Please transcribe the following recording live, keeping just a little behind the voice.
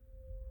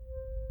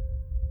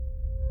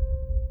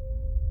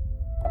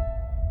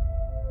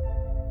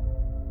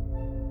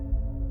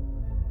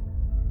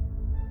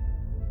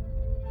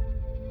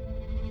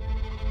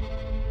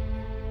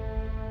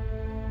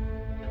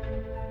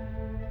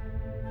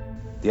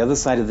The Other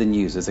Side of the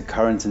News is a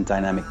current and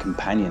dynamic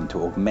companion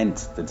to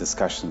augment the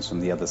discussions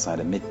from the other side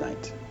of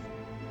midnight.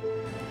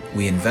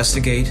 We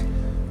investigate,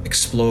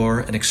 explore,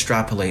 and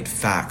extrapolate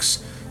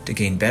facts to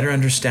gain better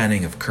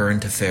understanding of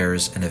current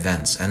affairs and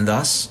events, and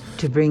thus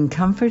to bring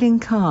comfort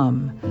and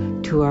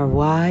calm to our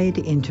wide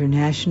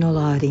international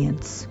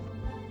audience.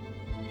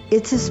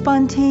 It's a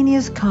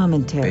spontaneous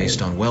commentary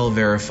based on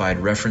well-verified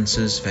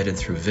references vetted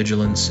through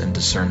vigilance and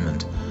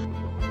discernment.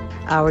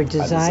 Our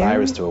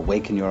desire is to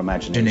awaken your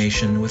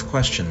imagination with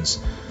questions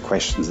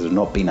that have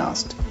not been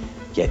asked,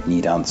 yet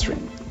need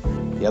answering.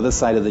 The Other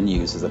Side of the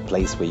News is a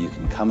place where you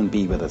can come and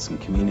be with us in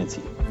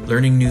community.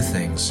 Learning new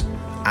things,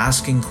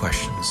 asking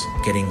questions,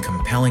 getting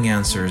compelling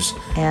answers,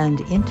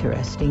 and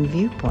interesting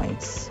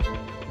viewpoints.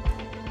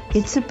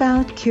 It's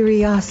about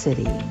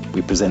curiosity.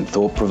 We present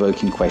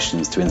thought-provoking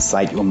questions to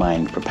incite your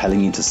mind,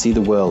 propelling you to see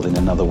the world in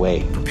another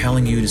way.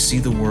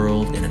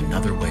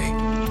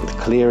 With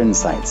clear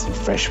insights and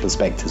fresh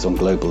perspectives on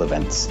global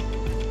events.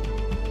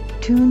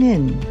 Tune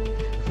in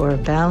for a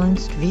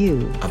balanced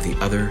view of the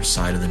other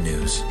side of the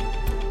news.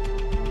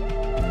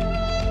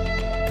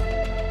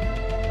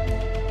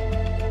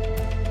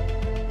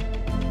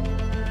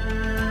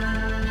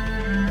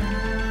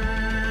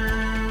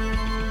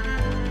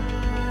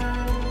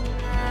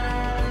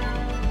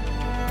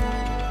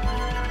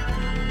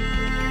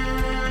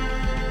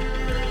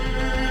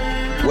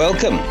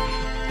 Welcome.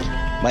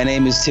 My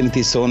name is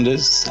Timothy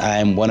Saunders.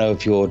 I'm one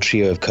of your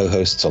trio of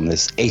co-hosts on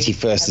this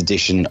 81st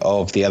edition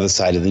of The Other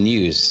Side of the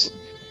News.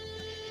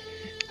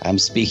 I'm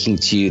speaking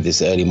to you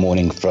this early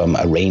morning from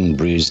a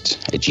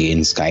rain-bruised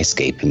Aegean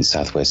skyscape in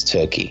southwest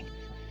Turkey.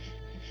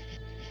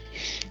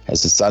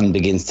 As the sun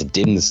begins to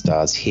dim the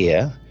stars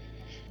here,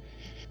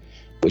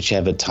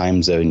 whichever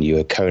time zone you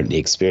are currently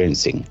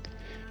experiencing,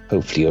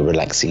 hopefully you're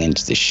relaxing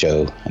into this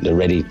show and are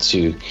ready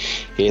to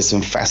hear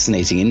some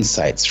fascinating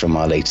insights from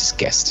our latest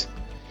guest.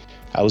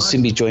 I will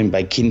soon be joined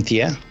by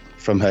Cynthia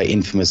from her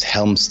infamous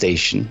Helm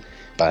Station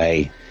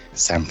by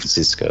San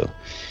Francisco,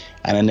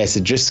 and Annetta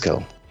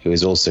Driscoll, who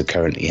is also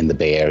currently in the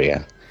Bay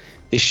Area.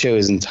 This show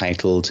is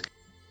entitled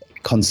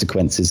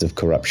Consequences of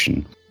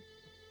Corruption.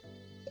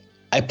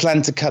 I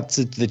plan to cut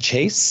to the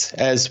chase,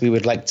 as we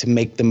would like to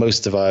make the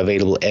most of our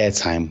available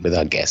airtime with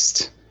our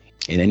guest.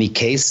 In any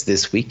case,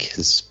 this week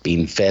has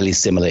been fairly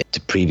similar to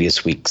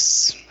previous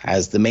weeks,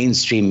 as the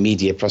mainstream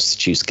media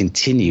prostitutes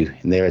continue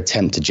in their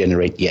attempt to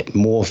generate yet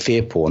more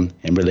fear porn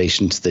in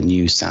relation to the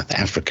new South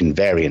African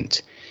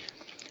variant,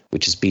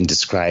 which has been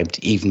described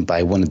even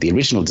by one of the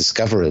original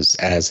discoverers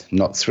as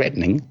not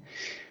threatening.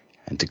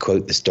 And to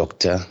quote this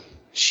doctor,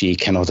 she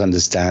cannot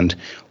understand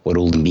what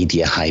all the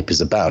media hype is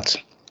about.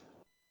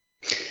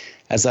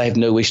 As I have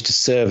no wish to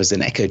serve as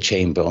an echo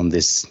chamber on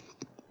this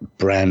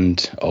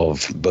brand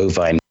of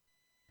bovine,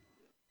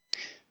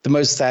 the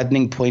most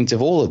saddening point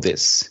of all of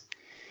this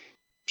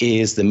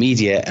is the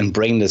media and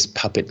brainless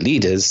puppet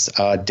leaders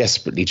are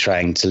desperately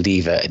trying to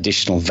lever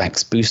additional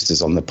vax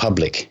boosters on the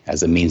public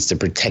as a means to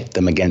protect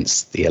them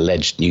against the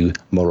alleged new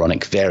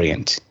moronic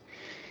variant.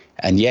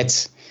 And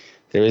yet,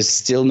 there is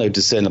still no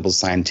discernible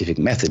scientific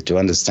method to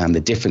understand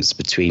the difference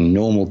between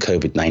normal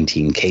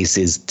COVID-19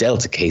 cases,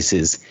 Delta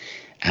cases,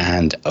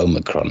 and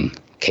Omicron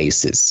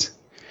cases.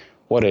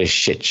 What a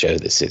shit show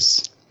this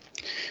is.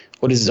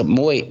 What is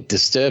more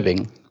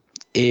disturbing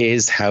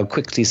is how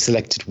quickly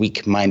selected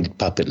weak-minded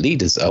puppet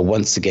leaders are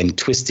once again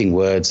twisting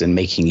words and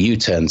making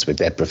U-turns with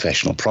their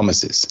professional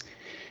promises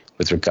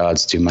with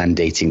regards to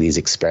mandating these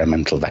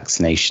experimental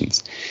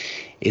vaccinations.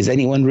 Is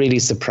anyone really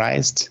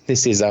surprised?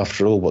 This is,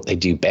 after all, what they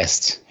do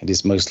best. It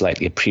is most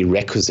likely a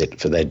prerequisite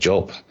for their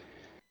job.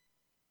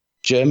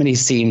 Germany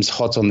seems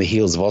hot on the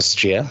heels of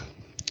Austria.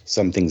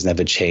 Some things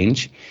never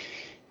change.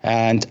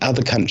 And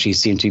other countries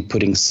seem to be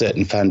putting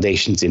certain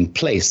foundations in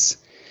place,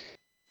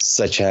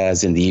 such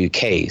as in the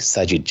UK,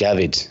 Sajid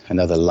Javid,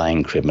 another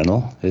lying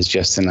criminal, has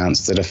just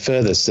announced that a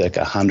further circa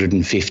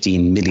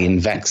 115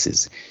 million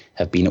vaxes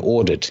have been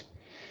ordered.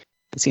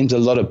 It seems a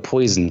lot of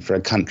poison for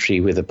a country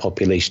with a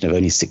population of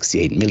only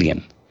 68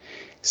 million,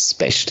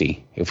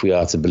 especially if we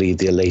are to believe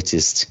the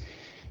latest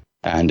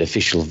and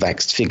official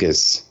vaxxed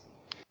figures.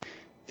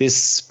 This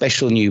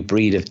special new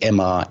breed of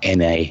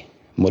mRNA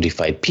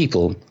modified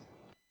people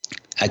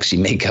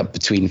actually make up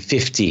between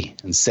 50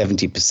 and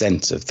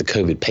 70% of the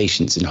COVID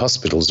patients in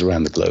hospitals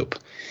around the globe.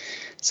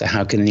 So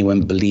how can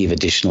anyone believe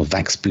additional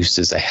vax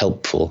boosters are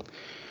helpful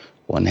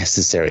or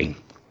necessary?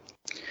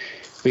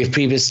 We have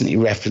previously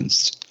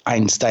referenced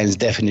Einstein's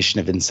definition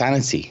of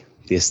insanity.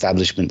 The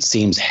establishment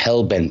seems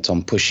hell-bent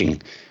on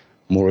pushing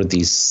more of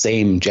these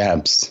same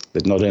jabs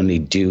that not only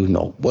do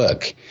not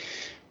work,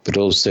 but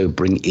also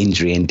bring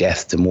injury and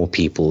death to more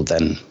people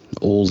than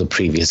all the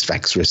previous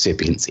vax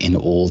recipients in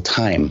all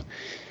time.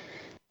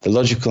 The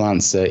logical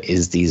answer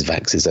is these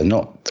vaxes are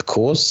not the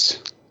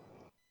cause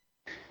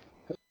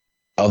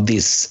of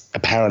these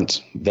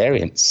apparent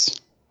variants,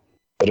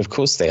 but of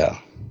course they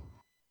are.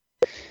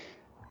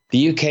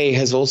 The UK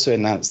has also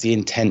announced the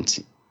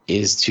intent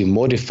is to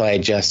modify,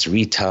 adjust,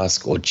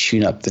 retask, or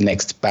tune up the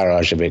next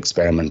barrage of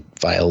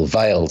experimental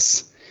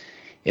vials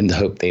in the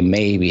hope they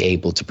may be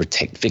able to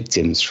protect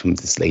victims from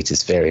this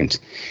latest variant.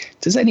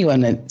 Does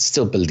anyone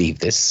still believe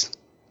this?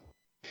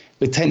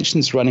 With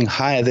tensions running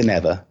higher than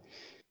ever,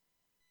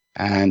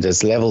 and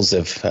as levels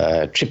of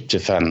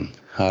tryptophan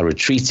are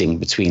retreating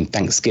between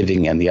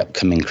Thanksgiving and the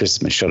upcoming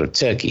Christmas shot of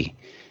turkey,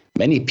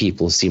 many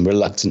people seem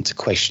reluctant to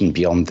question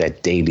beyond their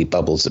daily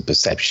bubbles of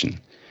perception.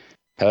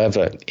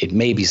 However, it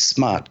may be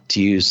smart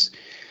to use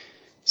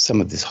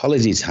some of this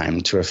holiday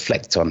time to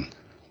reflect on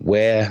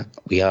where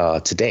we are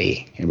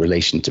today in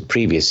relation to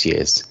previous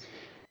years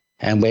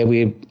and where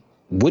we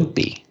would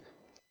be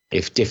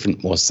if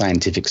different, more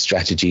scientific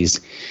strategies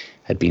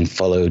had been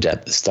followed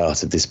at the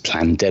start of this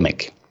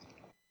pandemic.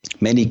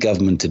 Many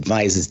government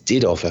advisors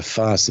did offer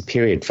far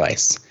superior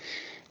advice.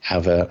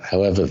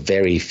 However,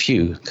 very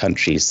few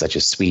countries such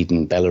as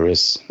Sweden,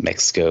 Belarus,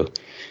 Mexico,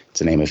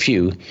 to name a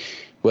few,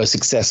 were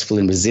successful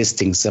in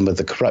resisting some of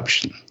the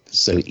corruption that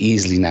so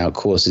easily now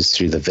courses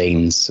through the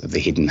veins of the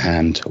hidden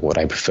hand, or what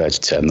I prefer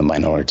to term the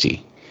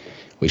minority,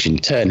 which in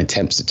turn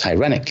attempts to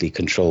tyrannically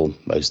control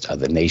most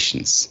other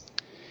nations.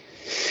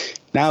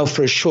 Now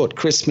for a short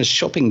Christmas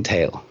shopping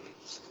tale.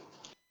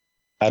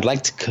 I'd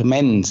like to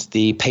commend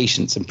the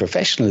patience and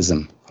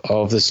professionalism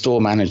of the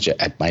store manager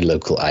at my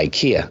local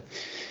IKEA.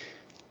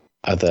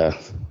 Other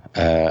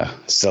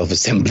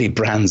self-assembly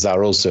brands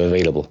are also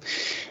available.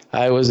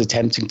 I was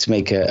attempting to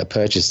make a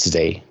purchase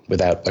today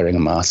without wearing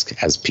a mask,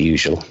 as per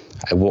usual.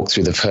 I walked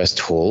through the first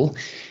hall,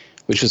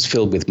 which was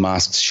filled with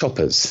masked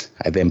shoppers.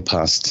 I then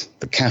passed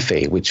the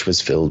cafe, which was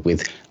filled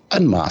with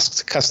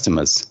unmasked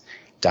customers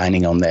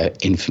dining on their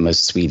infamous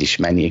Swedish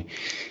menu,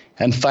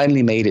 and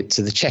finally made it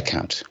to the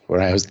checkout, where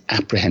I was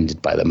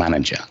apprehended by the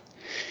manager.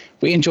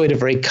 We enjoyed a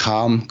very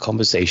calm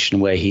conversation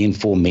where he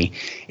informed me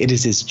it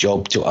is his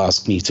job to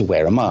ask me to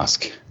wear a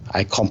mask.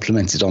 I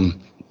complimented on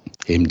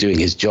him doing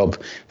his job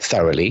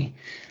thoroughly.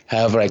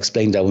 However, I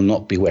explained I will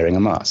not be wearing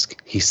a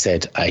mask. He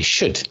said I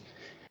should.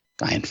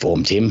 I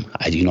informed him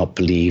I do not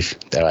believe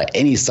there are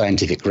any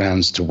scientific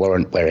grounds to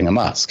warrant wearing a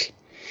mask.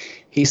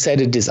 He said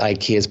it is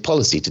IKEA's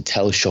policy to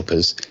tell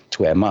shoppers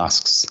to wear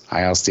masks.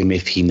 I asked him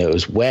if he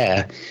knows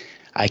where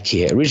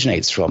IKEA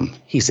originates from.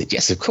 He said,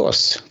 yes, of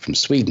course, from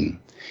Sweden.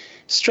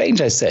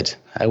 Strange, I said.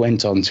 I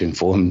went on to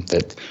inform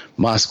that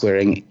mask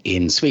wearing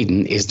in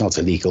Sweden is not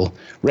a legal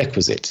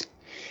requisite.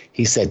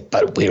 He said,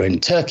 but we're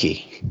in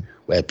Turkey,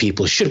 where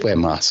people should wear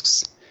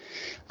masks.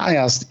 I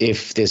asked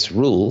if this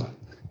rule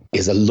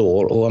is a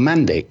law or a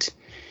mandate.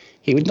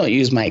 He would not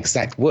use my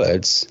exact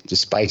words,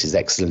 despite his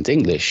excellent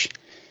English.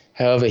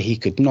 However, he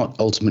could not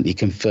ultimately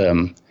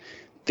confirm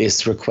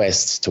this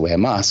request to wear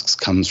masks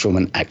comes from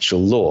an actual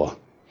law.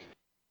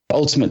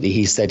 Ultimately,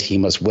 he said he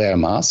must wear a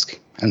mask,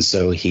 and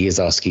so he is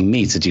asking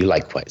me to do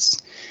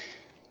likewise.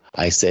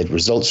 I said,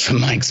 results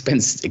from my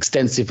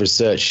extensive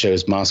research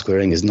shows mask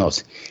wearing is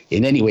not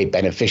in any way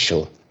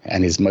beneficial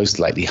and is most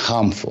likely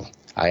harmful.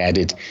 I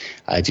added,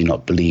 I do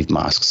not believe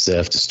masks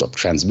serve to stop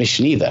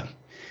transmission either.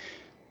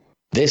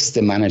 This,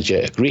 the manager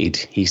agreed.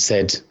 He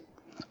said,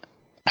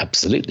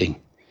 absolutely.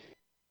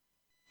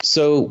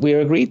 So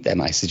we're agreed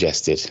then, I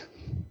suggested.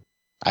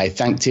 I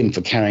thanked him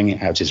for carrying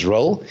out his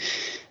role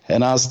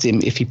and asked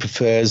him if he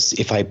prefers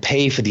if I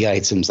pay for the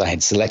items I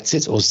had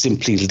selected or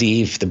simply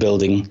leave the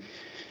building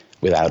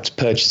without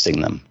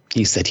purchasing them.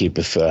 He said he'd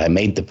prefer I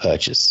made the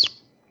purchase.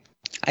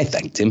 I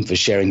thanked him for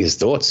sharing his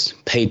thoughts,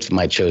 paid for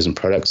my chosen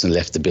products, and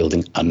left the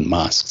building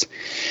unmasked.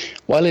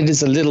 While it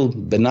is a little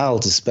banal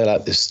to spell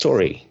out this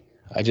story,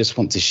 I just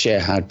want to share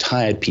how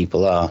tired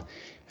people are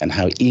and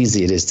how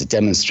easy it is to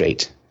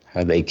demonstrate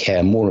how they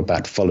care more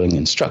about following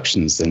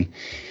instructions than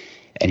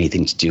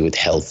anything to do with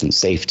health and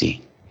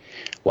safety.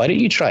 Why don't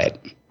you try it?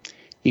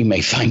 You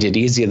may find it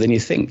easier than you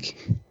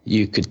think.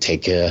 You could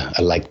take a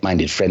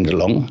like-minded friend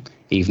along,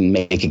 even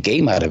make a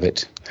game out of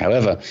it.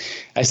 However,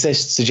 I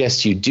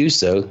suggest you do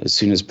so as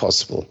soon as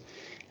possible,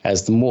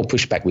 as the more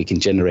pushback we can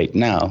generate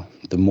now,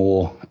 the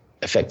more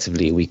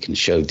effectively we can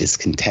show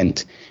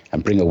discontent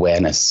and bring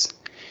awareness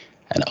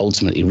and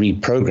ultimately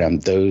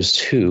reprogram those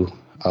who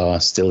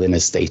are still in a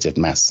state of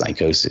mass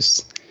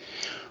psychosis,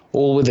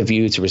 all with a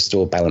view to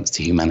restore balance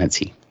to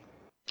humanity.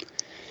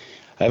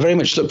 I very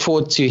much look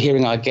forward to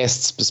hearing our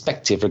guests'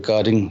 perspective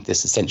regarding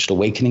this essential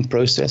awakening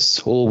process,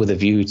 all with a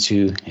view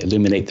to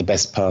illuminate the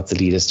best path to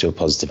lead us to a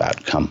positive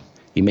outcome.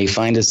 You may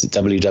find us at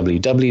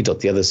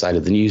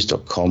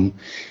www.theothersideofthenews.com.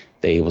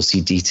 There you will see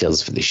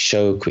details for this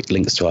show, quick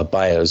links to our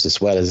bios, as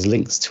well as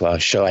links to our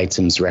show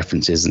items,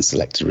 references, and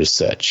selected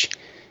research.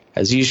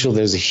 As usual,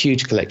 there's a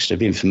huge collection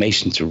of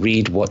information to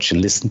read, watch,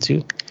 and listen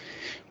to,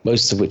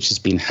 most of which has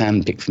been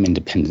handpicked from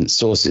independent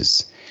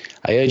sources.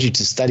 I urge you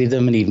to study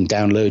them and even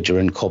download your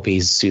own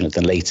copies sooner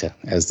than later,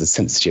 as the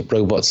censorship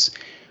robots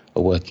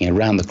are working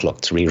around the clock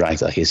to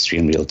rewrite our history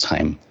in real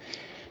time.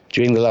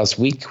 During the last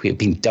week, we have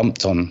been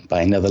dumped on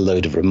by another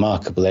load of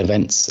remarkable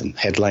events and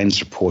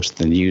headlines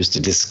reported in the news to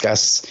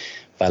discuss,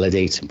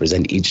 validate, and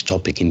present each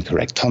topic in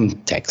correct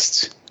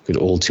context. Could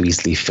all too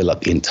easily fill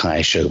up the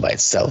entire show by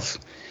itself.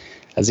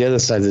 As the other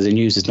side of the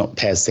news is not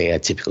per se a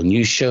typical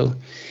news show,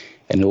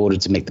 In order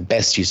to make the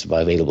best use of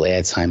our available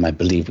airtime, I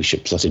believe we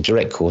should plot a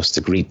direct course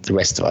to greet the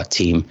rest of our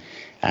team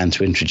and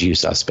to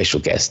introduce our special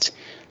guest,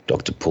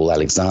 Dr. Paul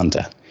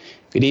Alexander.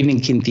 Good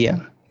evening,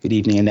 Cynthia. Good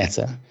evening,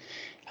 Annetta.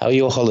 How are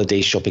your holiday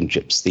shopping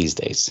trips these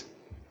days?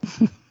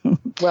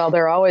 Well,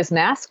 they're always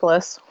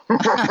maskless.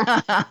 That's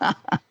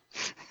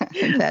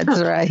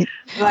right.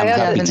 I'm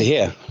happy to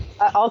hear.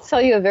 I'll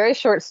tell you a very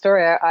short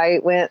story.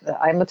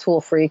 I'm a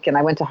tool freak, and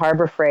I went to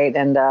Harbor Freight,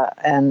 and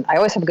I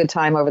always have a good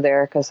time over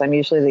there because I'm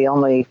usually the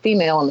only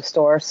female in the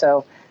store.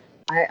 So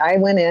I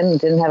went in and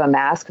didn't have a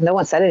mask. No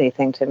one said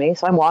anything to me.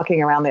 So I'm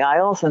walking around the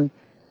aisles, and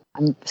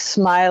I'm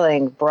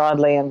smiling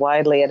broadly and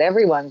widely at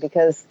everyone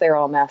because they're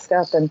all masked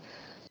up. And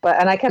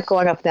I kept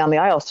going up and down the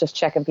aisles just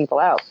checking people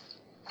out.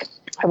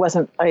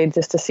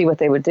 Just to see what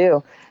they would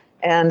do.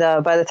 And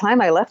by the time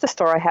I left the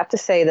store, I have to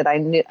say that I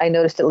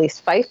noticed at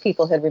least 5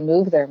 people had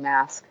removed their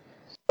mask.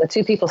 The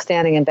 2 people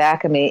standing in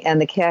back of me,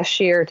 and the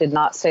cashier did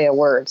not say a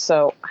word.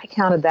 So I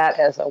counted that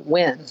as a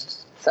win.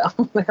 So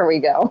there we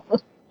go.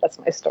 That's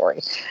my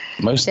story.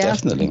 Most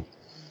definitely.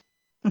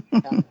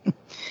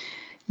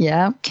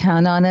 Yeah,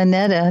 count on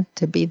Annetta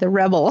to be the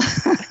rebel.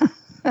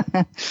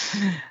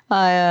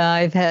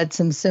 I've had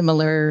some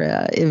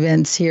similar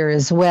events here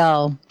as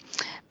well.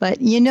 But,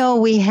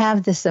 we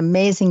have this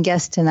amazing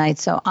guest tonight,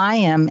 so I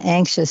am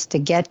anxious to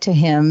get to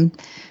him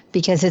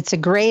because it's a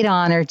great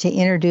honor to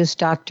introduce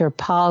Dr.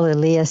 Paul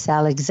Elias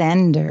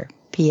Alexander,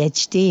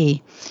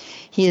 PhD.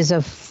 He is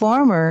a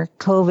former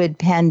COVID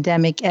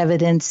pandemic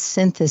evidence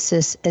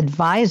synthesis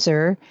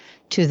advisor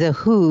to the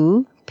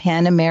WHO,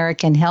 Pan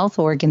American Health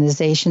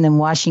Organization in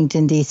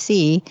Washington,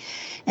 D.C.,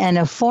 and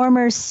a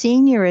former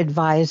senior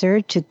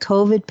advisor to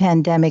COVID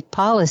pandemic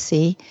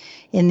policy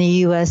in the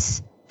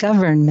U.S.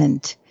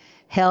 government.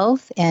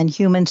 Health and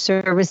Human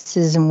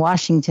Services in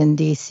Washington,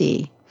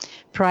 D.C.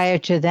 Prior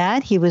to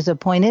that, he was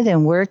appointed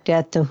and worked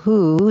at the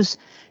WHO's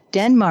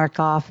Denmark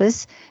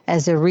office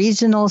as a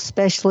regional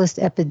specialist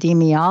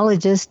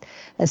epidemiologist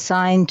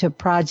assigned to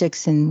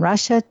projects in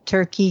Russia,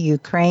 Turkey,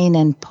 Ukraine,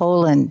 and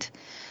Poland.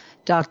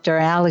 Dr.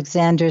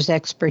 Alexander's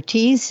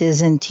expertise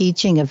is in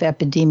teaching of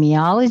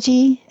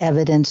epidemiology,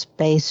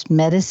 evidence-based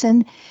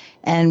medicine,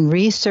 and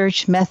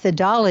research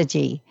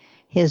methodology.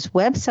 His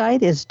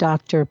website is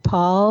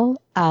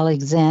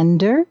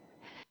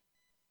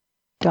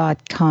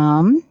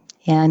drpaulalexander.com,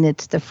 and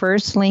it's the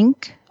first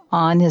link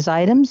on his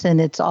items, and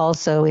it's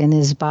also in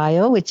his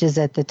bio, which is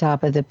at the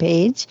top of the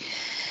page.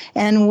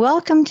 And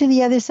welcome to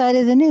the other side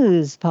of the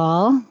news,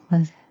 Paul.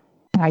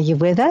 Are you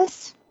with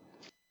us?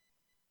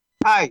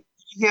 Hi, can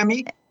you hear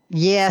me?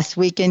 Yes,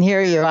 we can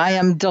hear you. I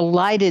am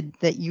delighted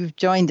that you've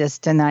joined us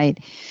tonight,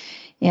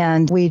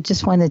 and we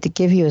just wanted to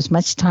give you as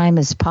much time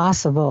as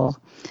possible.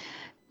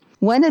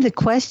 One of the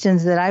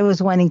questions that I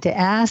was wanting to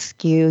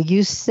ask you,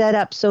 you set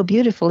up so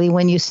beautifully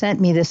when you sent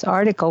me this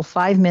article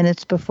 5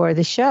 minutes before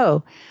the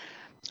show.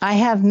 I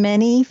have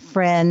many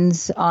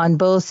friends on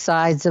both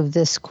sides of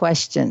this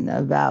question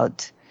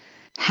about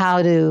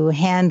how to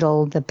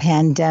handle the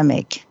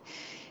pandemic,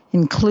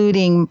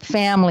 including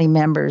family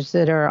members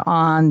that are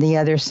on the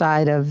other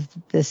side of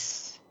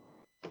this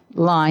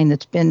line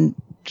that's been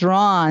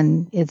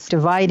drawn. It's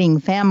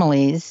dividing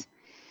families.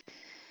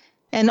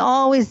 And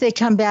always they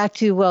come back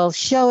to, well,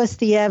 show us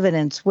the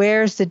evidence.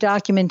 Where's the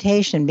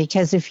documentation?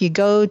 Because if you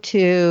go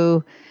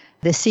to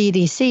the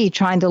CDC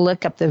trying to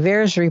look up the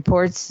VAERS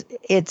reports,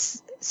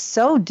 it's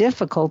so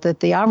difficult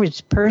that the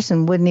average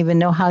person wouldn't even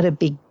know how to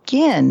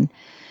begin.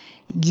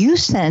 You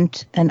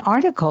sent an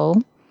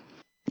article.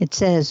 It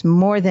says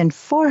more than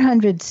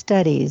 400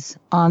 studies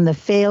on the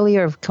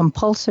failure of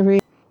compulsory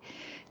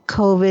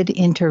COVID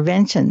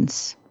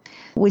interventions.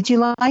 Would you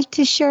like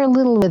to share a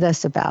little with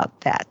us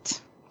about that?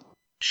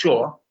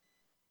 Sure.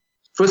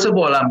 First of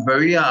all, I'm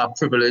very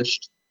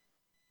privileged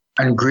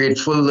and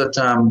grateful that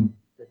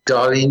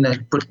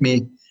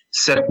Darlene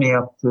set me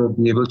up to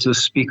be able to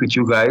speak with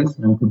you guys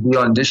and to be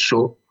on this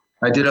show.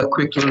 I did a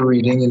quick little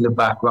reading in the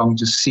background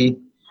to see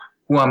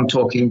who I'm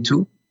talking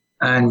to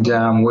and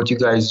what you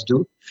guys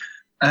do.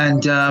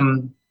 And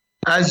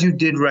as you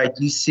did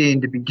rightly say in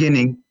the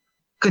beginning,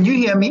 can you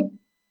hear me?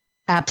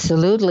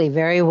 Absolutely.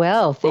 Very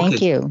well. Thank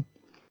you.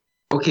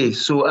 Okay,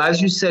 so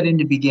as you said in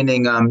the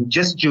beginning,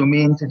 just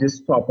germane to this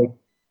topic,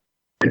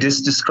 this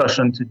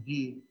discussion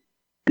today,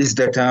 is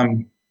that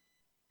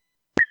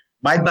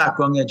my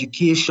background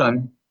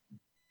education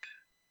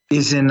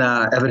is in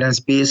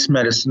evidence-based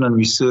medicine and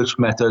research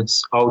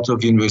methods out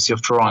of University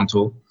of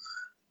Toronto.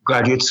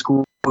 Graduate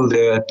school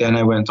there, then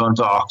I went on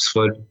to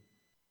Oxford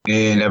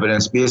in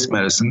evidence-based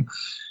medicine,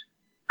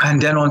 and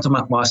then on to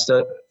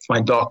McMaster, my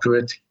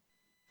doctorate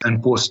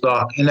and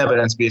postdoc in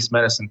evidence-based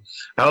medicine.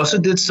 I also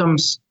did some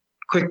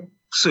quick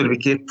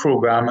certificate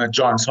program at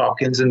Johns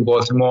Hopkins in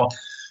Baltimore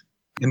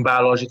in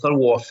biological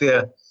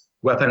warfare,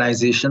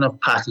 weaponization of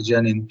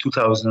pathogen in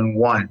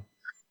 2001.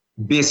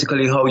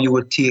 Basically how you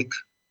would take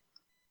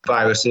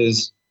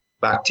viruses,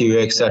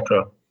 bacteria,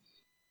 etc.,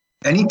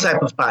 any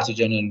type of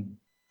pathogen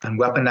and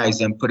weaponize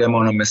them, put them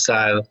on a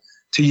missile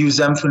to use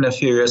them for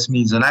nefarious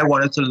means. And I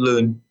wanted to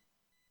learn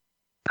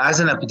as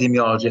an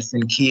epidemiologist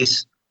in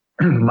case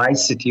my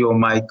city or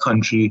my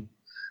country,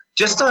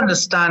 just to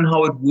understand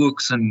how it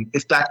works and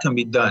if that can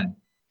be done.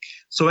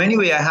 So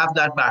anyway, I have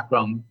that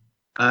background,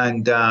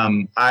 and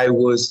I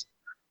was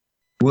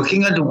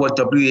working at the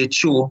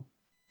WHO,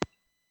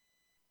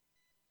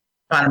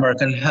 Pan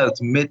American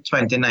Health,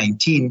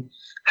 mid-2019,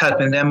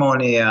 helping them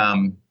on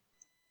a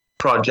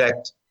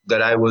project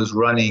that I was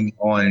running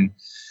on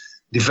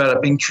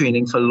developing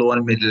training for low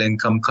and middle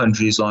income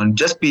countries on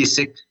just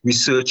basic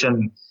research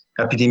and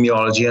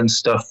epidemiology and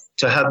stuff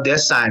to help their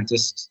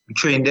scientists,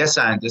 train their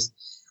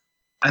scientists.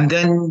 And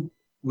then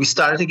we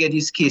started to get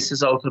these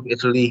cases out of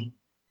Italy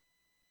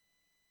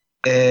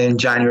in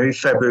January,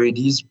 February,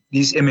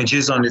 these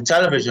images on the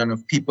television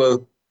of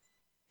people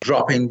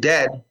dropping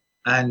dead,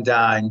 and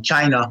in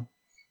China,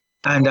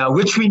 and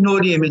which we know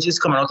the images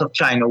coming out of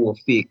China were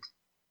fake.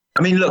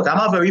 I mean, look, I'm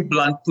a very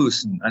blunt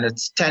person, and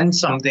it's 10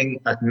 something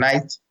at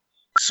night,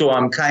 so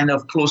I'm kind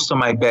of close to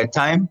my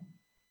bedtime.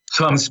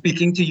 So I'm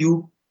speaking to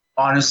you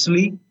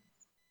honestly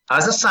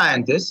as a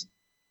scientist,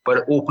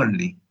 but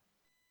openly.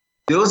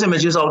 Those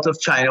images out of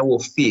China were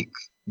fake.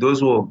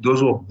 Those were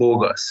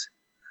bogus.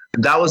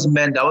 That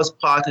was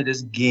part of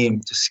this game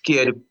to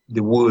scare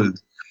the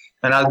world.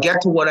 And I'll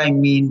get to what I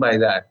mean by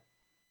that.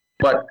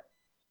 But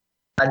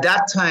at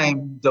that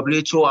time,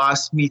 WHO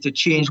asked me to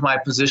change my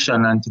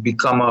position and to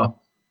become a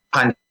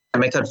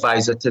pandemic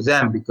advisor to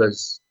them,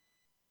 because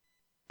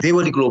they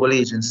were the global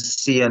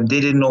agency and they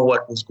didn't know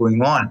what was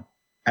going on.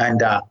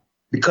 And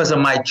because of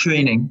my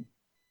training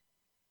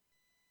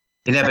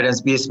in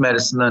evidence-based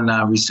medicine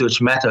and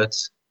research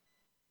methods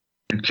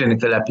and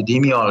clinical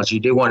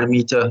epidemiology, they wanted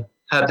me to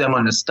help them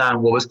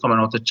understand what was coming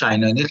out of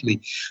China and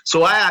Italy.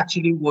 So I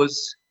actually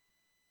was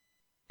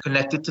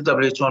connected to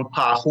WHO and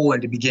PAHO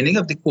in the beginning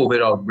of the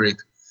COVID outbreak.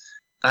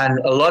 And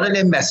a lot of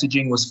their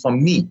messaging was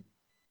from me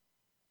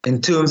in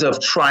terms of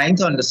trying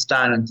to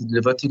understand and to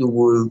deliver to the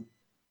world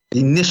the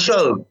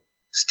initial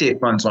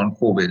statements on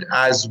COVID,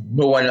 as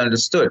no one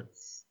understood.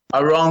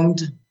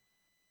 Around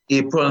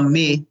April,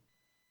 May,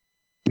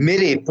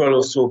 mid-April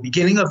or so,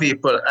 beginning of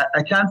April,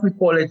 I can't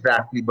recall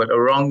exactly, but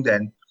around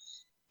then,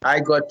 I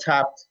got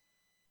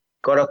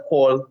a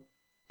call.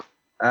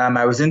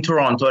 I was in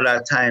Toronto at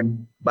that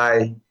time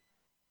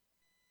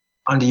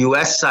on the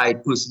US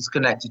side, persons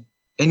connected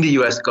in the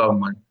US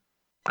government,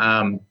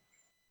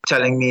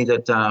 telling me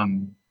that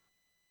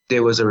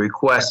there was a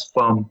request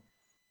from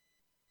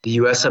the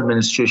US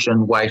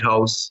administration, White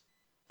House,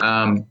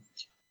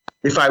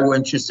 if I were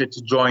interested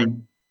to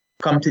join,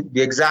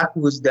 the exact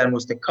words then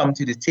was to come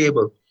to the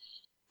table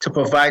to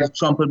provide the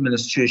Trump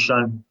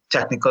administration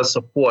technical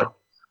support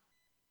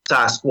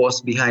task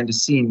force behind the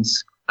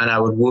scenes. And I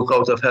would work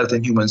out of Health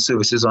and Human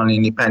Services on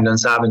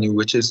Independence Avenue,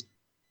 which is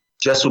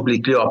just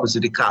obliquely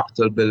opposite the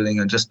Capitol building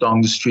and just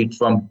down the street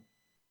from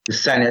the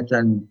Senate.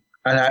 And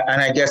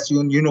I guess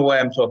you know what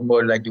I'm talking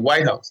about, like the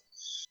White House.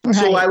 Right.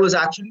 So I was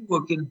actually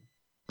working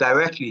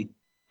directly.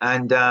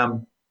 And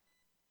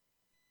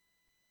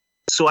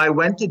so I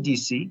went to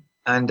DC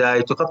and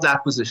I took up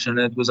that position.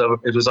 It was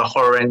a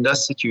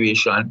horrendous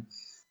situation.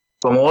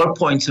 From all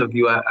points of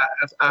view,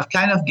 I've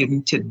kind of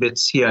given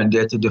tidbits here and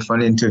there to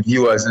different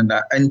interviewers, and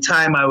in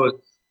time I'll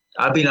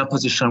be in a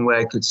position where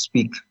I could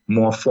speak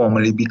more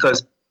formally,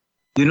 because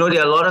there are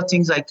a lot of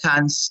things I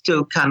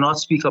cannot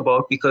speak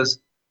about, because,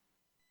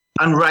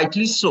 and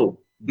rightly so,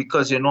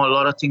 because a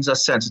lot of things are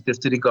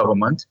sensitive to the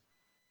government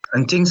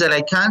and things that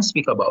I can't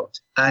speak about.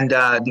 And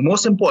the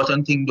most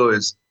important thing though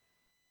is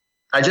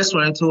I just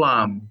wanted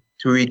to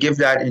re-give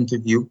that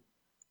interview.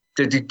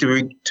 To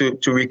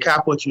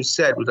recap what you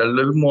said with a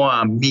little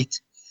more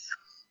meat.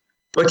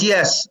 But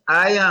yes,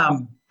 I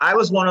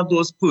was one of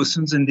those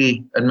persons in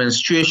the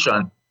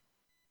administration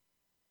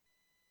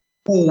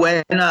who,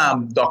 when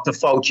Dr.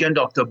 Fauci and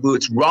Dr.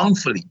 Birch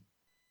wrongfully,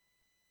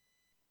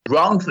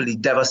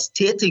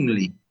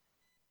 devastatingly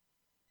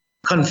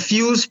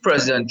confused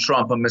President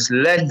Trump and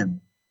misled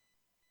him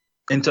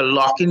into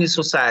locking his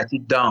society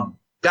down.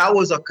 That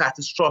was a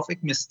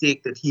catastrophic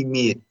mistake that he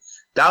made.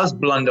 That was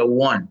blunder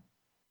one.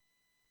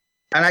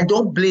 And I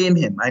don't blame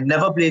him. I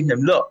never blame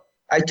him. Look,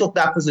 I took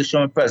that position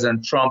with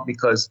President Trump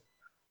because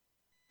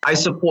I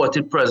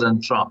supported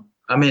President Trump.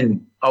 I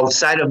mean,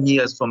 outside of me,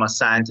 as from a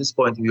scientist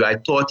point of view, I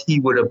thought he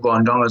would have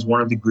gone down as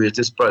one of the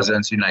greatest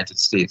presidents in the United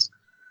States.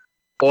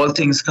 All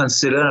things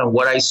considered and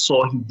what I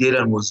saw he did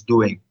and was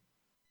doing.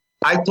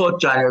 I thought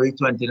January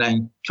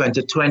 29,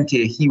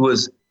 2020, he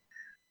was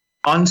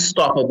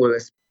unstoppable.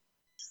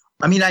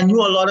 I mean, I knew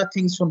a lot of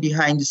things from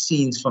behind the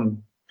scenes,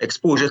 from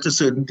exposure to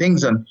certain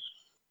things, and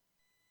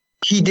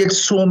he did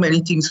so many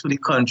things for the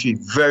country,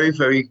 very,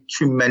 very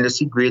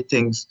tremendously great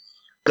things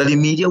that the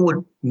media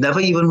would never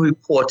even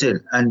report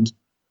it. And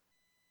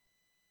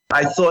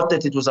I thought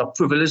that it was a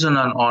privilege and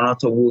an honor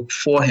to work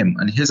for him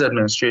and his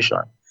administration.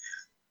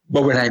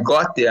 But when I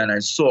got there and I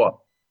saw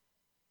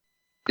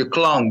the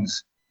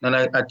clowns, and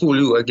I told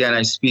you again,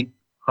 I speak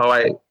how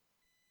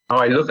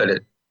I look at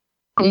it.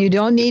 You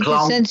don't need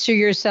to censor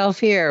yourself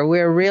here.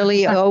 We're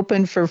really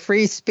open for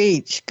free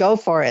speech. Go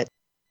for it.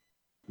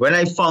 When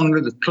I found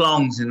the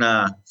clowns in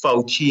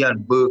Fauci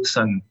and Birx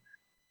and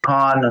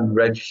Khan and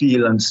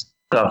Redfield and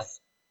stuff,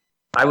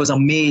 I was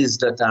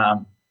amazed at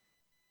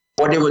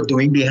what they were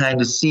doing behind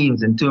the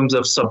scenes in terms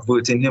of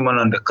subverting him and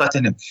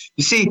undercutting him.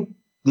 You see,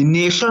 the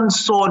nation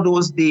saw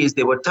those days.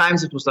 There were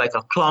times it was like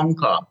a clown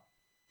car,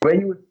 where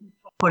you would see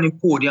Trump on the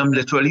podium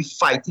literally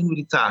fighting with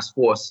the task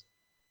force,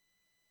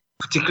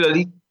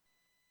 particularly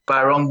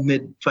by around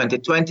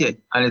mid-2020,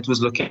 and it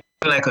was looking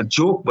like a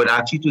joke, but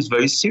actually it was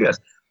very serious.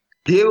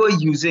 They were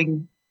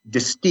using the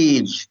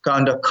stage to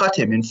undercut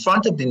him in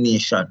front of the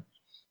nation.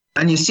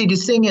 And you see, the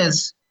thing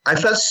is, I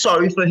felt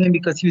sorry for him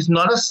because he was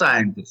not a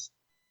scientist.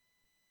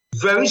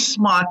 Very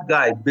smart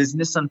guy,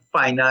 business and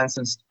finance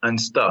and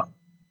stuff.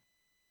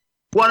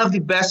 One of the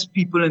best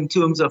people in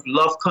terms of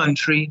love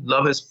country,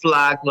 love his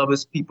flag, love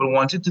his people,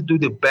 wanted to do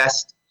the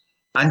best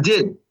and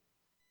did.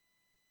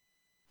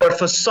 But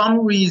for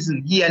some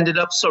reason, he ended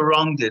up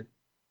surrounded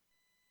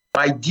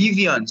by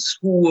deviants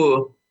who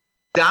were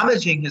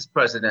damaging his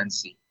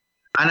presidency.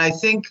 And I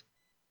think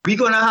we're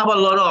going to have a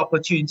lot of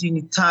opportunity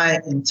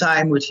in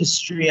time with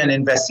history and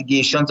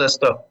investigations and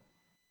stuff.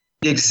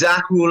 The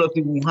exact role of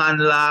the Wuhan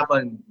lab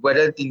and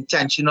whether it's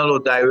intentional or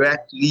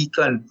direct leak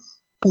and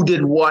who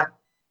did what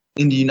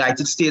in the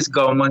United States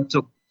government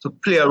to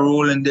play a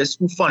role in this,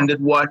 who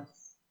funded what.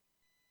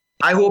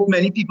 I hope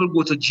many people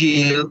go to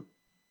jail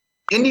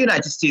in the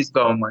United States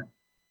government,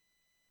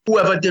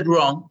 whoever did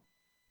wrong.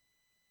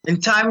 In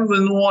time, we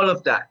will know all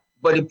of that.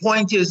 But the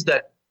point is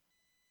that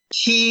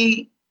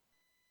he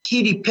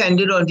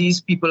depended on these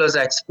people as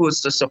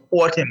experts to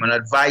support him and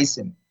advise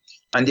him,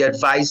 and they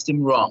advised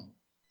him wrong.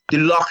 The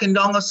locking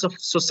down of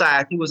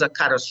society was a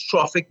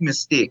catastrophic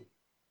mistake.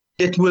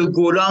 It will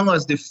go down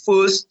as the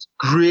first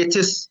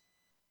greatest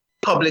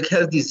public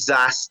health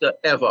disaster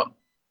ever,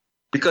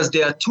 because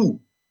there are two,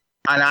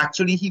 and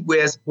actually he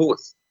wears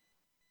both.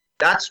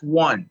 That's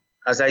one.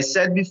 As I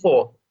said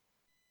before,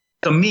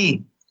 to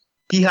me,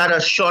 he had a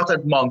shot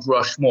at Mount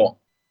Rushmore,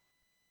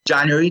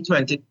 January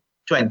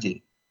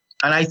 2020.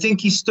 And I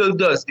think he still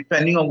does,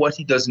 depending on what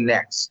he does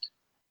next.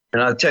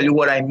 And I'll tell you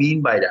what I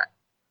mean by that.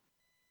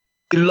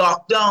 The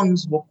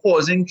lockdowns were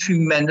causing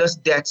tremendous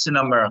deaths in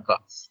America.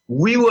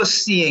 We were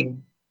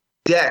seeing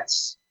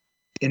deaths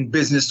in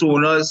business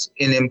owners,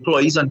 in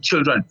employees and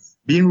children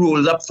being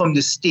rolled up from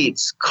the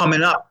states,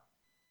 coming up.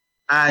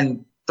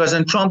 And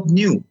President Trump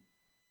knew.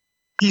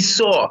 He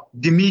saw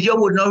the media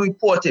would not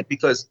report it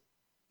because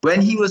when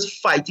he was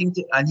fighting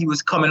and he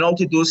was coming out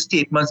with those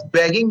statements,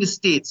 begging the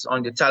states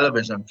on the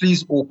television,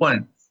 please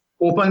open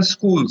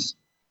schools,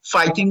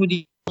 fighting with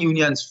the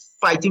unions,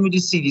 fighting with the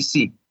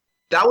CDC.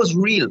 That was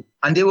real,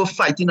 and they were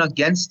fighting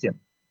against him.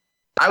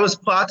 I was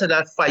part of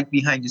that fight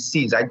behind the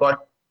scenes. I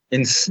got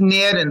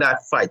ensnared in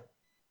that fight.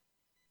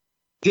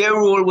 Their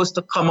role was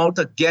to come out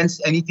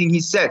against anything he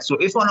said. So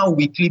if on a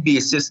weekly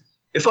basis,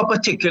 if a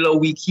particular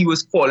week he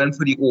was calling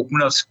for the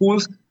opening of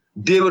schools,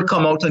 they would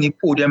come out on the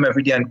podium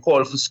every day and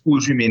call for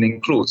schools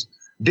remaining closed.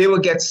 They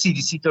would get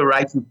CDC to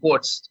write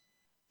reports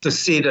to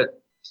say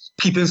that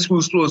keeping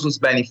schools closed was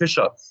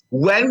beneficial.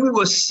 When we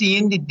were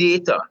seeing the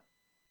data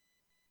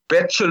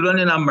where children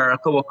in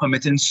America were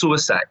committing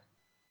suicide,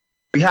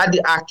 we had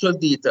the actual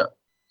data,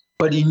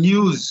 but the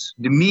news,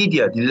 the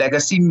media, the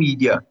legacy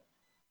media,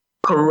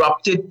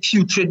 corrupted,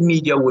 putrid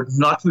media would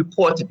not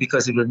report it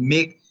because it would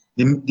make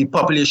the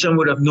population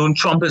would have known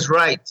Trump is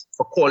right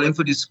for calling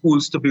for the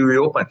schools to be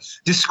reopened.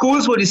 The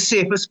schools were the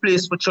safest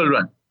place for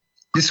children.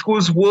 The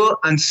schools were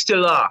and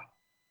still are.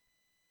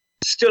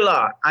 Still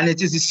are. And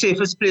it is the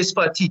safest place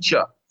for a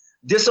teacher.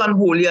 This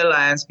unholy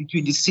alliance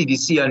between the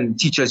CDC and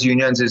teachers'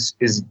 unions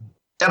is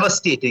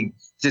devastating.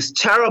 It is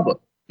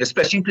terrible,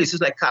 especially in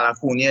places like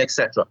California,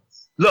 etc.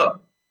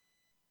 Look,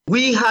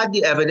 we had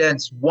the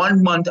evidence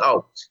 1 month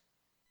out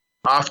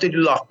after the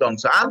lockdown.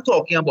 So I'm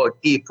talking about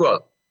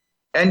April.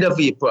 End of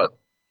April,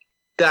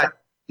 that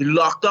the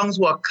lockdowns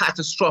were a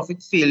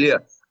catastrophic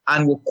failure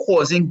and were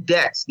causing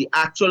deaths, the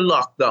actual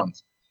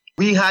lockdowns.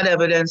 We had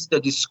evidence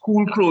that the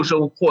school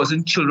closure were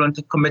causing children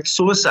to commit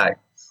suicide.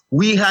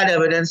 We had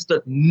evidence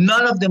that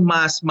none of the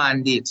mask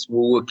mandates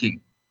were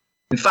working.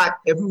 In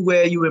fact,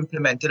 everywhere you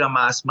implemented a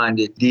mask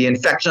mandate, the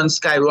infection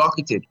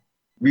skyrocketed.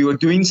 We were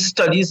doing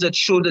studies that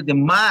showed that the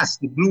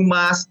mask, the blue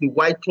mask, the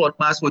white cloth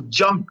mask were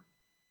junk.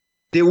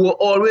 They were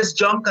always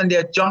junk and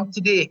they're junk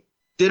today.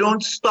 They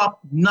don't stop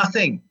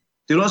nothing.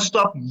 They don't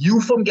stop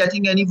you from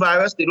getting any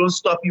virus. They don't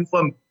stop you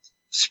from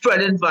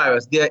spreading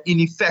virus. They're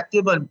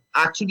ineffective and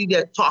actually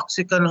they're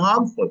toxic and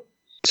harmful.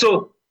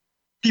 So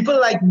people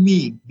like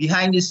me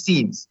behind the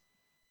scenes,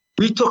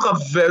 we took a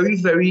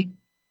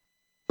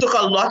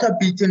lot of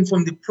beating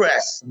from the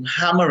press and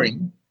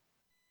hammering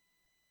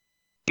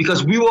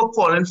because we were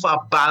calling for a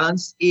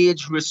balanced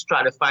age risk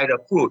stratified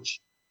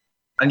approach.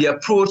 And the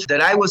approach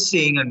that I was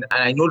saying, and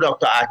I know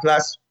Dr.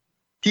 Atlas,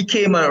 he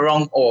came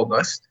around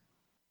August.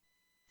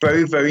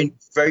 Very, very,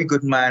 very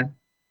good man.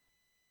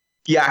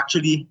 He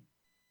actually,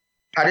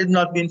 had it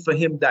not been for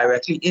him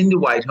directly in the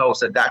White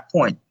House at that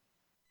point,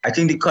 I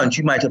think the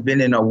country might have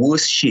been in a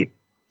worse shape.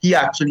 He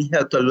actually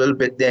helped a little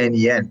bit there in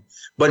the end.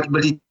 But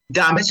the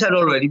damage had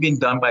already been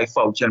done by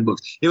Fauci and Birx.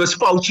 It was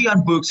Fauci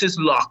and Birx's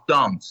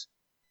lockdowns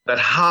that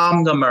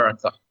harmed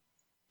America,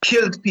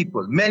 killed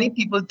people. Many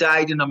people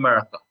died in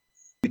America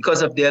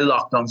because of their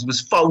lockdowns. It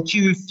was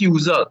Fauci's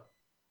refusal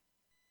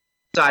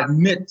to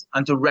admit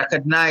and to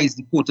recognize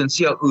the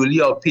potency of early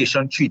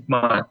outpatient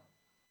treatment.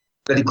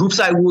 That the groups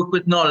I work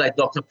with now, like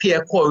Dr.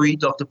 Pierre Corey,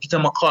 Dr. Peter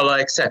McCullough,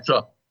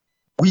 etc.,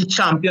 we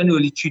champion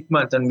early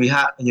treatment, and we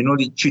have,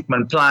 the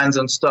treatment plans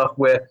and stuff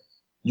where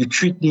you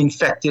treat the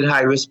infected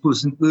high-risk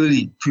person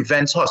early,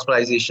 prevents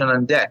hospitalization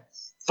and death.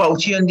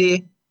 Fauci and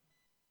they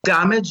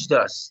damaged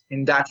us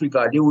in that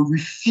regard. They will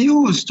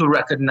refuse to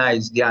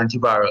recognize the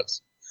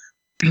antivirals.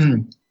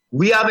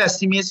 We have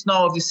estimates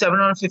now of the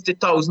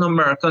 750,000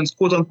 Americans,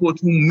 quote unquote,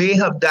 who may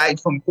have died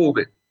from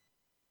COVID.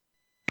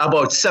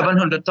 About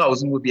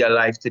 700,000 would be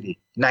alive today,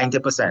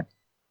 90%.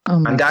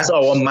 And that's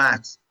our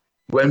math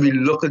when we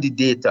look at the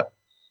data.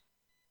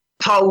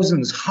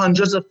 Thousands,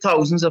 hundreds of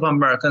thousands of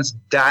Americans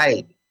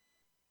died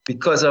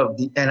because of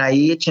the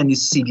NIH and the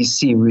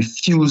CDC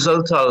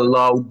refusal to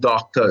allow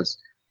doctors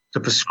to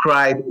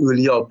prescribe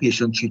early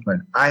outpatient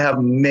treatment. I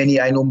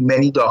know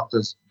many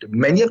doctors,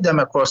 many of them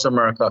across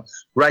America,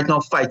 right now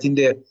fighting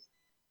their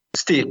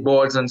state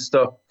boards and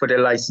stuff for their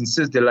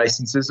licenses. Their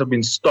licenses have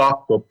been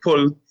stopped or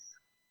pulled.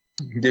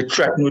 They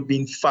threatened with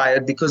being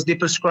fired because they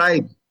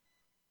prescribed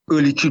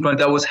early treatment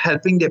that was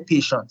helping their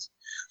patients.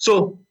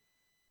 So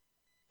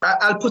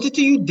I'll put it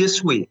to you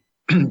this way.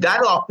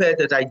 That op-ed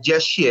that I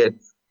just shared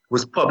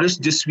was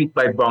published this week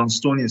by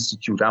Brownstone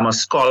Institute. I'm a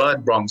scholar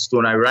at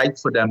Brownstone. I write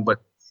for them,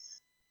 but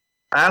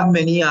I have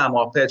many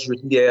op-eds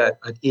written there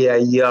at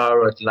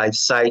AIER, at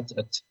LifeSite,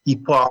 at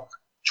Epoch,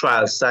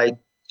 Trial Site.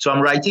 So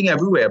I'm writing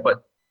everywhere,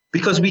 but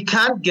because we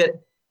have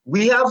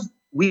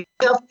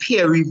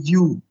peer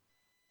review,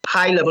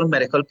 high-level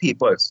medical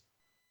papers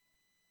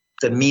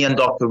that me and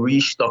Dr.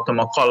 Reish, Dr.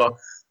 McCullough,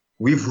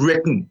 we've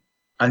written,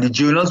 and the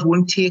journals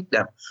won't take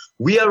them.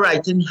 We are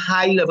writing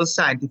high-level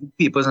scientific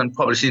papers and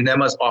publishing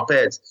them as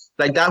op-eds.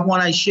 Like that one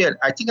I shared.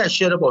 I think I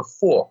shared about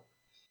 4.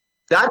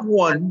 That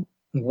one,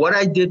 what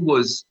I did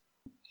was,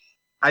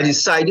 I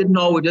decided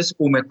now with this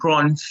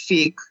Omicron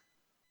fake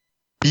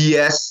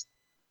BS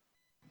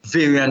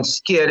variant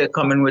scare they're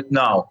coming with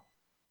now,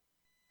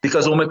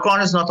 because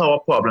Omicron is not our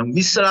problem.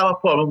 We still have a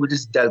problem with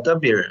this Delta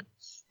variant.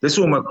 This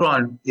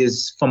Omicron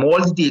is, from all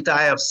the data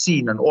I have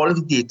seen and all of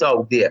the data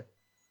out there,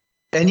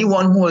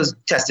 anyone who has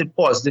tested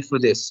positive for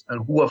this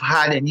and who have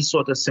had any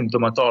sort of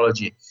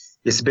symptomatology,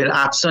 it's been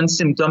absent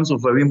symptoms or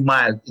very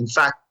mild, in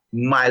fact,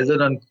 milder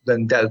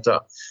than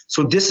Delta.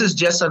 So this is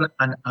just an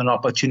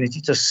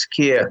opportunity to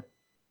scare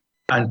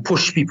and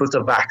push people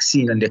to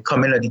vaccine, and they're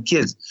coming at the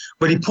kids.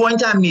 But the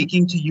point I'm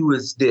making to you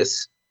is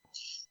this.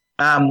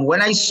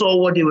 When I saw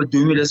what they were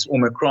doing with this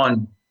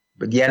Omicron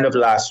at the end of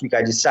last week,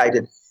 I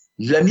decided,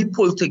 let me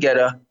pull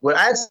together, well,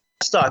 I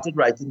started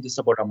writing this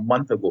about a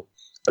month ago,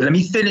 but let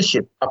me finish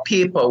it, a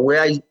paper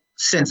where I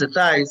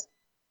synthesize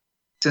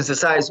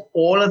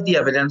all of the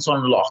evidence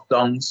on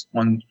lockdowns,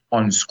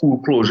 on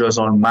school closures,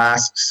 on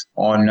masks,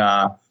 on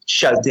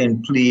shelter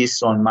in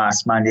place, on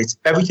mask mandates,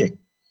 everything.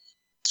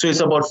 So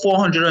it's about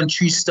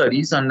 403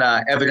 studies and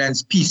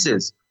evidence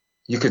pieces,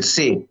 you could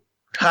say,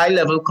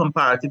 high-level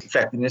comparative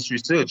effectiveness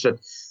research.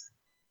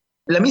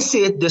 Let me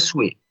say it this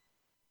way.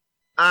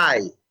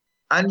 And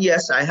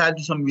yes, I had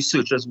some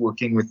researchers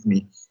working with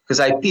me because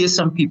I pay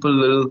some people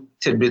little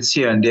tidbits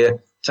here and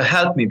there to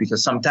help me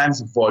because sometimes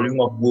the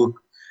volume of work.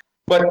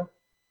 But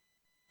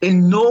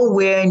in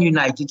nowhere in the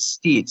United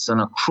States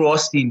and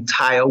across the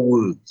entire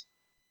world,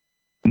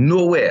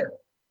 nowhere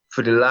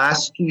for the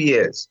last 2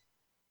 years,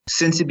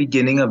 since the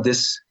beginning of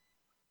this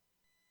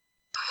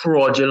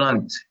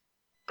fraudulent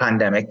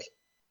pandemic,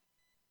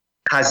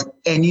 has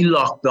any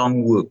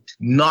lockdown worked?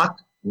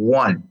 Not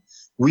one.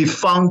 We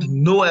found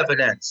no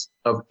evidence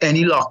of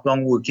any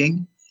lockdown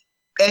working,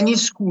 any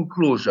school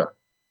closure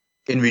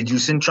in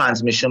reducing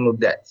transmission of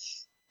that,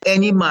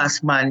 any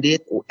mask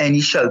mandate or any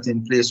shelter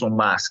in place on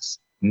masks.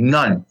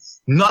 None.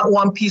 Not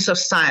one piece of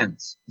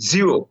science.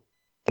 Zero.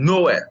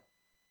 Nowhere.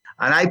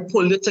 And I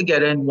pulled it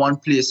together in one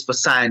place for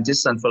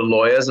scientists and for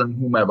lawyers and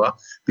whomever,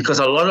 because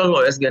a lot of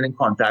lawyers get in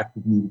contact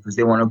with me because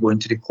they want to go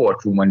into the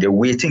courtroom and they're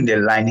waiting,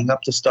 they're lining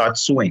up to start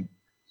suing.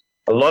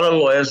 A lot of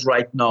lawyers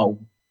right now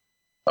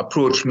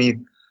approach me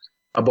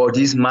about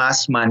these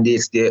mask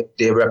mandates.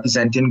 They're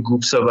representing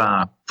groups of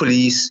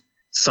police,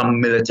 some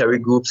military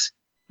groups,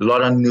 a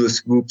lot of nurse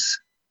groups.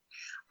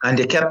 And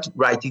they kept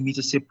writing me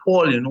to say,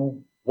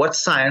 Paul, what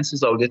science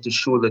is out there to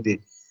show that the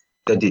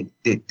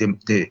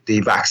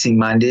vaccine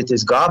mandate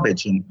is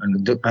garbage and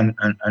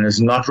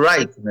is not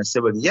right? And I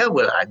said,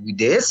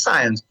 there is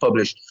science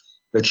published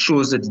that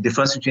shows that the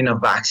difference between a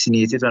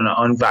vaccinated and an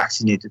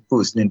unvaccinated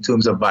person in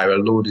terms of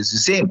viral load is the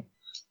same.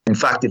 In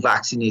fact, the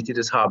vaccinated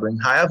is harboring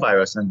higher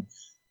virus and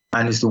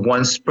is the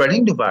one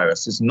spreading the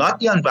virus. It's not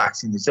the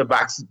unvaccinated.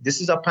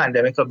 This is a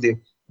pandemic of the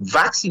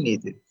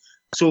vaccinated.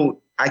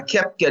 So I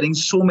kept getting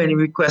so many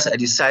requests. I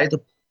decided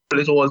to put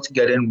it all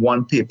together in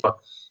one paper.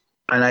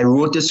 And I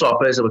wrote this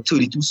op-ed. It's about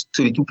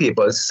 32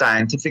 papers,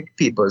 scientific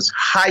papers,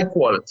 high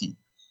quality,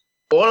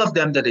 all of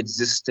them that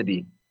exist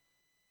today.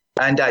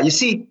 And you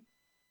see,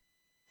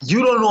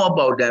 you don't know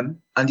about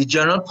them. and the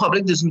general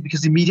public doesn't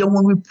because the media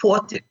won't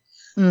report it.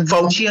 Mm-hmm.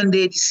 Fauci and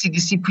the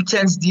CDC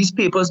pretends these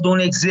papers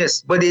don't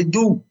exist, but they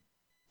do.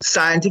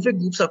 Scientific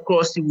groups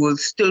across the world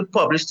still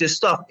publish this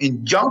stuff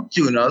in junk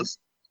journals,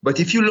 but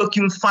if you look,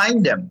 you'll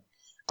find them.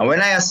 And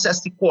when I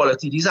assess the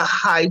quality, these are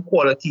high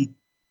quality,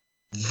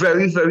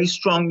 very, very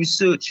strong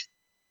research.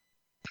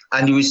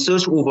 And the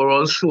research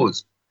overall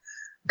shows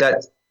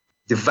that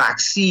the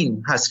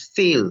vaccine has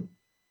failed,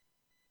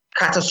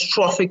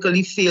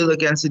 catastrophically failed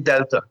against the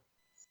Delta.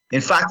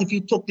 In fact, if you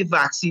took the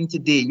vaccine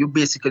today, you're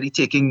basically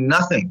taking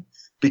nothing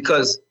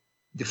because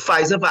the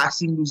Pfizer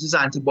vaccine loses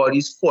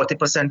antibodies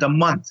 40% a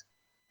month.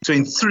 So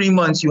in 3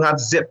 months, you have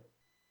zip.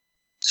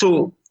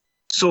 So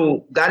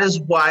that is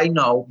why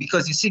now,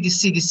 because you see the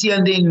CDC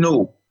and they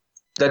know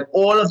that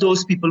all of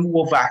those people who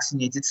were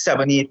vaccinated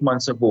 7-8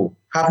 months ago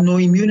have no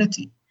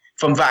immunity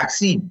from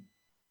vaccine.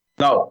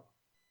 Now,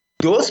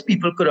 those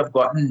people could have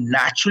gotten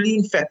naturally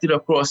infected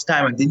across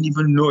time and didn't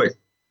even know it.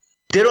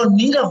 They don't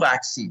need a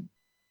vaccine,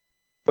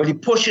 but the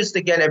push is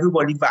to get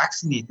everybody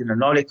vaccinated, and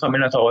now they're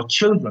coming at our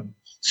children.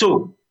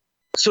 So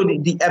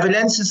the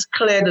evidence is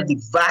clear that the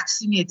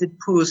vaccinated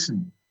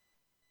person,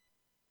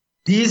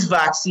 these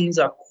vaccines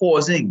are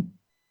causing,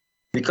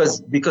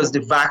 because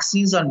the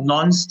vaccines are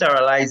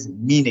non-sterilizing,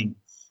 meaning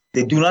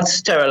they do not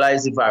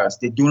sterilize the virus.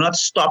 They do not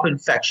stop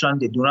infection.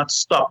 They do not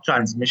stop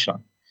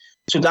transmission.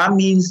 So that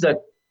means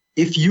that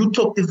if you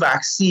took the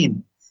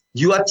vaccine,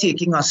 you are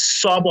taking a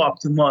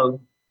suboptimal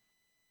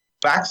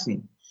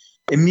vaccine.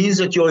 It means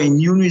that your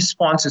immune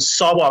response is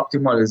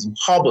suboptimal, is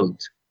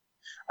hobbled.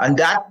 And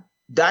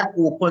that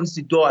opens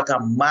the door at a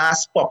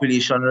mass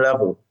population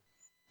level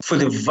for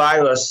the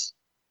virus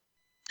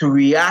to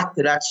react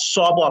to that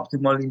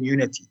suboptimal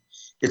immunity.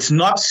 It's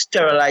not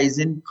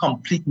sterilizing,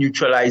 complete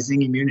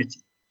neutralizing immunity,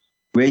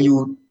 where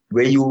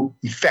you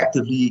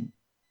effectively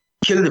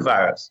kill the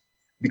virus.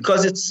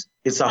 Because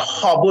it's a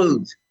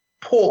hobbled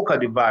poke at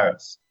the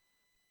virus.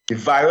 The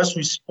virus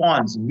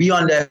responds. We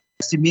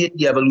underestimate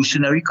the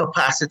evolutionary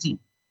capacity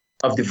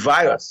of the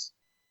virus.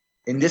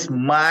 In this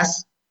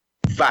mass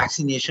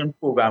vaccination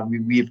program,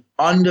 we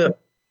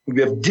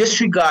have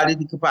disregarded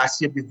the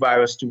capacity of the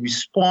virus to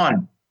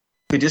respond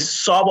to this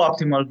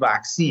suboptimal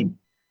vaccine.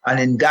 And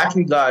in that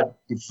regard,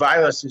 the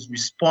virus is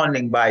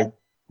responding by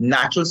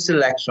natural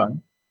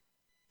selection.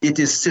 It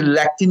is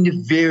selecting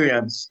the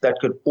variants that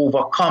could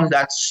overcome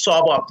that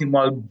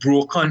suboptimal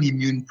broken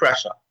immune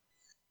pressure.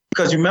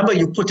 Because remember,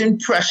 you're putting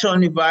pressure on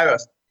the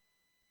virus.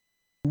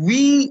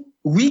 We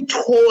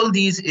told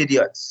these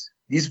idiots,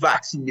 these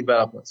vaccine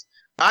developers,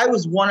 I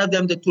was one of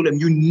them that told them,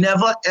 you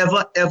never,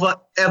 ever, ever,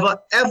 ever,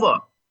 ever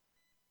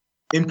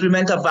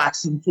implement a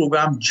vaccine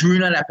program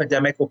during an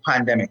epidemic or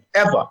pandemic,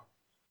 ever.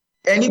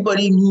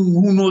 Anybody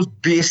who knows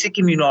basic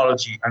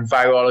immunology and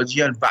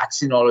virology and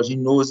vaccinology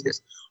knows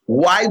this.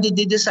 Why they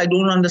did this, I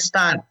don't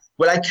understand.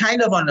 Well, I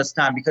kind of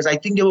understand, because I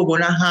think they were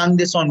going to hang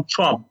this on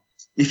Trump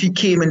if he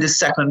came in the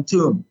second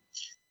term.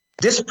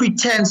 This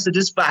pretense that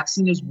this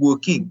vaccine is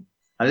working,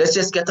 and let's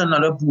just get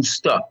another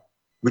booster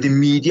with the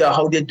media,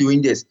 how they're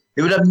doing this.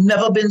 It would have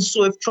never been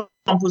so if Trump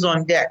was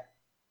on deck.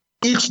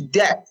 Each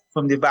death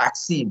from the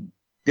vaccine,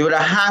 they would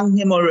have hanged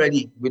him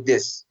already with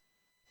this.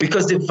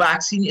 Because the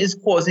vaccine is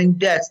causing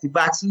deaths. The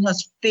vaccine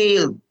has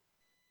failed.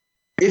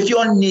 If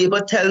your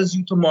neighbor tells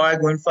you tomorrow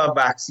going for a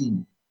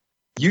vaccine,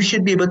 you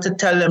should be able to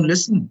tell them,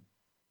 listen,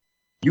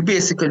 you're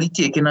basically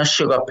taking a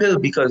sugar pill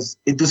because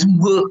it doesn't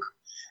work.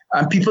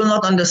 And people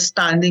not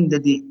understanding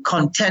that the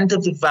content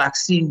of the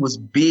vaccine was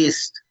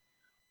based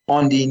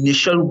on the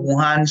initial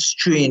Wuhan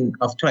strain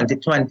of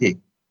 2020,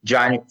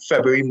 January,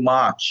 February,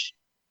 March.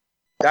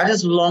 That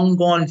is long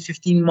gone,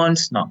 15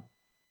 months now.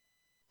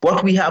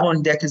 What we have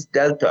on deck is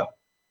Delta.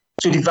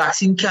 So the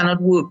vaccine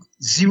cannot work.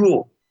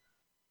 Zero.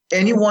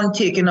 Anyone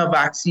taking a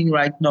vaccine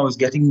right now is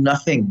getting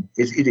nothing.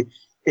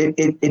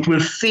 It will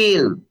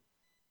fail.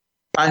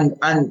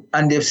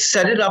 And they've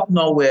set it up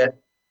now where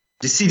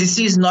the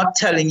CDC is not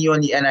telling you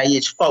on the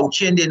NIH,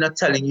 Fauci, and they're not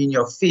telling you in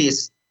your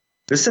face,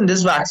 listen,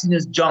 this vaccine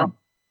is junk.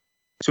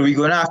 So we're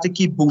going to have to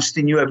keep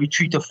boosting you every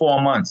 3 to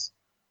 4 months.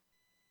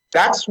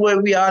 That's where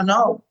we are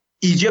now.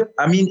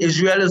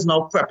 Israel is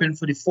now prepping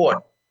for the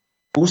fourth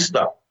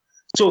booster.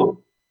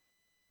 So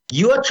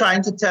you are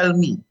trying to tell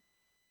me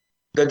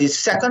that the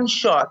second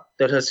shot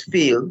that has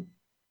failed,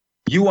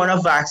 you want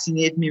to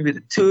vaccinate me with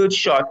a third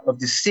shot of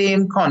the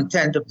same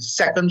content of the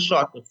second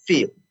shot that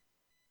failed.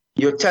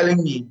 You're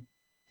telling me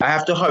I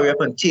have to hurry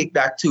up and take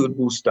that third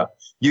booster.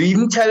 You're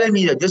even telling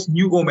me that this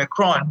new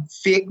Omicron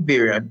fake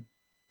variant,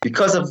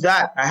 because of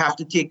that, I have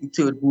to take the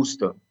third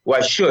booster.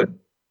 Well, I should.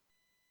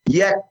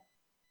 Yet,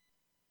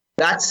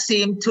 that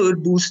same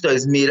third booster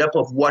is made up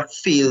of what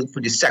failed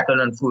for the second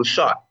and first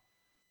shot.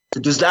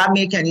 So does that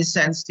make any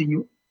sense to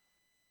you?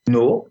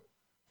 No.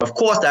 Of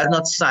course, that's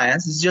not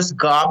science. It's just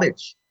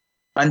garbage.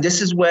 And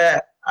this is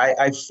where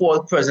I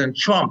fault President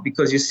Trump,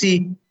 because you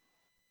see,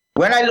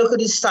 when I look at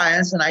the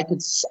science and I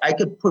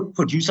could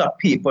produce a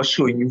paper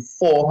showing you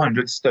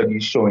 400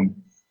 studies showing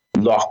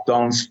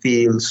lockdowns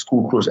fail,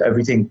 school closed,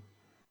 everything.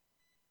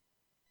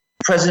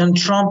 President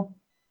Trump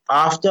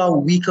after a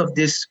week of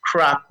this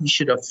crap, he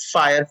should have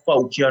fired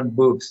Fauci and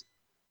Birx.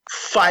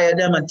 Fire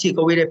them and take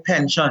away their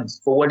pensions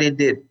for what they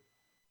did.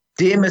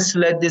 They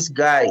misled this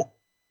guy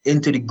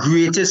into the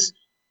greatest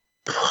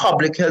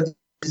public health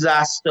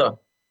disaster,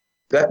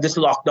 that this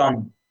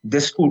lockdown,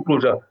 this school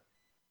closure.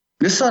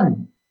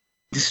 Listen,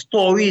 the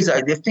stories,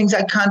 the things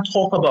I can't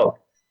talk about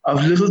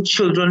of little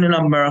children in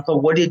America,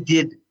 what they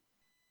did.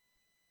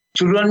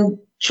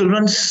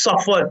 Children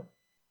suffered.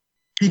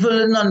 People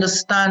didn't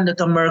understand that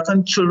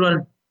American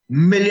children,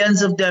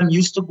 millions of them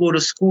used to go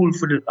to school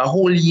for a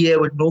whole year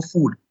with no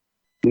food.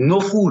 No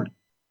food.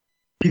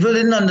 People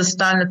didn't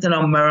understand that in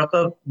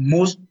America,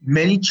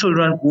 many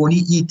children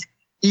only eat,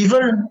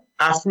 even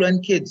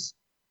affluent kids,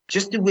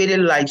 just the way their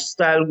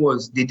lifestyle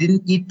was. They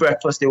didn't eat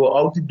breakfast. They were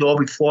out the door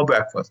before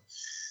breakfast.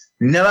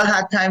 Never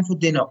had time for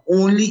dinner.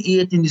 Only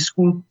ate in the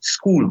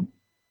school.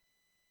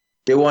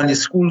 They were on the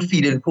school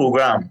feeding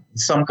program in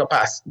some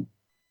capacity.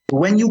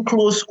 When you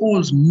close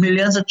schools,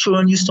 millions of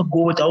children used to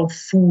go without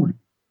food.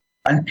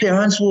 And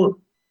parents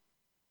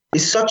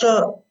it's such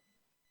a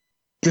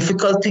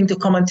difficult thing to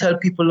come and tell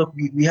people, look,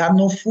 we have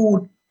no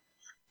food.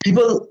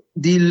 People,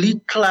 the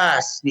elite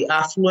class, the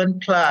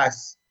affluent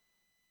class,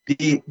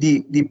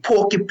 the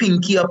poke your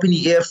pinky up in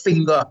the air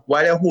finger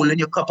while they're holding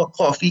your cup of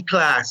coffee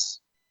class,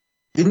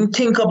 didn't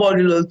think about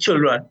the little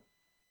children.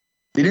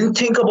 They didn't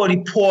think about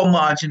the poor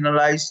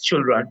marginalized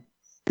children.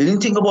 They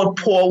didn't think about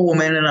poor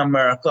women in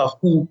America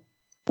who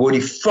were the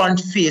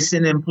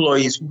front-facing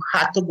employees who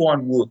had to go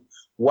and work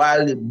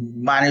while the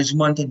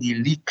management and the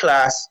elite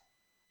class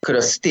could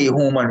have stayed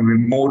home and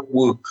remote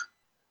work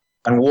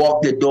and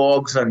walk their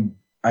dogs and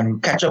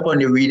catch up on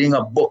the reading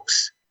of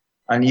books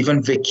and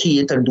even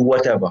vacate and do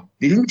whatever.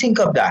 They didn't think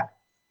of that.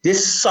 They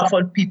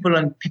suffered people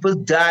and people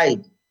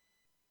died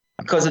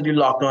because of the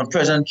lockdown.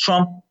 President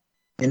Trump,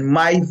 in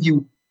my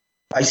view,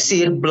 I say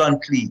it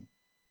bluntly,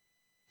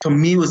 to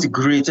me was the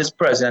greatest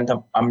president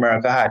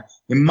America had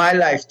in my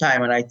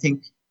lifetime, and I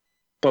think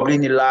probably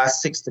in the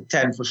last 6 to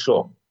 10 for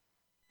sure.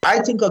 I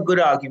think a good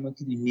argument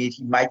could be made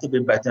he might have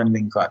been better than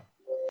Lincoln,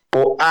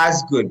 or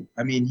as good.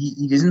 I mean,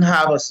 he doesn't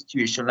have a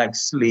situation like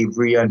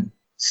slavery and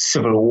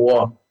civil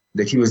war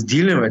that he was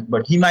dealing with,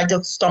 but he might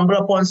have stumbled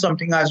upon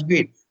something as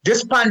great.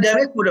 This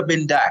pandemic would have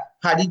been that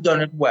had he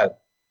done it well.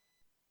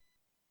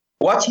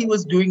 What he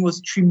was doing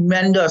was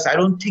tremendous. I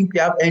don't think we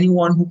have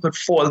anyone who could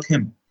fault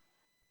him.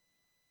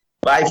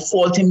 But I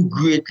fault him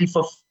greatly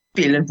for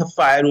failing to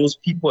fire those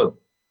people.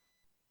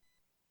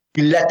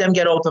 He let them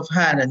get out of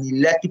hand, and he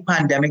let the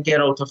pandemic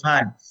get out of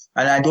hand.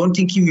 And I don't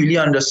think he really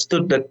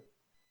understood that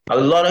a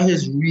lot of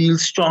his real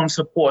strong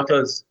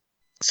supporters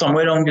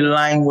somewhere down the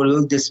line were a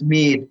little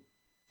dismayed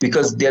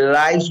because their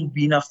lives were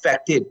being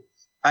affected.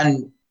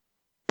 And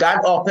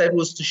that op-ed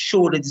was to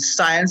show that the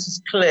science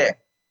is clear.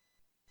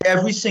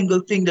 Every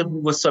single thing that we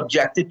were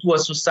subjected to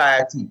as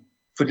society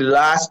for the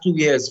last 2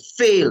 years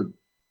failed.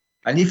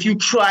 And if you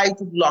try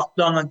to lock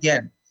down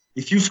again,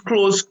 if you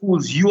close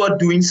schools, you are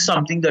doing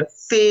something that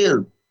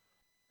failed,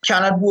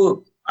 cannot work.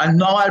 And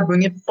now I'll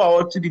bring it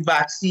forward to the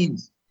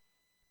vaccines.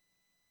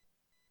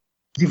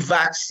 The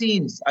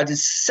vaccines are the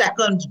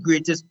second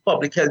greatest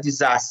public health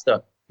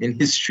disaster in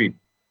history.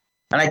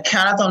 And I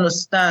cannot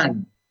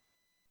understand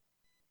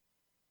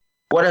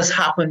what has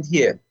happened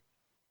here.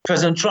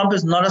 President Trump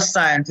is not a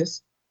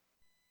scientist.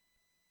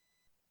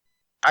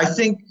 I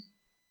think,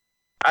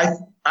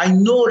 I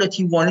know that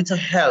he wanted to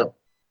help.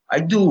 I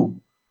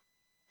do.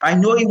 I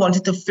know he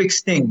wanted to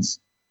fix things.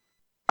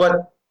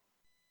 But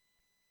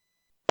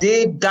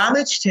they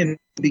damaged him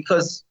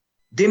because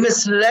they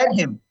misled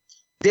him.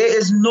 There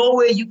is no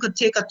way you could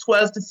take a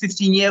 12 to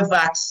 15-year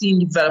vaccine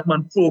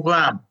development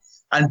program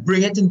and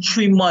bring it in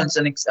 3 months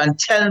and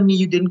tell me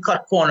you didn't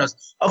cut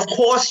corners. Of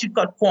course you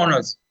cut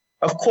corners.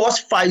 Of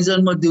course Pfizer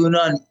and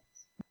Moderna and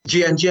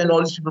J&J and all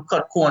these people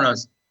cut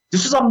corners.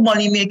 This was a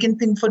money-making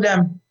thing for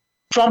them.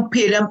 Trump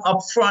paid them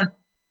up front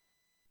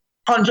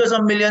hundreds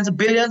of millions,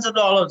 billions of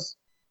dollars.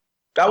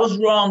 That was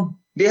wrong.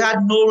 They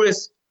had no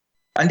risk.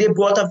 And they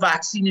brought a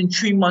vaccine in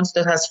 3 months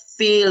that has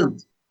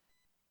failed.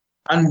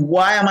 And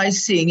why am I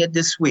saying it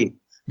this way?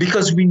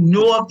 Because we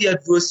know of the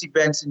adverse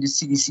events in the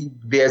CDC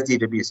VAERS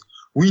database.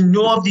 We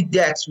know of the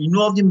deaths. We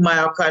know of the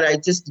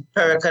myocarditis, the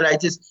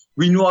pericarditis.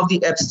 We know of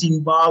the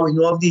Epstein-Barr. We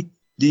know of the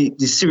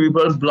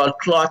cerebral blood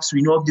clots.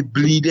 We know of the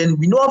bleeding.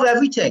 We know of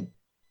everything.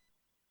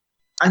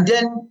 And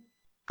then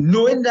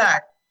knowing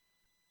that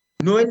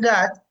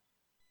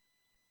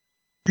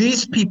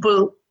these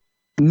people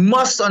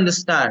must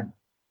understand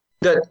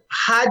that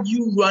had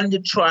you run the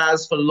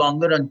trials for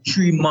longer than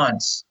 3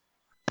 months,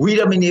 we'd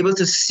have been able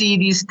to see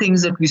these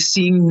things that we're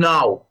seeing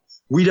now.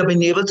 We'd have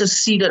been able to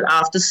see that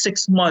after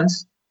 6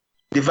 months,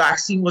 the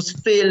vaccine was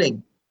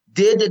failing.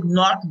 They did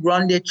not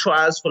run their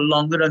trials for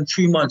longer than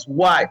 3 months.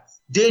 Why?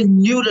 They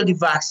knew that the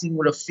vaccine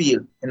would have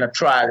failed in a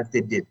trial if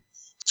they did.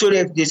 So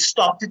they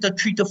stopped it at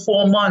 3 to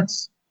 4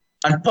 months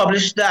and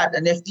published that,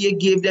 and FDA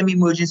gave them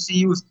emergency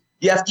use.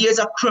 The FDA is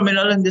a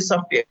criminal in this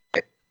affair.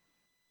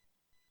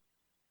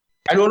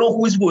 I don't know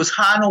who is worse,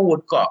 Han or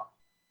Woodcock.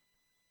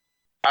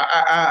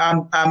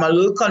 I'm a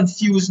little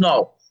confused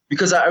now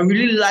because I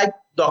really like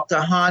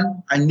Dr.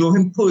 Han. I know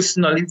him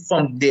personally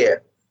from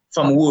there,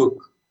 from work.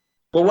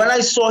 But when I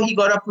saw he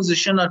got a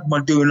position at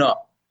Moderna,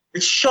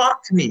 it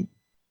shocked me.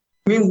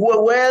 I mean,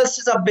 where else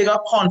is a bigger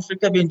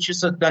conflict of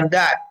interest than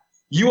that?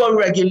 You are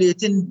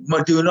regulating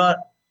Moderna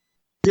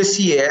this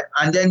year,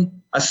 and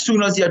then as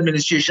soon as the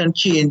administration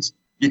changed,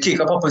 you take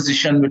up a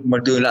position with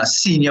Moderna,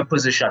 senior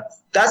position.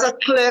 That's a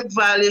clear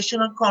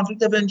violation of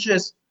conflict of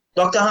interest.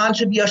 Dr. Han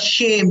should be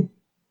ashamed.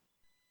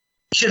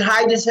 He should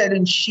hide his head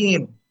in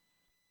shame.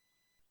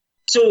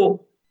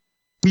 So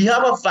we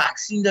have a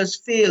vaccine that's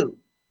failed.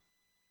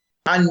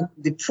 And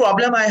the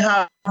problem I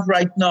have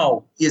right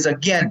now is,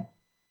 again,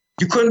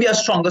 you couldn't be a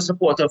stronger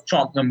supporter of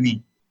Trump than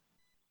me.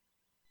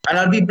 And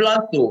I'll be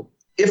blunt though.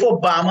 If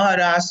Obama had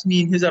asked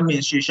me in his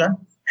administration,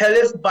 hell,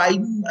 if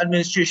Biden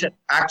administration,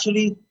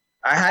 actually,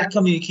 I had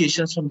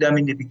communications from them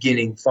in the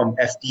beginning, from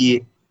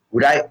FDA,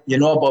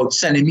 about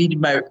sending me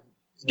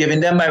giving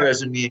them my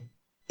resume,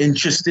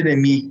 interested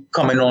in me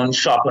coming on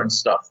shop and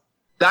stuff.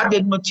 That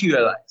didn't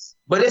materialize.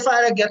 But if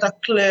I had to get a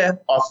clear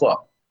offer,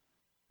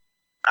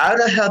 I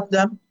would have helped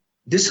them.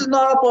 This is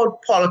not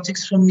about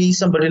politics for me,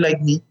 somebody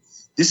like me.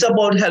 This is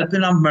about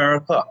helping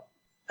America,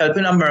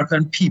 helping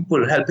American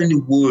people, helping the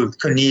world,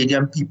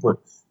 Canadian people,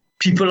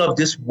 people of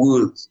this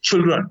world,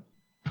 children.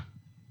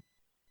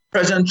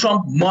 President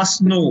Trump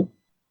must know.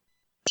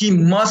 He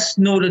must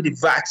know that the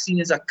vaccine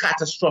is a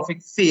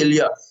catastrophic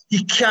failure.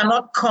 He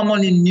cannot come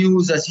on the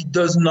news as he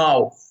does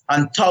now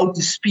and tout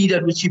the speed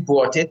at which he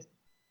bought it.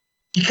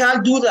 He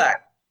can't do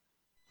that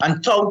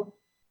and tout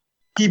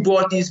he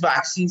bought these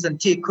vaccines and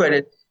take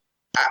credit.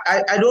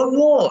 I don't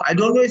know. I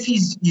don't know if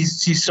he's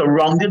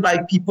surrounded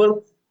by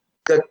people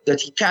that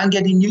he can't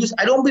get in news.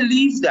 I don't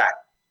believe that.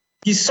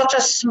 He's such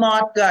a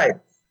smart guy.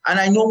 And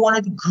I know one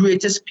of the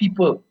greatest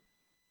people.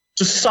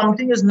 So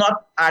something is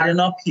not adding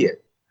up here.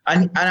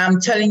 And I'm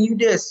telling you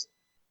this.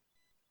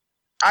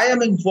 I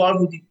am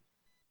involved with the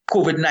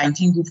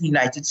COVID-19 group in the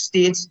United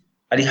States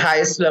at the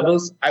highest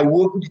levels. I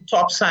work with the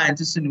top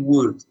scientists in the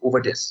world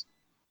over this.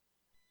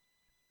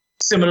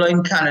 Similar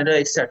in Canada,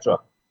 etc.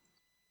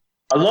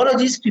 A lot of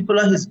these people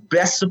are his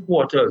best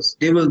supporters.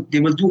 They will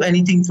do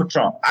anything for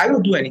Trump. I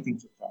will do anything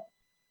for Trump.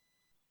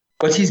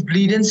 But he's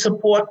bleeding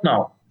support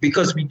now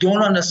because we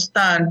don't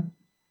understand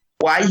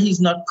why he's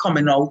not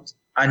coming out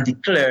and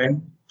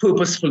declaring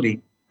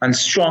purposefully and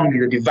strongly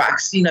that the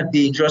vaccine are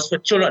dangerous for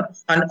children.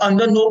 And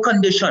under no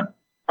condition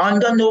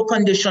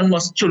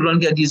must children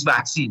get these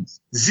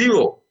vaccines.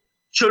 Zero.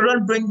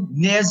 Children bring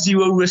near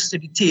zero risk to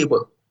the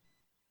table.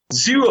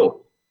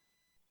 Zero.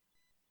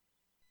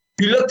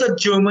 We looked at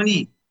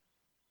Germany,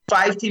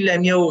 5 to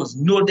 11-year-olds,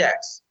 no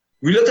deaths.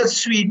 We looked at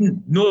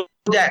Sweden, no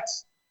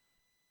deaths.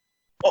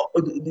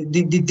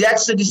 The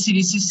deaths that the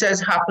CDC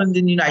says happened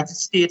in the United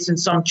States in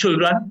some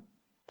children,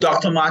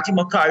 Dr. Marty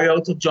Makary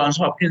out of Johns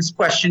Hopkins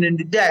questioning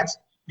the deaths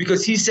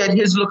because he said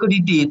his look at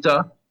the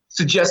data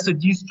suggested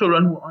these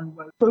children were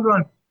unwell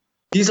children.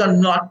 These are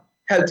not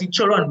healthy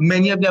children.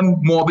 Many of them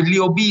morbidly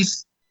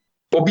obese.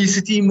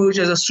 Obesity emerged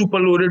as a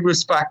superloaded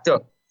risk factor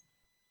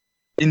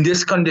in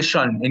this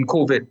condition, in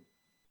COVID.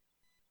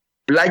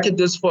 Like it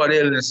does for other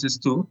illnesses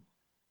too.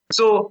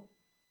 So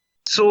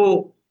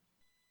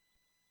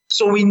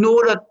we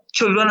know that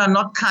children are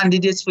not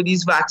candidates for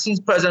these vaccines.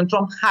 President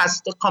Trump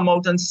has to come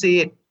out and say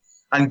it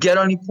and get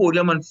on the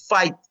podium and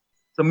fight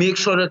to make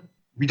sure that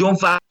we don't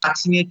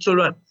vaccinate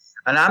children.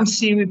 And I'm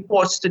seeing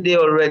reports today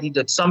already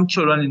that some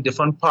children in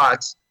different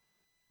parts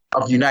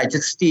of the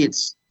United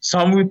States,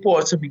 some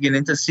reports are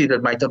beginning to say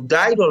that might have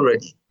died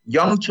already.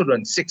 Young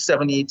children, 6,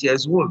 7, 8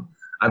 years old.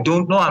 I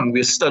don't know.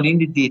 We're studying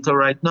the data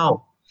right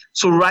now.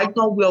 So right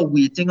now we are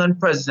waiting on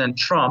President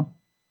Trump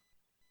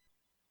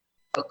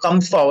to come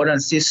forward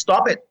and say,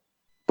 stop it.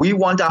 We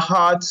want a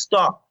hard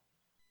stop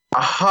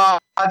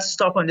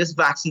on this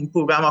vaccine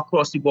program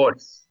across the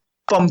board.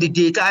 From the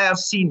data I have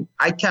seen,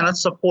 I cannot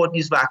support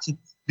these vaccines.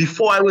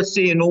 Before I would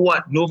say, you know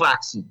what, no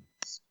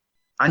vaccines.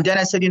 And then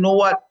I said, you know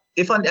what,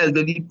 if an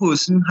elderly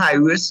person, high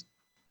risk,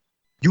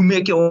 you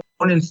make your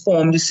own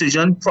informed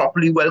decision,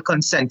 properly well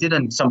consented,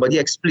 and somebody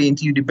explained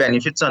to you the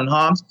benefits and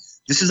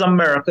harms. This is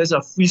America, it's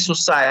a free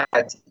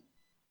society.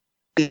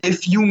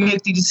 If you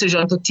make the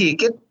decision to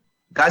take it,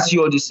 that's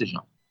your decision.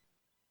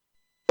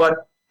 And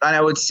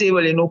I would say,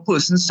 well, you know,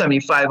 person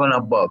 75 and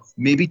above,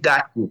 maybe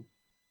that group.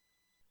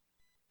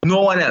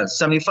 No one else.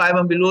 75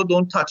 and below,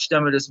 don't touch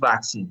them with this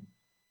vaccine.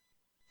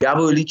 You have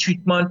early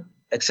treatment,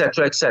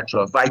 etc.,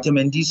 etc.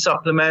 Vitamin D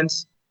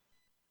supplements,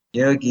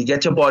 you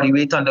get your body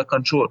weight under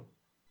control.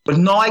 But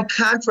no, I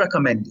can't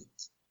recommend it.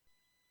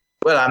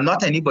 Well, I'm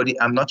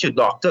not your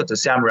doctor to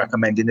say I'm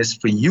recommending this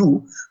for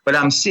you, but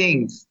I'm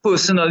saying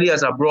personally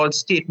as a broad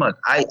statement,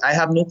 I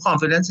have no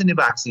confidence in the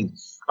vaccine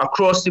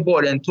across the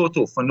board in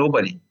total for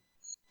nobody.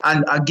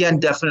 And again,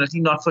 definitely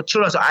not for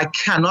children. So I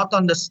cannot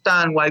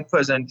understand why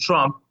President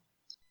Trump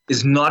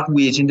is not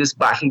waging this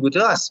battle with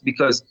us,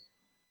 because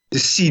the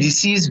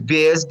CDC's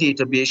VAERS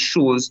database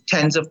shows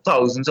tens of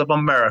thousands of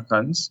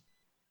Americans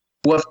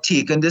who have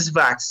taken this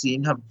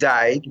vaccine have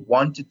died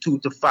 1 to 2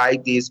 to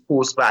 5 days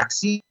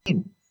post-vaccine.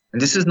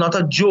 and this is not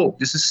a joke,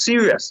 this is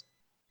serious.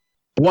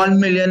 1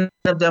 million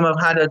of them have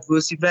had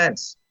adverse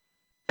events.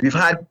 We've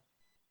had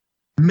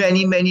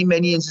many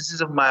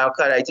instances of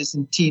myocarditis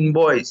in teen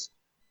boys.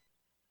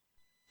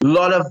 A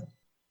lot of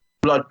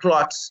blood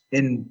clots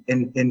in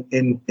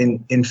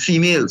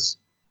females.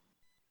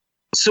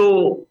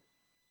 So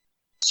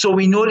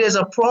we know there's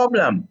a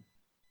problem,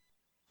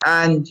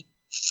 and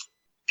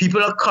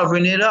people are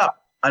covering it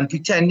up and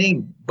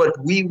pretending, but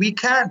we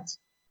can't.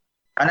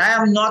 And I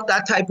am not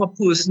that type of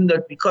person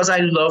that because I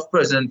love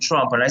President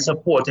Trump and I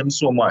support him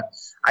so much,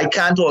 I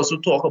can't also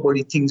talk about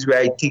the things where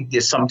I think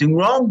there's something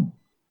wrong.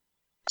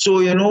 So,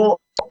 you know,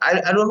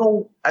 I don't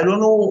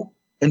know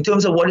in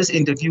terms of what is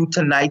interviewed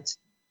tonight.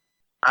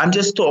 I'm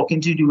just talking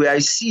to you the way I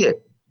see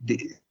it.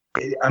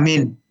 I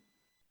mean,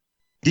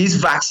 these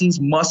vaccines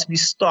must be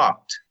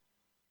stopped.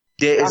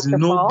 There is Dr.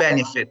 no Paul?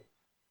 benefit.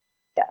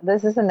 Yeah,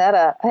 this is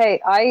Annetta.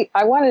 Hey,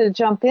 I wanted to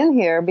jump in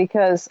here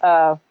because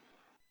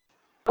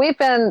we've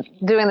been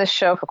doing this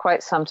show for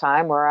quite some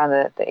time. We're on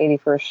the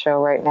 81st show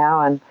right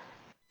now, and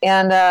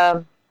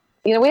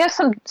you know, we have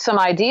some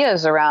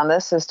ideas around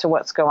this as to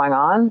what's going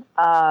on,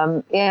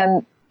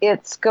 and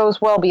it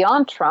goes well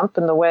beyond Trump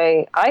in the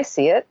way I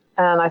see it,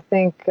 and I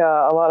think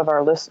a lot of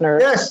our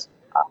listeners. Yes.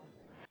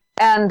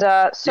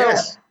 So,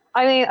 yes.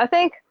 I mean, I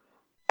think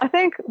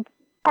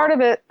part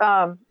of it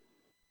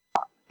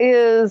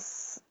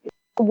is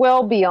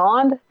well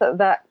beyond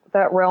that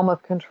realm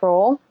of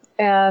control.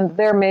 And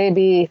there may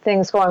be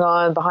things going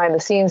on behind the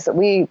scenes that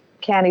we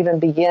can't even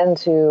begin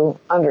to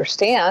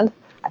understand.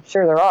 I'm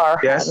sure there are.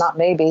 Yes. Not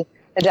maybe.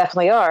 There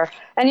definitely are.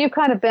 And you've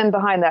kind of been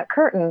behind that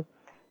curtain.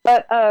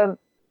 But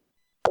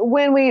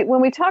when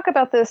we talk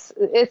about this,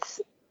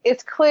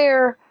 it's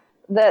clear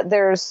that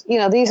there's, you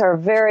know, these are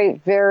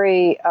very,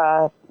 very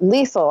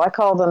lethal. I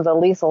call them the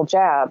lethal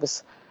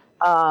jabs.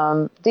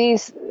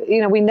 These,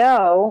 you know, we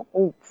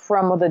know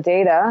from the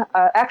data,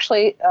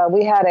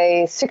 we had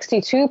a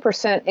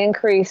 62%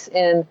 increase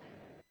in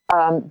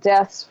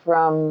deaths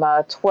from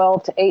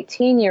 12 to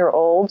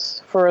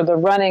 18-year-olds for the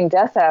running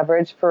death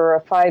average for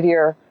a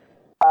five-year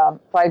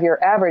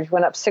average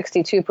went up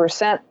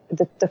 62%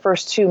 the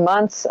first 2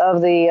 months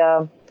of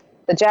the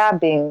jab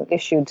being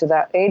issued to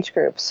that age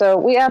group. So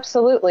we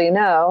absolutely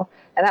know,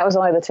 and that was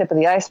only the tip of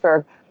the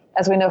iceberg,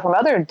 as we know from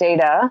other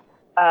data,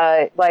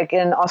 like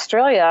in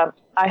Australia,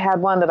 I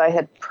had one that I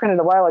had printed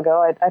a while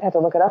ago. I'd have to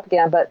look it up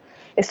again, but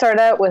it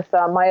started out with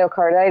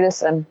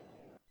myocarditis, and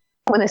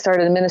when they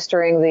started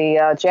administering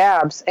the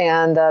jabs,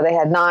 and they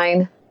had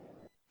nine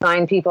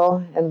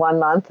people in 1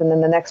 month, and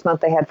then the next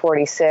month they had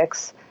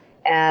 46,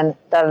 and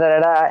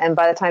and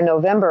by the time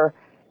November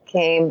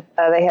came,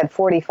 they had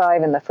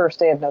 45 in the first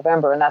day of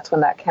November, and that's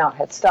when that count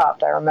had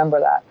stopped. I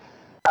remember that.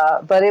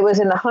 But it was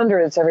in the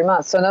hundreds every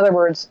month. So in other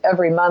words,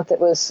 every month it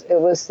was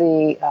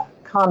the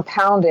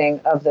compounding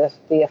of the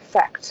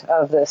effect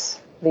of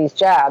these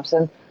jabs.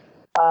 And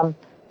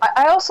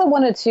I also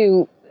wanted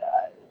to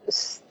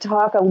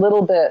talk a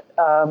little bit,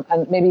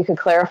 and maybe you could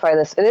clarify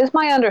this. It is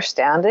my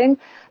understanding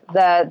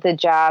that the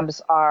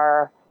jabs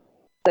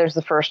there's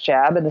the first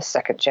jab and the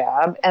second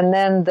jab, and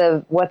then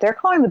what they're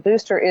calling the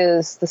booster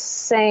is the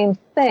same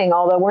thing,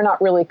 although we're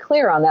not really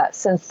clear on that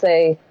since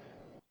it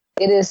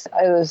is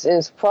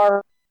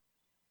far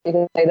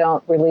because they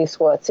don't release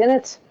what's in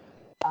it.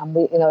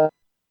 We, you know,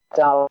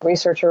 done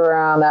research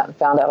around that and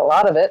found out a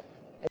lot of it.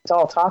 It's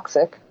all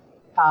toxic,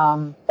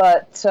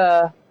 but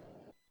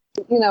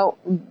you know,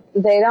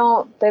 they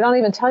don't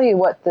even tell you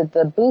what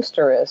the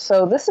booster is.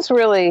 So this is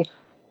really,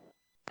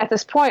 at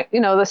this point,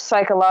 you know, the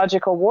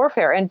psychological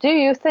warfare. And do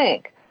you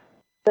think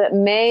that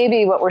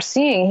maybe what we're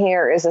seeing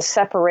here is a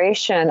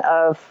separation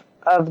of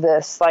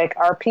this? Like,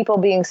 are people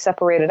being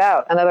separated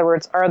out? In other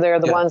words, are there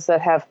the ones that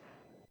have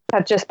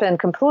just been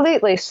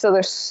completely, so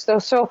they're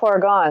so far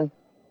gone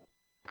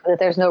that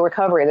there's no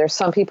recovery? There's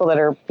some people that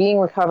are being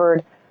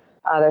recovered.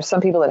 There's some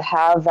people that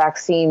have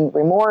vaccine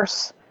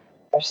remorse.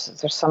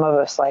 There's some of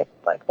us like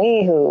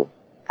me who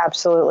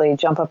absolutely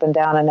jump up and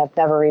down and have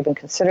never even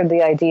considered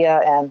the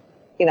idea. And,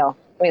 you know,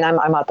 I mean,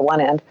 I'm at the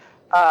one end.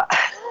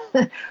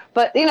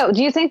 But, you know,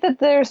 do you think that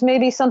there's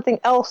maybe something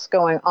else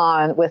going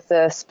on with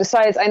this?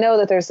 Besides, I know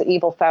that there's the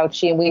evil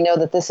Fauci, and we know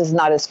that this is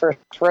not his first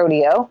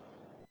rodeo.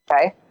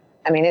 Okay.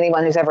 I mean,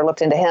 anyone who's ever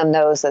looked into him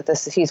knows that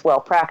he's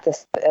well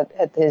practiced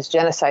at his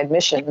genocide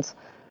missions.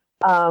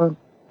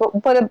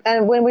 But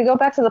when we go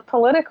back to the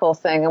political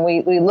thing, and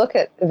we look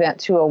at Event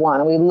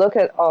 201, and we look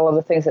at all of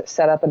the things that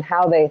set up and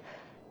how they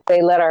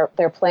let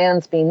their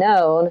plans be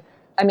known.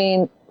 I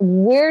mean,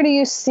 where do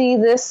you see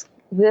this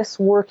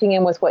working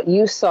in with what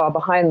you saw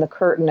behind the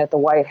curtain at the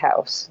White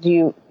House?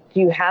 Do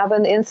you have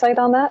an insight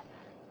on that?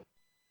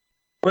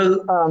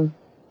 Well,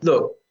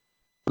 look.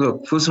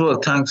 First of all,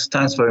 thanks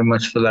very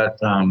much for that.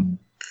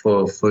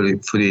 For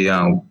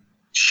the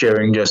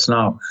sharing just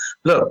now.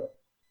 Look.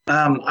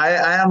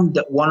 I am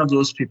one of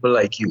those people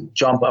like you,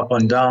 jump up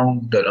and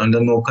down, that under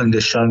no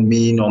condition,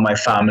 me nor my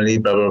family,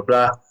 blah, blah,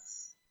 blah.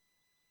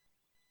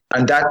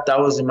 And that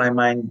was in my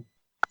mind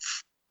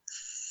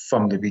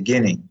from the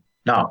beginning.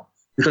 Now,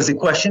 because the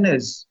question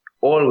is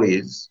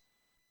always,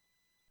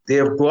 they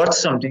have brought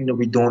something that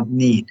we don't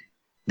need,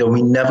 that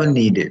we never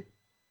needed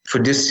for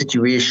this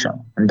situation.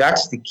 And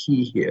that's the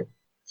key here.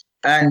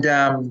 And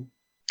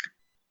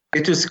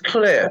it was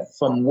clear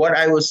from what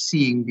I was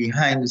seeing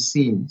behind the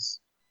scenes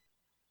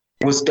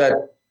was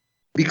that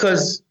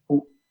because,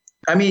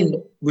 I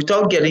mean,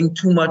 without getting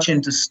too much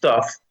into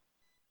stuff,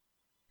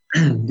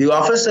 the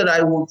office that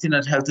I worked in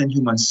at Health and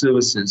Human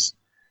Services,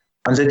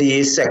 under the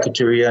A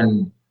Secretary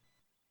and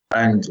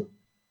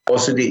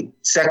also the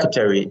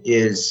Secretary,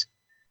 is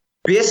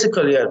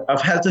basically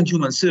of Health and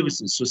Human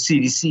Services. So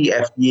CDC,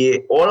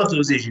 FDA, all of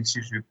those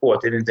agencies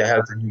reported into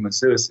Health and Human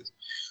Services.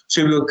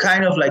 So we were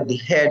kind of like the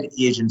head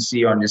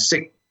agency on the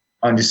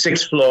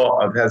sixth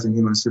floor of Health and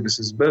Human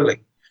Services building.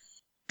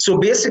 So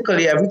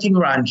basically everything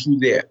ran through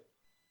there.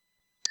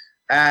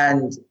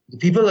 And the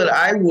people that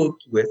I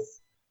worked with,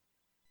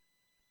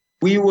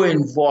 they were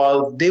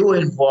involved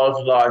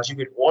largely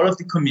with all of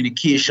the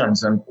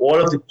communications and all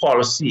of the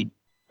policy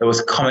that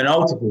was coming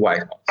out of the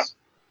White House.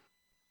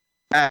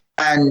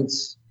 And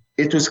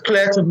it was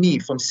clear to me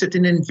from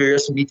sitting in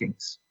various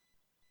meetings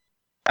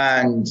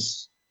and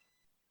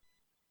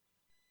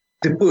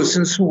the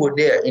persons who were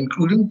there,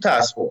 including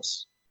task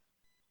force,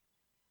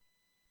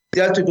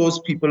 dealt with those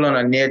people on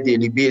a near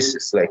daily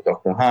basis, like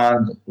Dr.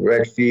 Hahn, Dr.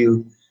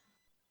 Redfield.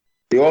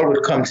 They all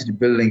would come to the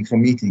building for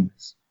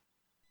meetings,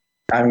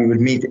 and we would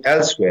meet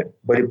elsewhere.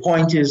 But the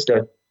point is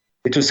that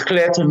it was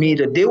clear to me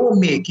that they were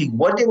making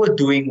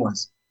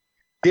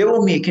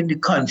the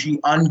country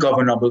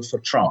ungovernable for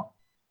Trump.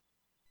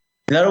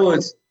 In other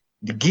words,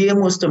 the game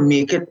was to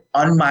make it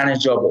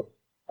unmanageable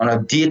on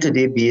a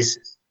day-to-day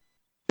basis.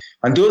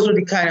 And those were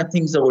the kind of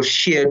things that were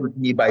shared with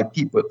me by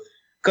people.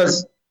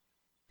 Because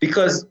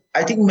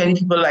I think many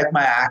people like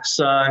my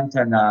accent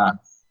and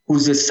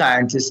who's a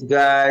scientist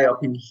guy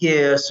up in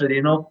here. So,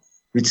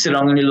 we'd sit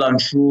down in the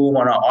lunchroom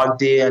on an odd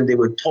day and they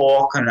would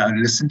talk and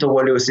listen to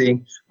what they were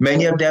saying.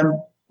 Many of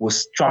them were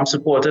Trump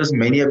supporters.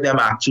 Many of them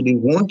actually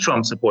weren't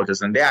Trump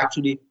supporters, and they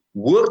actually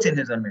worked in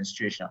his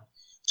administration.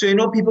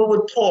 So, people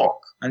would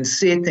talk and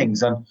say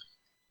things. And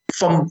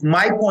from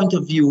my point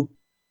of view,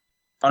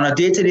 on a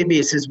day-to-day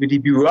basis with the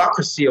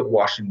bureaucracy of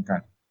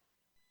Washington,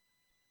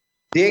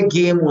 their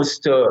game was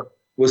to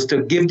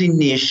give the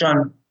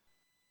nation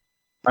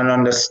an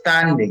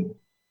understanding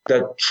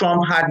that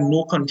Trump had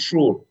no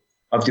control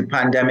of the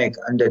pandemic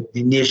and that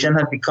the nation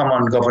had become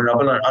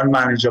ungovernable and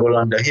unmanageable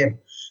under him.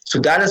 So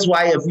that is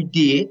why every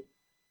day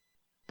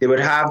they would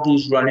have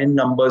these running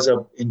numbers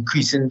of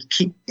increasing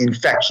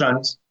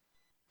infections,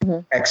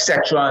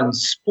 etc., and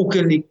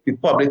spooking the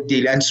public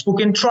daily and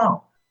spooking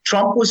Trump.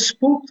 Trump was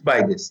spooked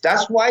by this.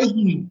 That's why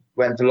he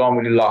went along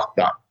with the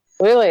lockdown.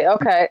 Really?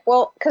 Okay.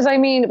 Well, because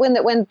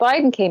when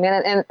Biden came in,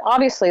 and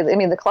obviously,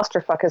 the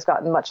clusterfuck has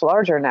gotten much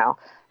larger now.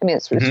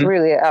 It's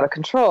really out of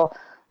control.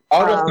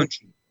 Out of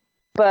control.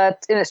 And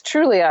it's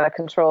truly out of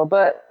control.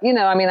 But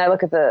I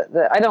look at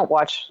I don't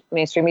watch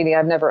mainstream media.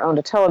 I've never owned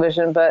a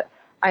television, but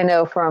I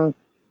know from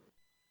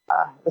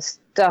the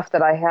stuff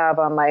that I have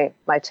on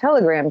my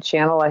Telegram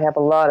channel, I have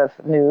a lot of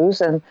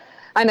news, and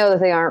I know that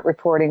they aren't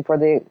reporting, for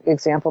the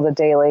example, the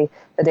daily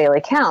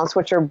counts,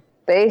 which are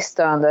based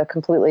on the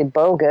completely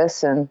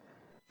bogus and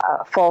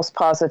false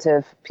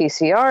positive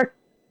PCR,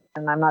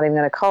 and I'm not even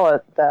going to call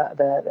it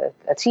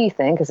a T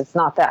thing because it's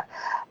not that.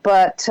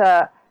 But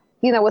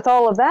with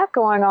all of that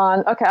going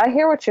on, okay, I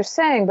hear what you're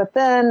saying, but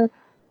then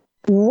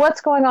what's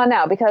going on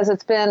now? Because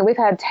we've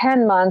had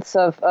 10 months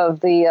of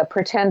the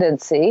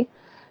pretendency,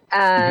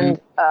 and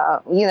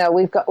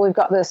we've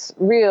got this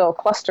real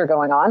cluster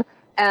going on,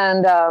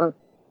 and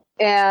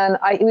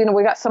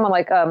we got someone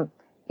like that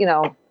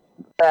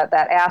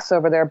ass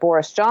over there,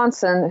 Boris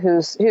Johnson,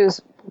 who's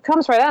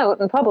comes right out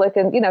in public,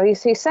 and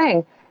he's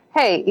saying,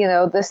 hey,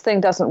 this thing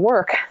doesn't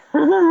work,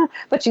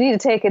 but you need to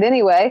take it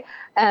anyway,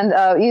 and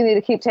you need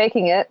to keep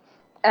taking it.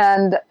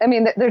 And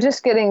they're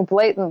just getting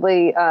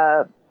blatantly.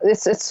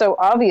 It's so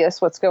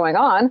obvious what's going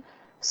on.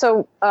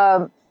 So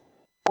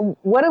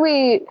what do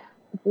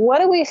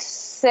we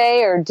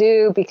say or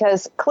do?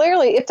 Because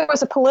clearly, if there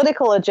was a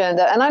political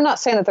agenda, and I'm not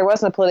saying that there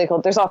wasn't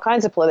there's all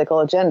kinds of political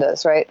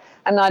agendas, right?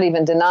 I'm not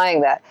even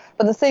denying that.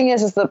 But the thing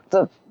is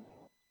the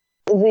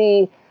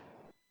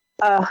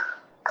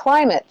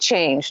climate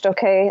changed.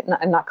 Okay,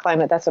 not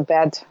climate. That's a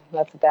bad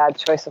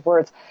choice of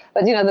words.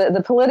 But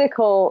the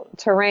political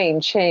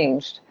terrain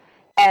changed,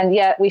 and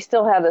yet we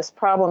still have this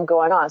problem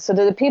going on. So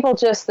do the people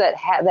just that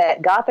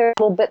got their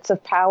little bits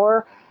of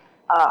power?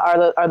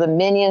 Are the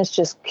minions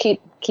just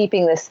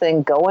keeping this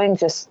thing going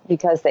just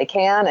because they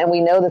can? And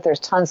we know that there's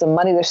tons of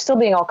money. There's still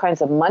being all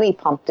kinds of money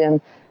pumped in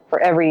for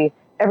everything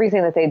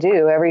that they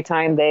do. Every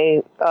time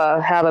they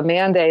have a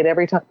mandate,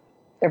 every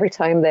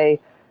time they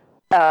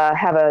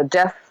have a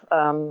death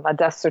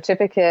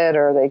certificate,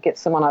 or they get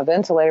someone on a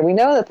ventilator, we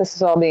know that this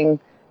is all being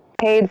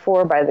paid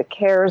for by the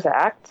CARES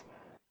Act,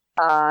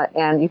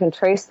 and you can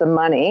trace the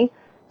money.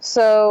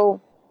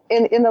 So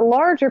in the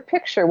larger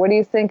picture, what do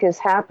you think is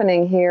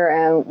happening here,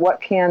 and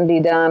what can be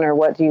done, or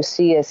what do you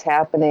see as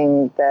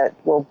happening that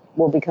will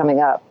be coming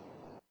up?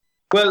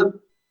 Well,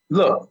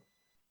 look,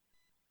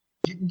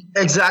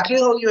 Exactly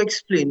how you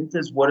explain it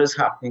is what is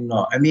happening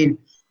now. I mean,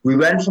 we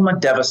went from a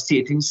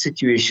devastating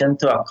situation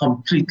to a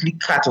completely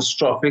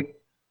catastrophic,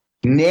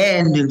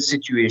 near-ending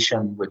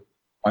situation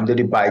under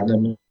the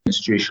Biden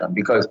administration,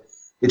 because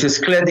it is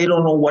clear they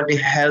don't know what the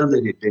hell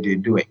they're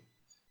doing.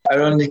 I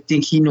don't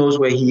think he knows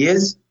where he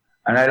is,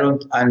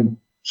 and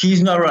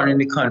he's not running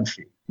the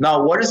country.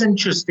 Now, what is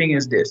interesting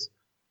is this: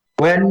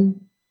 when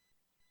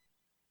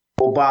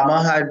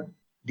Obama had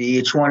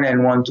the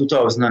H1N1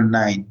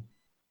 2009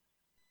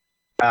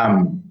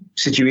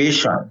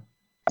 situation,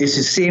 it's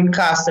the same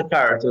cast of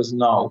characters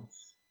now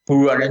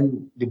who run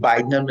in the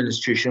Biden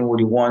administration were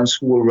the ones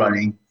who were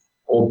running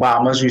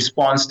Obama's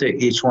response to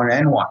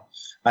H1N1.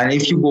 And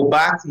if you go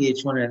back to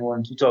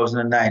H1N1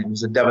 2009, it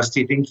was a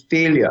devastating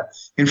failure.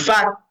 In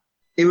fact,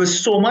 it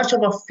was so much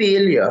of a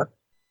failure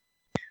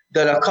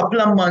that a couple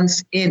of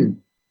months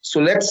in, so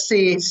let's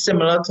say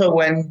similar to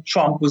when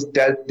Trump was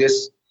dealt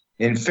this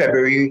in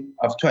February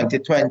of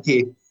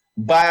 2020,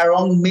 by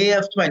around May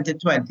of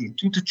 2020,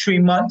 2 to 3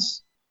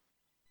 months,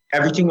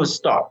 everything was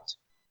stopped.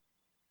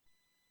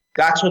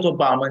 That's what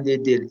Obama they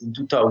did in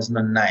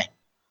 2009.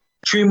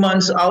 3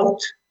 months out,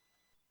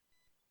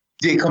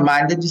 they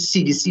commanded the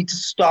CDC to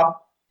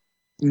stop.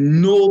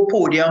 No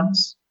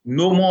podiums,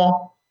 no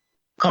more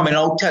coming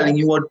out telling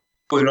you what's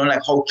going on,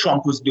 like how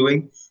Trump was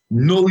doing.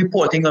 No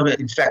reporting of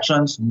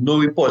infections, no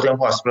reporting of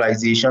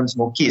hospitalizations,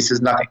 no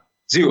cases, nothing.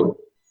 Zero.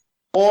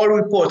 All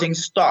reporting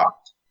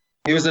stopped.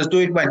 It was as though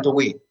it went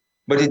away,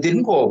 but it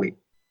didn't go away.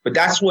 But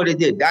that's what they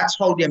did. That's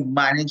how they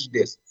managed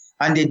this.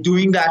 And they're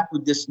doing that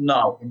with this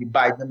now in the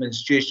Biden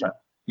administration.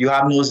 You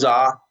have no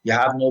czar, you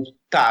have no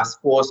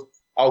task force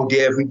out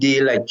there every day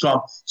like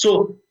Trump.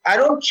 So I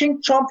don't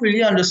think Trump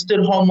really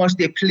understood how much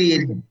they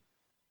played him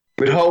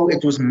with how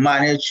it was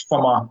managed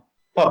from a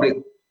public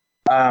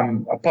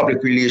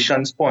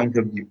relations point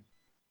of view.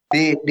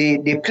 They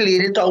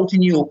played it out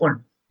in the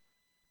open.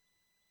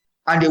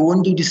 And they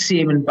wouldn't do the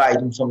same in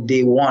Biden from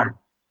day one.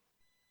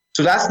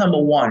 So that's number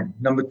one.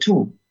 Number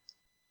two,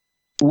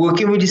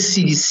 working with the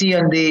CDC,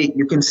 and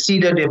you can see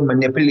that they've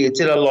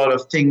manipulated a lot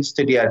of things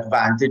to their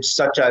advantage,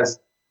 such as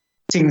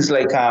things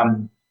like, like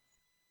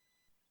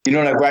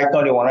right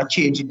now they want to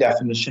change the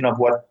definition of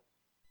what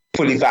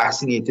fully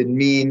vaccinated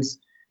means.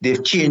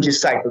 They've changed the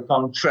cycle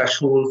count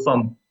threshold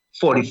from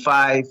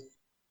 45,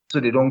 so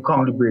they don't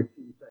come to break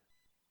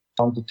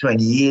down to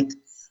 28.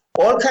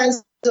 All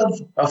kinds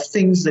of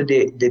things that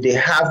they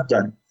have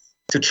done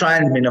to try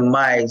and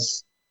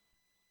minimize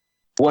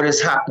what is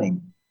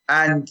happening.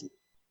 And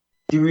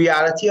the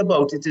reality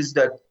about it is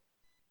that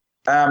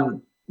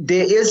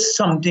there is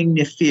something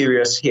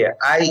nefarious here.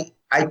 I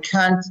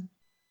can't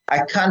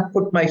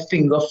put my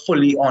finger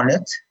fully on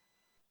it.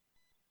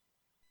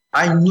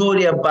 I know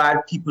there are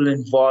bad people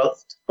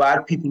involved,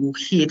 bad people who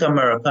hate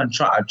America and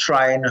have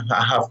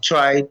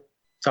tried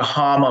to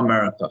harm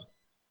America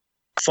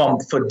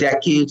for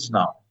decades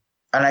now.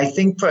 And I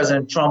think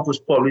President Trump was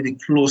probably the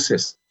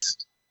closest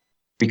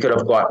we could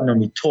have gotten,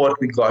 and we thought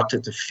we got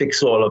to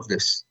fix all of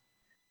this.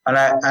 And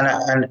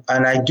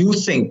I do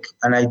think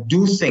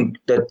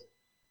that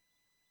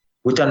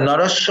with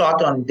another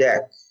shot on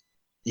deck,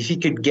 if he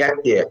could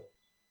get there,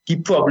 he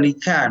probably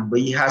can, but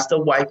he has to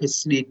wipe his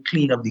slate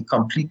clean of the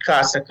complete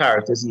cast of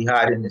characters he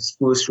had in his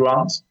first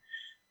rounds.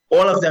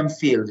 All of them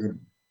failed him.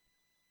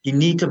 He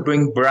need to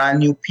bring brand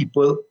new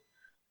people,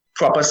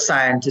 proper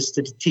scientists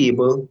to the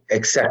table,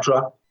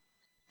 etc.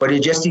 But they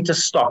just need to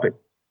stop it.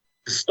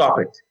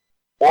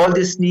 All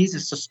this needs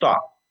is to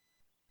stop.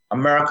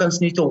 Americans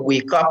need to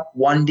wake up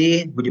one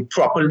day with a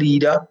proper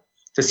leader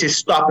to say,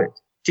 stop it.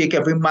 Take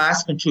every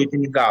mask and throw it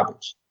in the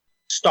garbage.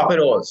 Stop it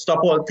all.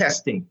 Stop all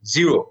testing.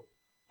 Zero.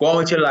 Go on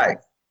with your life.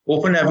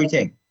 Open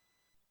everything.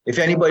 If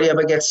anybody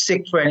ever gets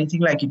sick for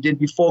anything like you did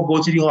before,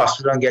 go to the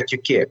hospital and get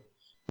your care.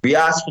 We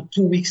asked for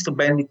 2 weeks to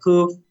bend the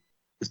curve.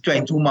 It's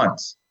 22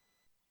 months.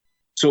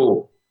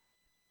 So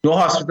no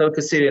hospital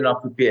can say they're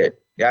not prepared.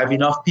 They have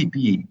enough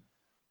PPE.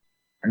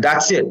 And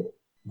that's it.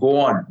 Go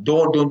on.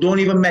 Don't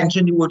even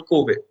mention the word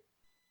COVID.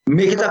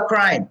 Make it a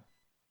crime.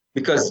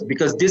 Because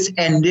this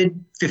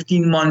ended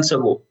 15 months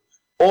ago.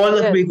 All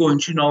that we're going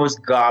through now is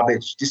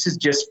garbage. This is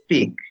just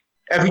fake.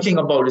 Everything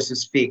about this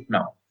is fake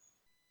now.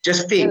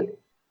 Just fake.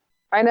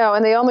 I know.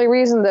 And the only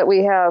reason that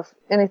we have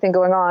anything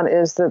going on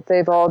is that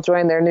they've all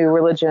joined their new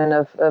religion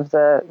of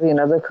the,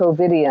 the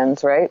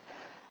COVIDians, right?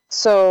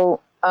 So,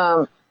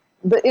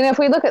 but if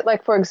we look at,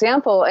 like, for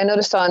example, I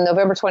noticed on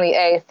November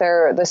 28th,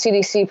 the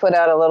CDC put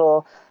out a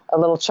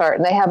little chart,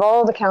 and they have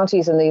all the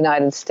counties in the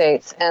United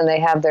States, and they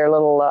have their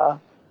little,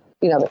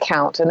 the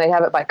count, and they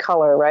have it by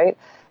color, right?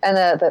 And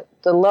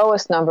the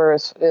lowest number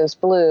is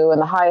blue,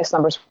 and the highest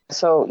numbers,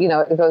 so,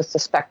 it goes to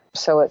spectrum,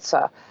 so it's,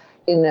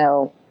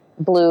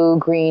 blue,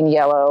 green,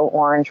 yellow,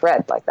 orange,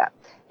 red, like that.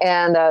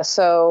 And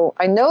so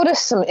I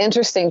noticed some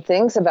interesting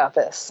things about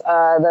this.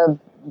 The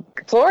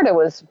Florida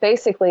was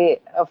basically,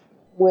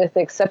 with the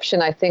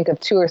exception, I think, of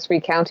 2 or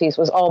 3 counties,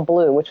 was all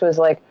blue, which was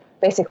like,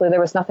 basically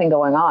there was nothing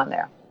going on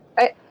there.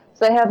 Right?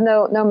 So they have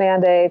no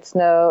mandates,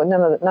 none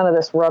of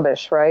this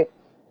rubbish, right?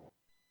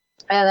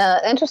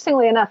 And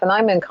interestingly enough, and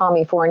I'm in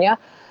California,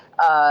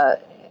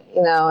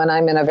 and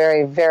I'm in a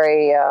very,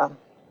 very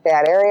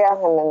bad area. I'm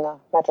in the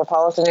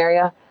metropolitan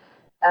area,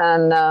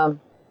 and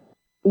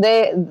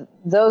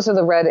those are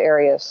the red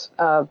areas.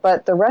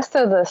 But the rest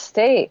of the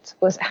state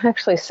was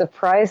actually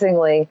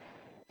surprisingly,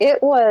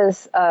 it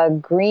was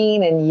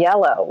green and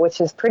yellow,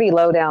 which is pretty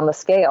low down the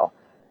scale.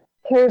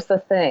 Here's the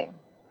thing.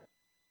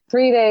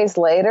 3 days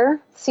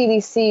later,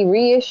 CDC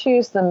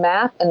reissues the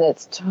map, and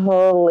it's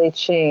totally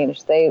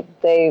changed.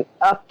 They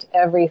upped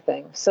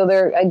everything. So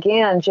they're,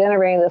 again,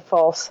 generating the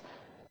false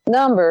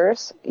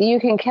numbers.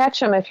 You can catch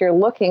them if you're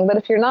looking, but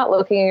if you're not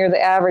looking and you're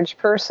the average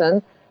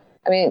person,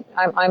 I mean,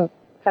 I'm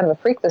kind of a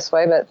freak this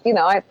way, but,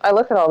 I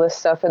look at all this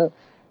stuff, and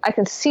I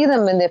can see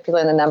them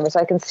manipulating the numbers.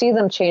 I can see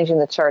them changing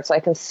the charts. I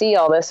can see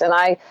all this, and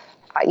I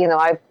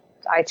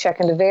check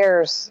into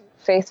VAERS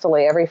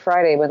faithfully every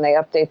Friday when they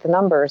update the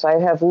numbers. I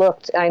have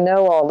looked, I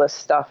know all this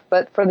stuff,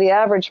 but for the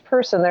average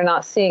person, they're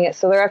not seeing it,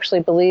 so they're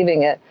actually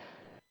believing it.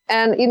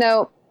 And,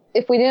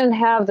 if we didn't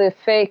have the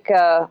fake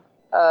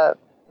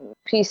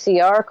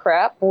PCR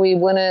crap, we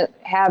wouldn't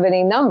have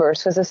any numbers,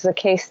 because this is a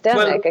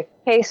case-demic. A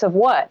case of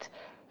what?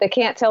 They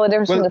can't tell the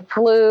difference between the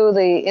flu,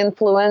 the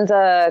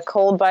influenza,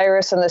 cold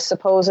virus, and the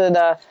supposed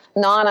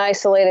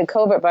non-isolated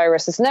COVID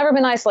virus. It's never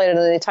been isolated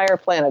on the entire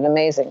planet.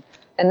 Amazing.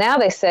 And now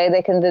they say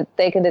they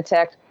can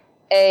detect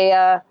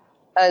a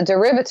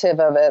derivative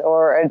of it,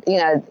 or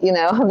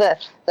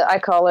I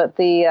call it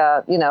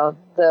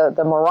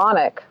the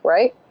moronic,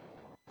 right?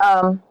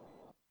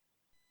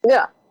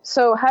 Yeah.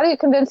 So how do you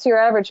convince your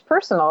average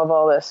person of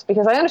all this?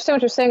 Because I understand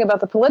what you're saying about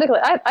the politically.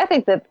 I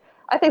think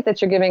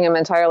that you're giving them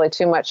entirely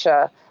too much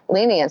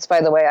lenience.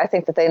 By the way, I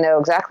think that they know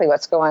exactly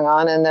what's going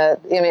on, and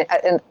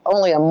and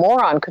only a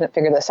moron couldn't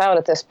figure this out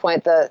at this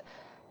point. The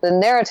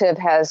narrative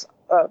has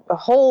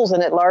holes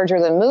in it larger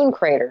than moon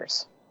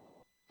craters.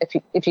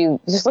 If you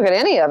just look at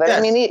any of it, yes.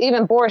 I mean,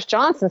 even Boris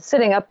Johnson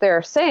sitting up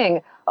there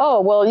saying,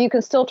 "Oh, well, you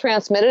can still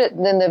transmit it,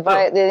 and then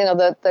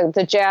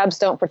the jabs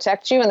don't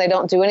protect you, and they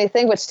don't do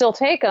anything, but still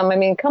take them." I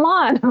mean, come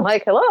on,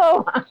 like,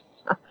 hello.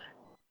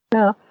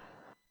 No.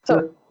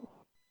 So,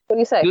 what do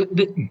you say?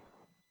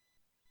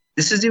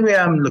 This is the way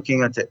I'm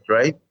looking at it,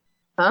 right?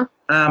 Huh?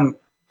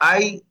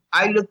 I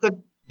look at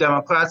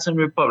Democrats and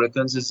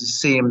Republicans as the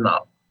same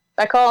now.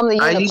 I call them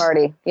the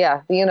uniparty.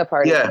 The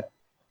uniparty. Yeah.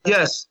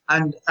 Yes,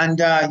 and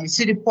you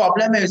see, the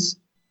problem is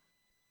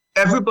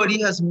everybody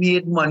has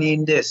made money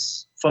in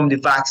this, from the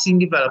vaccine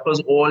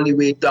developers all the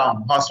way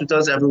down,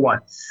 hospitals, everyone.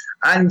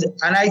 And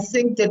I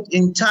think that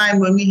in time,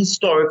 when we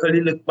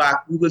historically look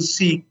back, we will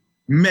see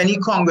many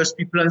Congress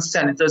people and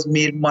senators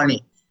made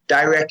money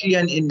directly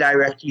and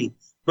indirectly.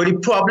 But the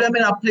problem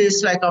in a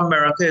place like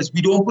America is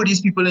we don't put these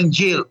people in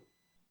jail.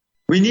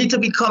 We need to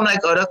become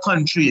like other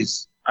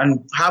countries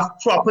and have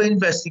proper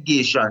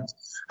investigations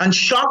and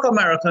shock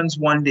Americans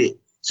one day,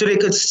 so they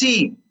could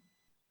see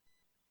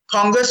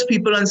Congress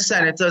people and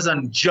senators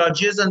and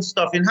judges and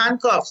stuff in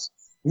handcuffs.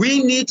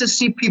 We need to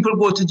see people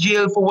go to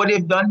jail for what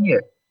they've done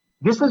here.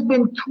 This has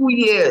been 2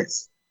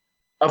 years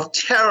of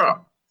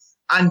terror,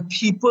 and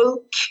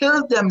people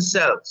killed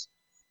themselves.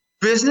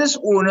 Business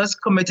owners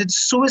committed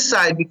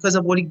suicide because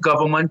of what the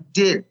government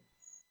did.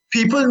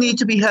 People need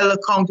to be held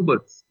accountable.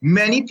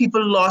 Many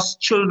people lost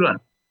children,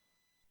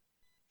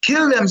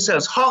 killed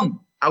themselves, hung.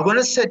 I'm going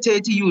to say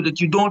to you that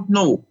you don't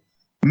know.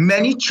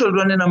 Many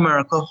children in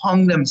America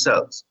hung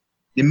themselves.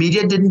 The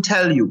media didn't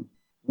tell you.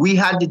 We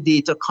had the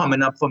data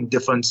coming up from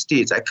different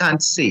states. I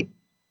can't say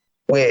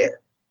where.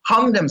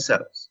 Hung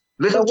themselves.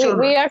 Little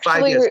children,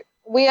 5 years.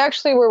 We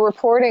actually were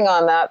reporting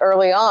on that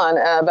early on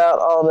about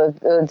all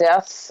the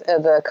deaths,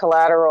 the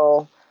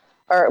collateral,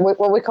 or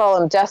what we call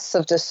them, deaths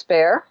of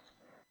despair.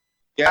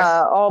 Yes.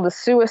 All the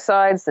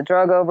suicides, the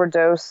drug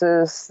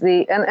overdoses,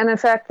 and in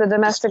fact the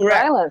domestic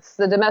violence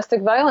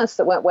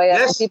that went way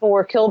up, and people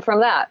were killed from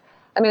that.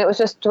 I mean, it was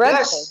just dreadful.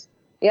 Yes.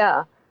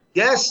 Yeah.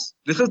 Yes,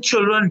 little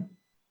children.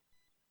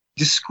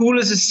 The school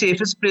is the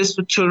safest place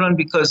for children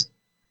because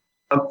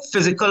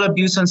physical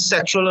abuse and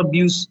sexual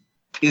abuse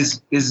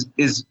is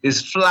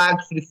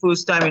flagged for the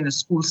first time in a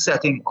school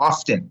setting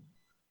often.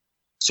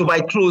 So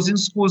by closing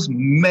schools,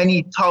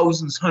 many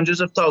thousands,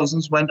 hundreds of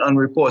thousands went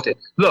unreported.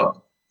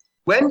 Look,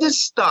 when this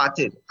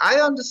started,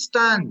 I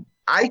understand.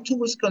 I too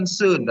was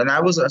concerned, and I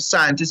was a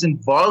scientist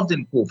involved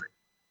in COVID.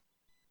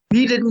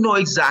 We didn't know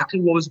exactly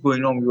what was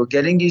going on. We were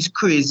getting these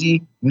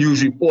crazy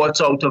news reports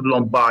out of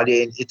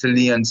Lombardy and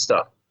Italy and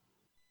stuff.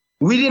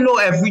 We didn't know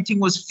everything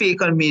was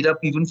fake and made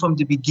up even from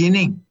the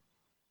beginning.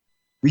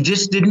 We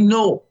just didn't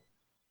know.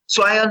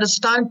 So I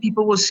understand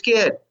people were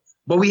scared.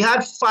 But we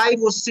had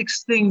 5 or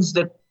 6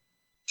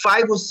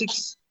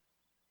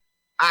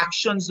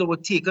 actions that were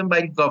taken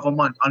by the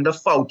government under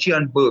Fauci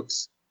and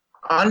Birx.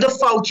 Under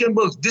Fauci and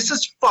Birx, this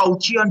is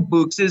Fauci and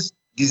Birx's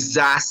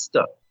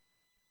disaster.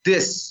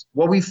 This,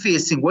 what we're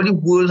facing, what the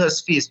world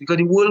has faced, because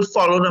the world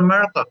followed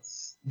America.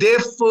 They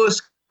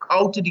first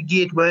out of the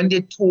gate when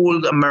they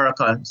told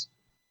Americans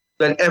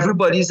that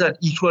everybody's at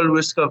equal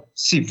risk of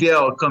severe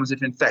outcomes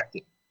if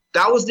infected.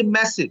 That was the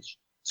message.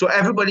 So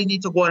everybody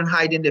needs to go and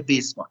hide in the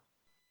basement.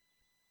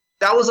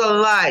 That was a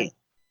lie.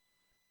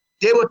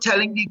 They were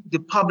telling the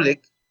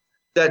public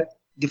that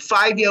the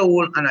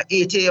 5-year-old and an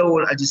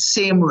 8-year-old are the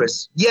same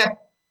risk.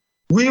 Yet,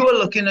 we were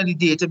looking at the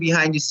data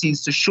behind the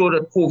scenes to show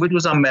that COVID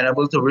was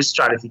amenable to risk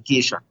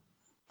stratification,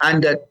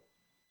 and that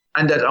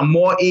a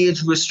more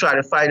age risk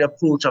stratified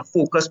approach, a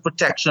focused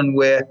protection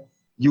where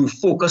you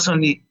focus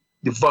on the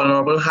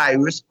vulnerable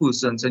high-risk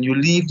persons and you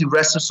leave the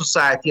rest of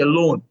society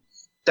alone.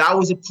 That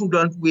was a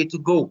prudent way to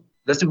go.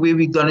 That's the way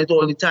we've done it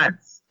all the time.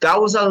 That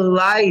was a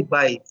lie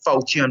by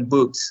Fauci and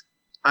Birx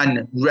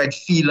and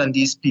Redfield and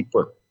these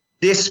people.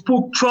 They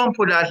spooked Trump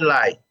with that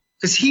lie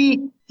because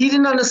he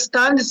didn't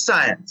understand the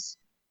science.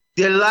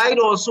 They lied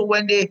also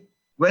when they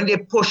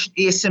pushed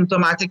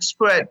asymptomatic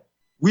spread.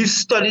 We've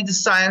studied the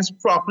science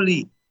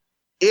properly.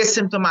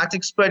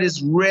 Asymptomatic spread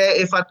is rare,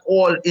 if at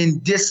all,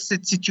 in this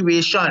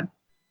situation.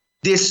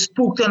 They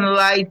spooked and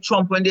lied,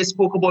 Trump, when they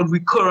spoke about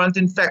recurrent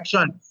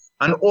infection.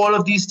 And all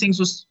of these things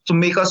was to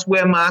make us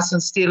wear masks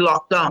and stay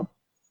locked down.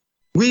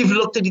 We've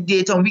looked at the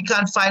data and we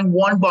can't find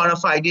one bona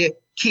fide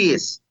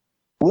case.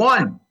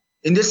 One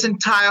in this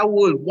entire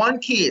world, one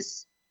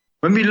case.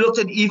 When we looked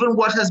at even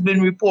what has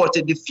been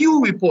reported, the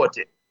few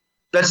reported,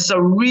 that's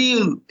a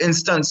real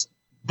instance,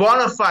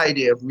 bona fide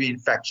of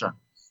reinfection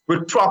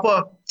with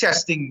proper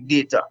testing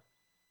data.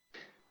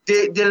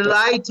 They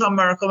lied to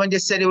America when they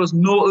said there was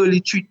no early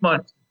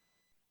treatment.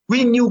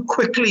 We knew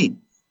quickly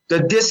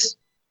that this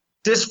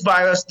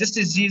virus, this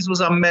disease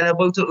was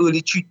amenable to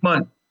early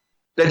treatment,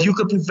 that you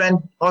could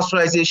prevent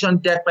hospitalization,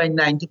 death by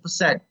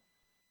 90%.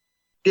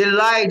 They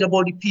lied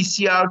about the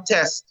PCR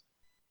test.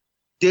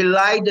 They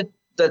lied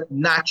that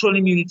natural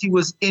immunity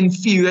was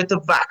inferior to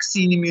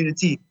vaccine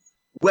immunity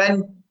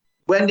when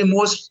the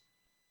most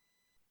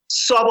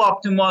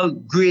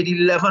suboptimal grade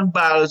 11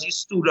 biology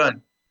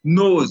student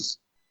knows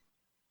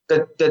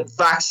that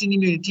vaccine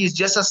immunity is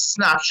just a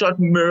snapshot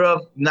mirror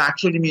of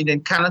natural immunity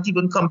and cannot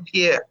even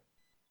compare.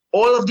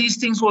 All of these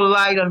things were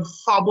lied and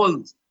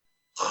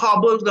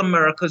hobbled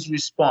America's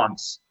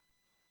response.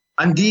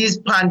 And these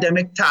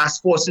pandemic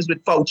task forces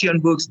with Fauci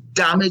and Birx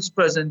damaged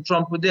President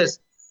Trump with this.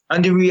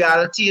 And the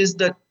reality is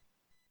that,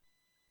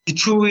 the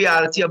true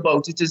reality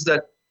about it is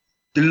that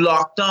the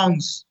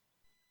lockdowns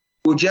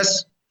were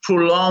just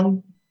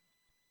prolonged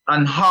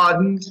and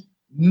hardened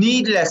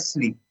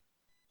needlessly.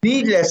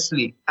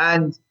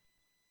 And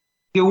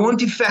they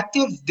weren't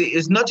effective.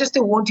 It's not just they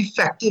weren't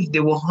effective, they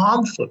were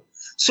harmful.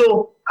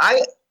 So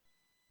I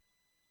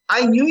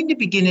knew in the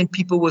beginning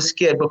people were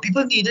scared, but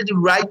people needed the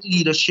right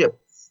leadership.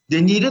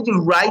 They needed the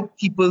right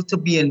people to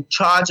be in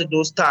charge of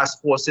those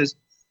task forces,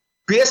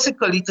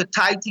 basically to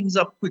tie things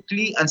up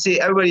quickly and say,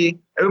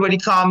 everybody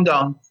calm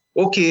down.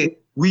 Okay,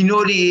 we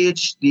know the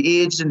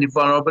aged and the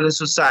vulnerable in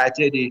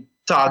society are the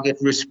target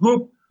risk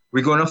group.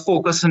 We're going to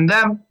focus on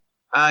them,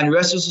 and the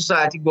rest of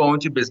society go on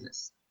with your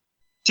business.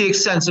 Take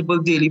sensible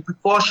daily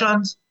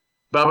precautions,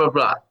 blah, blah,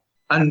 blah,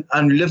 and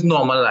live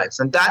normal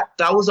lives. And that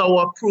was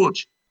our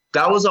approach.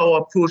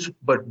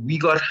 But we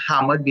got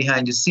hammered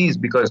behind the scenes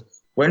because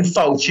when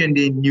Fauci and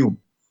they knew.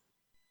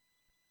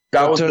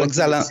 Dr.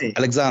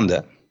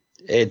 Alexander,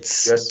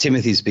 it's yes.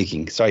 Timothy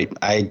speaking. Sorry,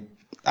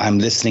 I'm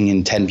listening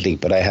intently,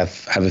 but I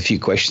have a few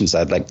questions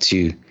I'd like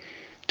to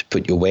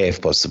put your way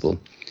if possible.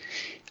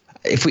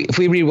 If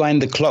we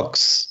rewind the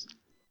clocks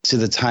to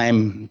the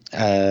time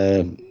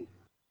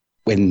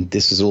when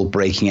this was all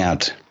breaking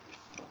out,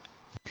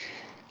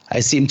 I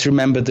seem to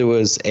remember there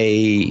was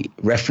a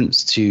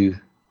reference to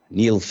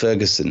Neil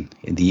Ferguson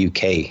in the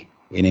UK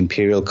in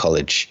Imperial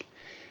College.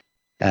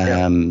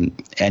 And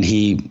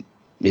he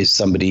is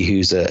somebody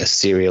who's a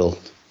serial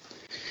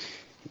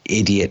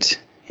idiot,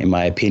 in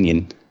my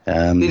opinion.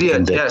 In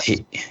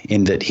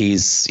that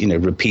he's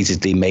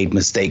repeatedly made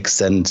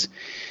mistakes and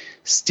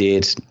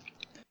steered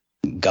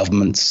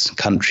governments,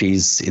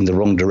 countries in the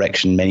wrong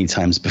direction many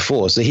times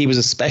before. So he was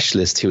a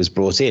specialist who was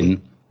brought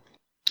in.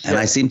 And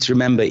I seem to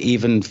remember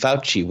even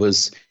Fauci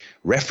was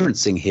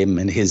referencing him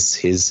and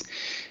his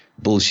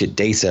bullshit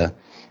data,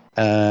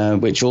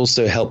 which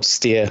also helped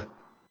steer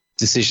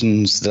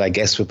decisions that I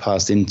guess were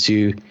passed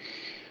into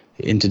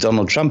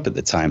Donald Trump at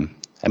the time.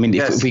 I mean,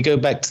 if we go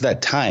back to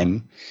that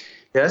time,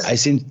 I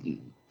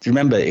seem to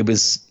remember it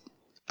was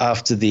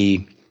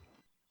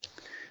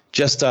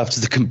just after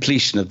the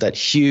completion of that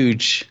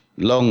huge,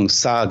 long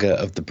saga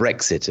of the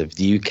Brexit, of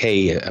the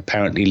UK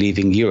apparently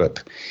leaving Europe.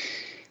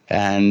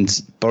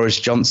 And Boris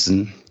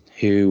Johnson,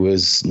 who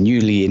was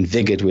newly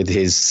invigorated with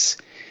his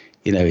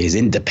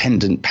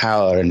independent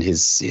power and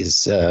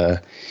his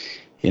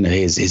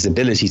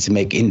ability to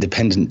make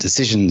independent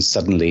decisions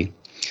suddenly,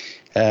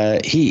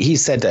 he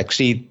said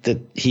actually that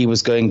he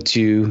was going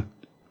to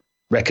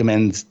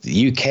recommend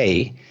the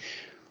UK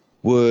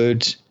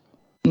would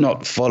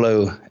not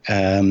follow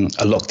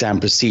a lockdown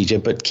procedure,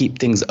 but keep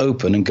things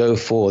open and go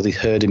for the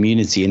herd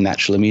immunity and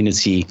natural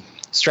immunity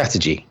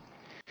strategy.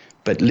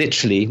 But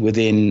literally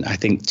within, I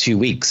think, 2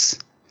 weeks,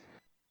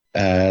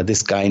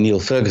 this guy, Neil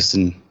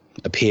Ferguson,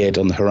 appeared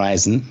on the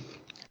horizon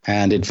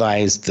and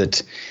advised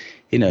that,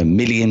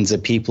 millions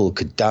of people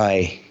could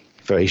die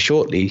very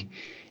shortly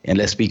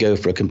unless we go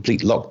for a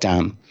complete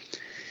lockdown.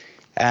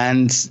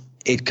 And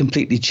it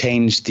completely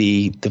changed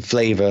the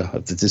flavor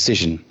of the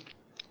decision.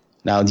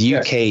 Now, the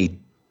UK,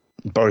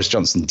 Boris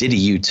Johnson did a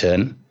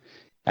U-turn,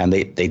 and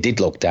they did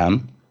lock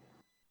down.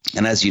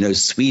 And as you know,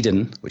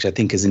 Sweden, which I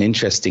think is an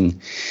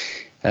interesting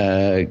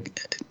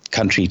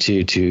country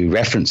to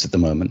reference at the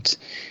moment,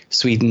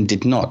 Sweden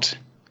did not.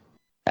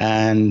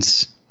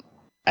 And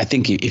I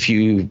think if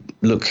you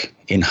look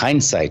in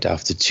hindsight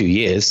after 2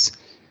 years,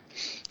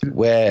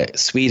 where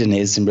Sweden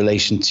is in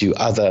relation to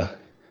other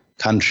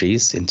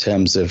countries in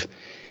terms of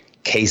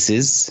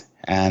cases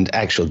and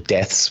actual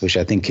deaths, which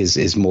I think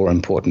is more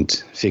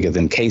important figure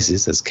than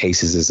cases, as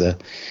cases is a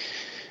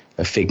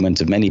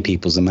figment of many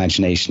people's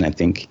imagination, I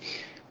think.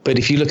 But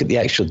if you look at the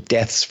actual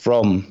deaths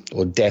from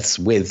or deaths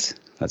with,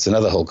 that's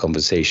another whole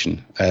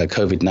conversation,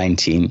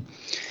 COVID-19,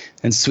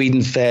 and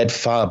Sweden fared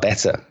far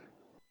better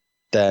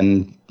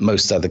than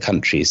most other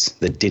countries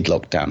that did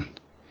lock down.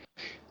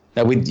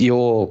 Now, with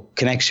your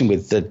connection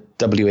with the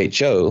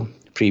WHO,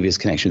 previous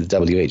connection with the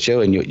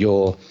WHO, and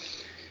your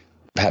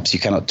perhaps you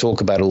cannot talk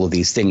about all of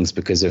these things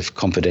because of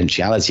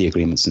confidentiality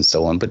agreements and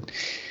so on, but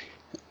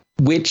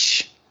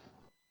let's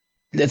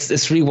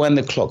rewind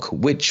the clock.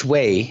 Which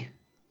way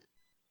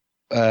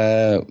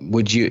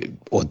would you,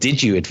 or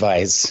did you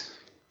advise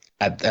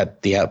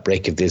at the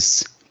outbreak of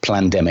this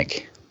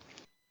pandemic?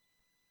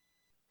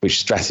 Which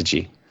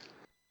strategy?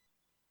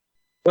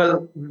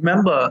 Well,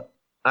 remember,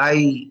 how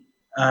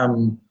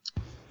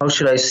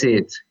should I say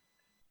it?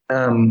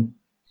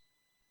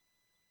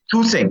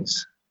 Two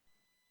things.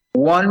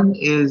 One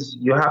is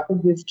you have to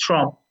give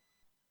Trump,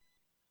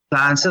 to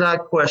answer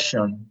that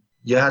question,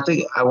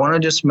 I want to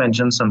just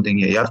mention something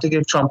here. You have to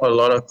give Trump a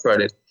lot of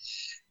credit,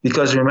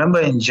 because remember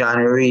in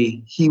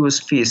February, he was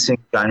facing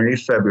a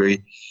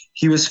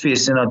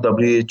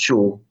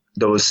WHO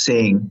that was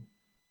saying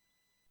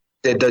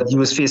that he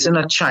was facing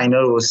a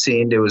China that was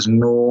saying there was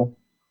no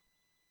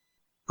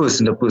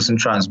person-to-person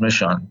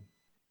transmission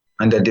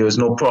and that there was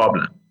no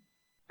problem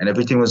and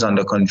everything was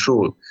under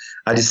control.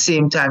 At the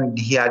same time,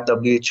 he had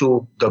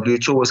WHO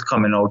was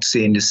coming out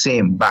saying the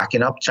same,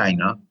 backing up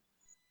China.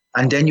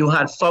 And then you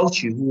had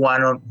Fauci,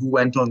 who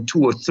went on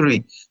 2 or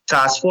 3.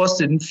 Task force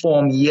didn't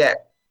form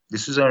yet.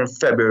 This was in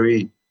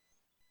February.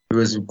 It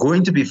was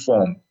going to be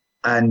formed.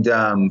 And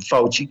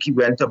Fauci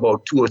went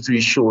about 2 or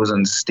 3 shows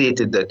and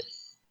stated that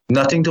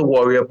nothing to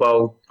worry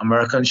about.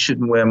 Americans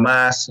shouldn't wear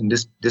masks, and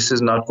this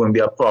is not going to be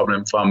a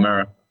problem for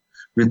America.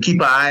 We'll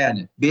keep an eye on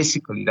it.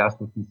 Basically, that's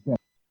what he said.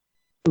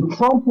 So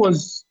Trump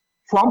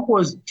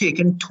was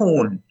taking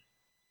tone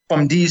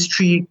from these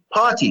 3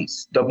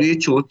 parties,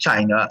 WHO,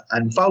 China,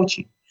 and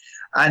Fauci.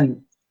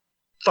 And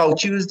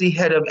Fauci was the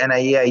head of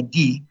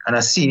NIAID and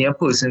a senior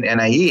person in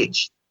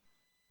NIH,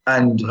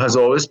 and has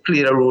always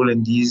played a role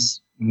in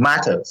these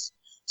matters.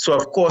 So,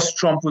 of course,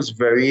 Trump was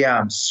very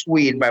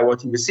swayed by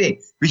what he was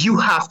saying. But you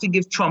have to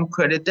give Trump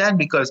credit then,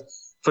 because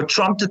for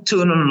Trump to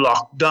turn on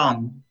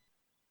lockdown,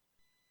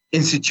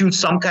 institute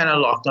some kind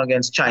of lockdown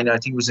against China, I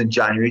think it was in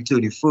January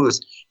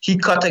 31st, he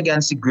cut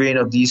against the grain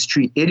of these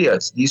 3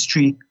 idiots, these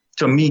 3,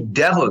 to me,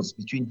 devils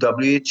between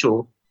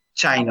WHO,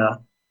 China,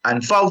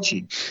 and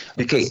Fauci.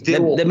 Okay,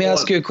 let me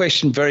ask you a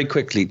question very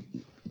quickly,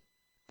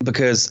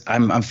 because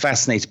I'm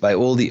fascinated by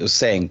all that you're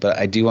saying, but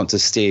I do want to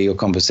steer your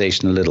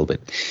conversation a little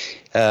bit.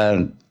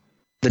 The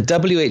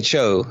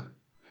WHO,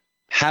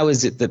 how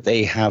is it that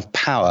they have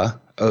power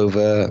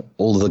over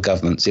all of the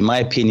governments? In my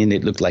opinion,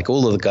 it looked like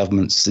all of the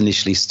governments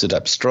initially stood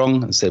up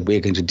strong and said, we're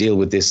going to deal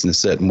with this in a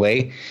certain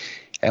way.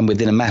 And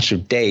within a matter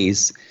of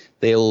days,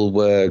 they all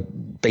were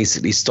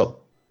basically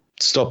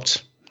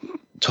stopped,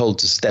 told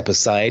to step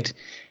aside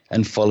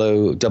and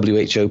follow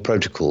WHO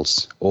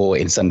protocols, or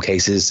in some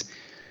cases,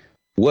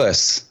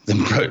 worse than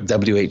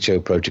WHO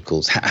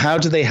protocols. How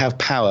do they have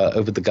power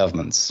over the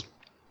governments?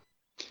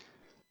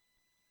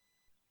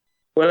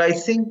 Well, I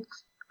think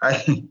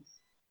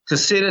to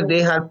say that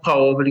they had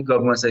power over the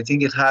governments, I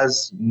think it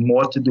has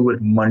more to do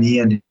with money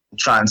and the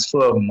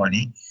transfer of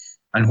money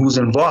and who's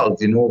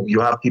involved. You know,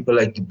 you have people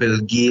like Bill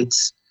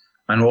Gates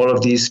and all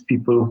of these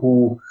people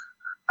who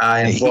are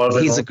involved.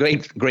 He's a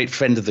great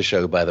friend of the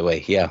show, by the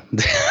way. Yeah.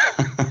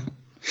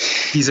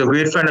 He's a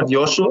great friend of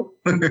your show?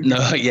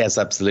 No, yes,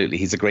 absolutely.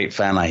 He's a great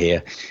fan, I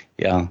hear.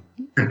 Yeah.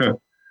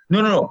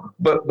 No.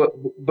 But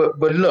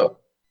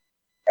look,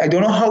 I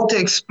don't know how to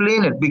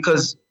explain it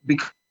because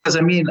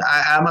I mean,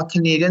 I'm a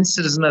Canadian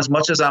citizen as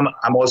much as I'm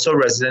also a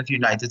resident of the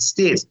United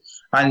States.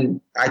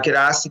 And I could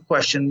ask the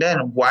question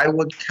then, why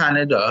would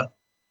Canada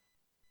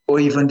or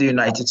even the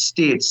United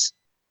States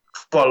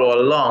follow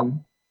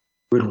along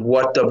with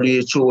what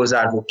WHO was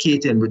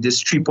advocating with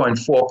this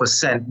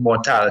 3.4%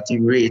 mortality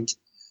rate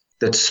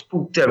that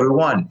spooked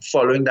everyone,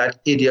 following that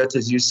idiot,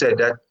 as you said,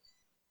 that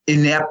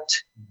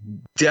inept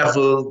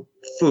devil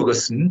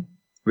Ferguson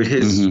with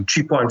his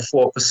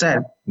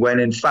 3.4%, when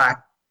in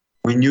fact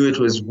we knew it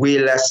was way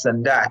less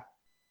than that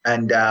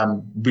and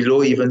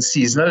below even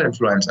seasonal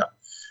influenza.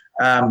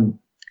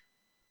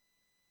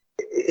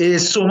 It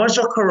is so much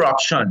of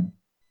corruption.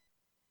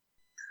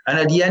 And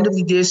at the end of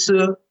the day,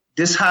 sir,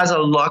 this has a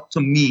lot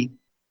to me.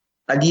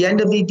 At the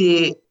end of the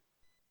day,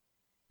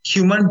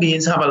 human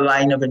beings have a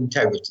line of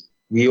integrity.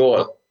 We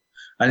all.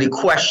 And the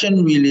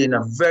question really in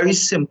a very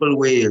simple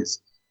way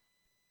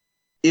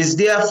is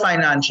there a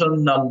financial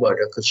number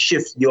that could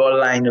shift your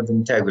line of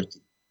integrity?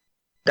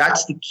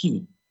 That's the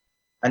key.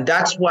 And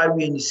that's why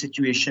we're in the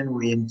situation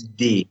we're in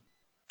today,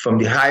 from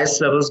the highest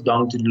levels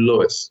down to the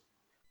lowest.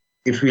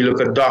 If we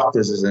look at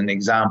doctors as an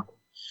example,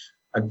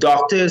 a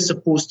doctor is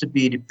supposed to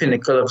be the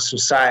pinnacle of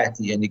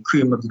society and the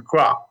cream of the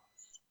crop.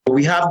 But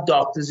we have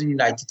doctors in the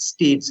United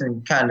States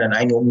and Canada, and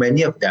I know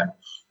many of them,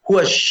 who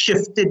have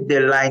shifted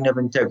their line of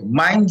integrity.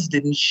 Mine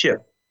didn't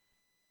shift.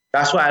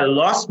 That's why I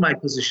lost my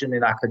position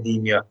in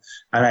academia,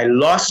 and I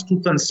lost 2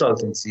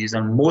 consultancies,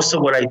 and most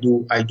of what I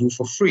do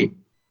for free.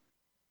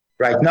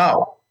 Right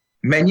now,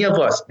 many of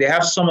us, they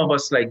have some of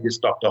us like this,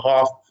 Dr.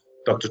 Hoff,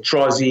 Dr.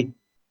 Trozzi,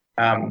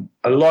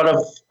 a lot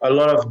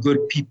of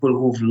good people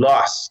who've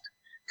lost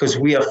because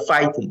we are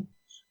fighting.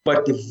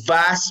 But the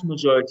vast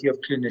majority of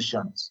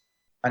clinicians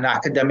and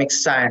academic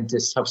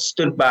scientists have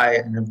stood by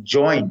and have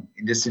joined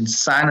in this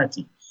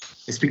insanity.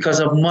 It's because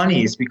of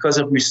money. It's because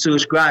of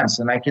research grants.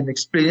 And I can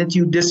explain it to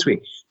you this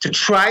way. To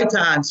try to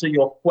answer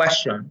your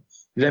question,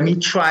 let me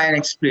try and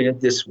explain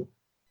it this way.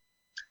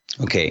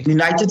 Okay. The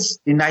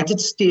United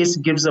States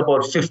gives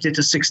about 50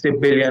 to 60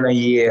 billion a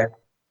year.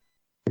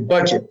 The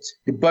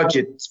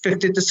budget,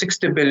 50 to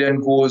 60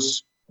 billion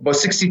goes, about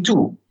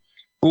 62,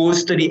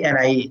 goes to the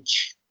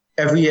NIH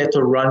every year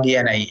to run the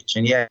NIH.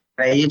 And the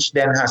NIH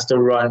then has to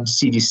run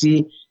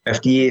CDC,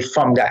 FDA,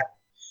 from that.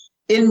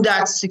 In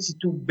that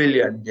 62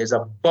 billion, there's a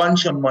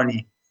bunch of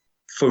money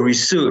for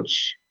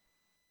research.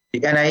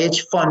 The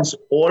NIH funds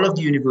all of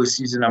the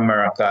universities in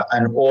America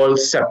and all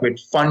separate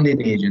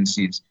funding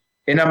agencies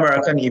in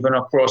America and even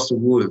across the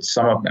world,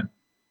 some of them.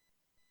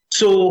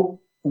 So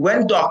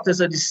when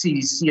doctors at the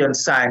CDC and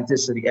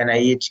scientists at the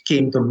NIH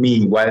came to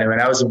me when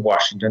I was in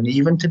Washington,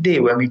 even today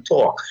when we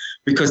talk,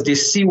 because they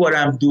see what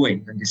I'm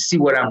doing and they see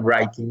what I'm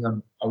writing,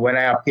 and when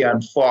I appear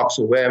on Fox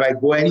or wherever I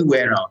go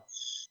anywhere now,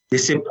 they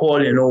say, Paul,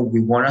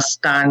 we want to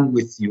stand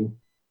with you.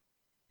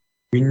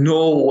 We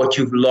know what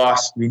you've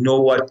lost. We know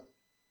what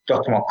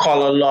Dr.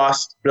 McCullough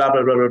lost, blah,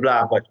 blah, blah, blah,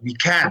 blah, but we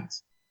can't.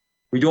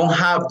 We don't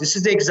have, this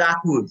is the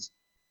exact words,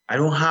 I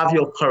don't have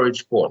your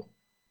courage, Paul.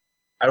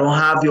 I don't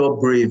have your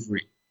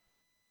bravery.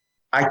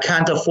 I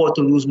can't afford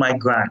to lose my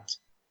grant.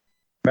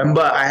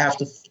 Remember, I have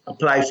to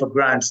apply for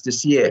grants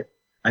this year.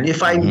 And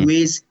if I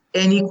raise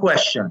any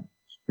question,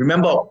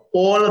 remember,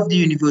 all of the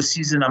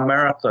universities in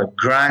America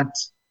grant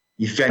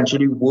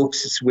eventually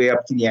works its way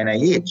up to the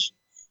NIH.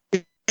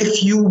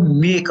 If you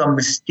make a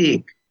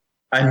mistake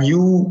and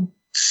you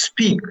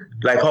speak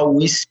like how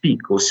we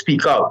speak or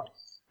speak out,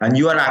 and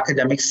you're an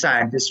academic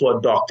scientist or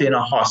a doctor in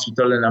a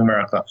hospital in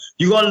America,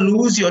 you're going to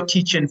lose your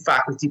teaching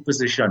faculty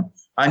position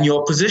and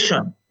your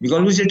position. You're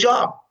going to lose your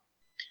job.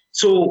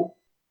 So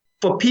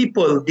for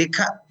people,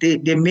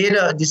 they made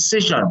a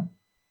decision.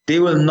 They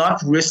will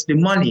not risk the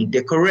money,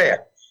 their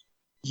career.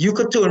 You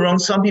could turn around,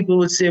 some people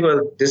would say,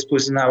 well, this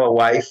person have a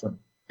wife, and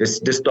this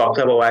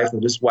doctor have a wife,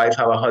 or this wife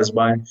have a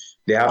husband.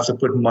 They have to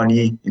put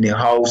money in the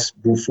house,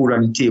 put food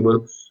on the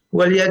table.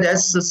 Well, yeah,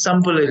 there's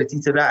some validity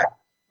to that.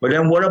 But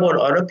then what about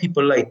other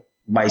people like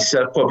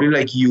myself, probably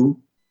like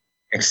you,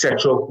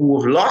 etc.,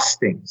 who have lost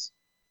things?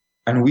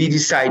 And we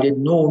decided,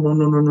 no.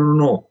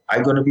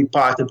 I'm going to be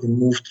part of the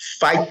move to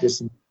fight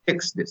this and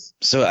fix this.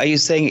 So are you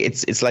saying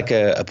it's like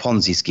a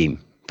Ponzi scheme,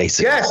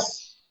 basically?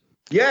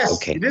 Yes.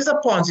 Okay. It is a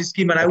Ponzi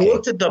scheme. And I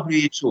worked at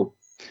WHO.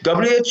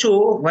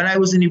 WHO, when I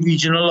was in the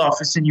regional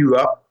office in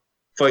Europe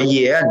for a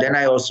year, and then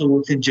I also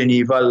worked in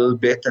Geneva a little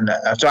bit. And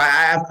so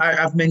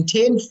I've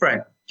maintained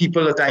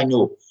people that I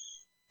know.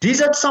 These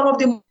are some of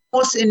the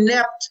most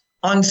inept,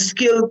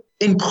 unskilled,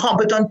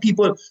 incompetent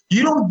people.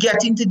 You don't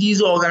get into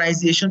these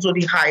organizations or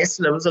the highest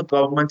levels of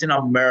government in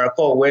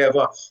America or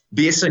wherever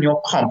based on your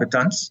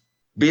competence,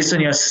 based on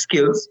your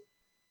skills.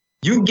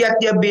 You get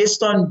there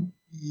based on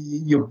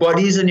your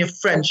buddies and your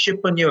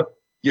friendship and your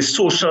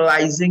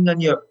socializing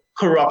and your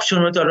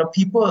corruption with other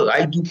people.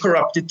 I do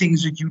corrupted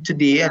things with you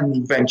today, and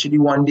eventually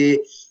one day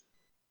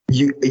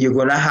you're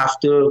going to have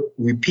to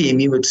repay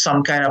me with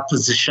some kind of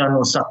position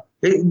or something.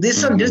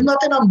 There's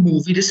not in a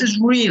movie. This is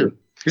real.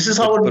 This is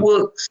how it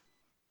works.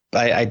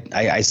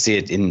 I see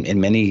it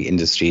in many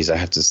industries, I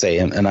have to say.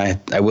 And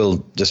I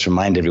will just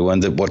remind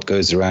everyone that what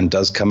goes around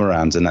does come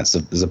around. And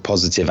there's a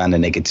positive and a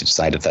negative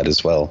side of that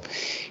as well.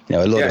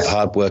 A lot of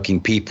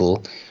hardworking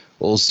people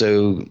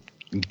also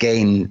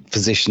gain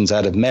positions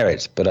out of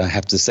merit. But I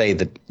have to say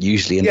that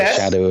usually in the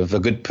shadow of a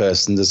good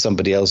person, there's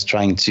somebody else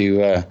trying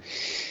to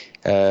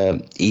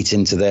eat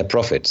into their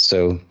profit.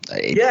 So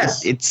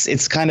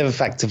it's kind of a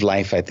fact of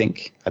life, I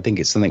think. I think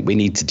it's something we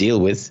need to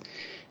deal with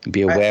and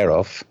be aware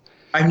of.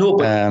 I know,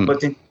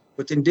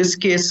 but in this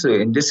case,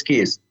 sir,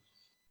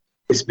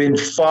 it's been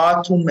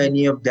far too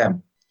many of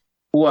them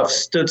who have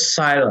stood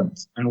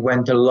silent and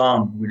went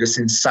along with this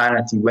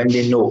insanity when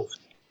they know.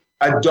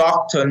 A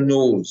doctor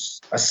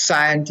knows, a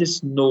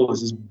scientist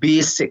knows, it's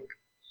basic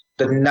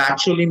that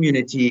natural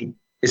immunity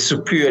is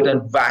superior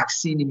than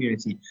vaccine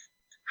immunity.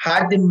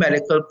 Had the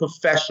medical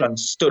profession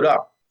stood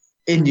up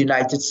in the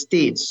United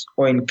States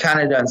or in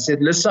Canada and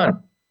said, listen,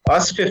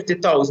 Us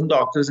 50,000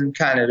 doctors in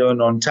Canada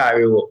and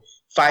Ontario,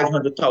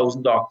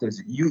 500,000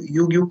 doctors.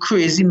 You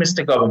crazy,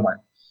 Mr. Government.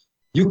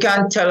 You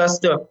can't tell us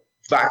to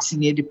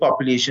vaccinate the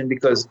population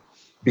because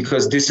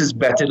this is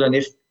better than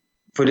if,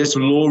 for this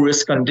low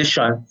risk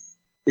condition,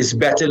 it's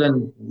better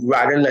than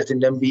rather letting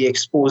them be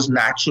exposed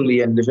naturally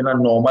and living a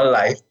normal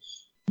life,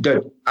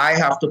 that I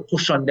have to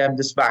push on them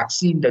this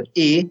vaccine that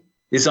A,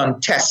 is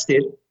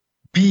untested,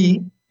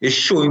 B, is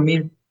showing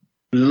me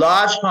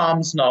large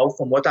harms now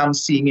from what I'm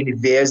seeing in the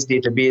VAERS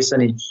database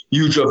and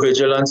the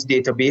Vigilance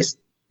database.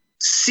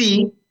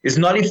 C, is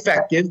not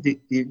effective. The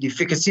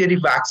efficacy of the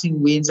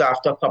vaccine wanes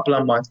after a couple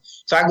of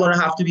months. So I'm going to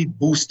have to be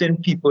boosting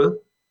people.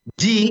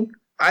 D,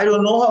 I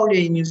don't know how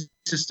the immune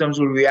systems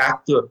will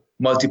react to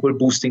multiple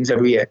boostings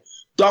every year.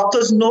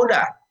 Doctors know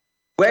that.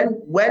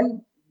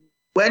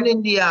 When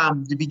in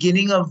the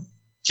beginning of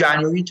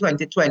January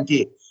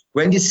 2020,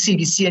 when the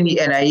CDC and the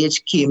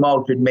NIH came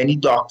out with many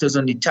doctors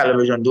on the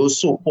television, those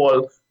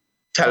so-called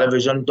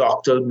television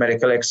doctors,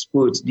 medical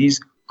experts, these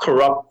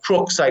corrupt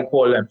crooks, I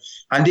call them,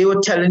 and they were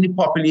telling the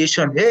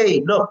population,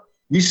 hey, look,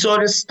 we saw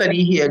this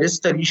study here. This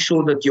study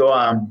showed that your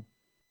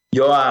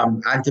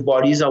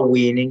antibodies are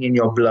waning in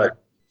your blood.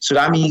 So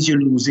that means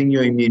you're losing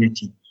your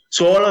immunity.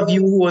 So all of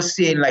you who are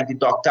saying, like the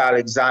Dr.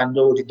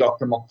 Alexander, the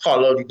Dr.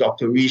 McCullough, the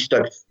Dr. Reich,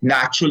 that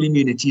natural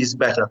immunity is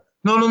better.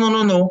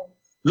 No.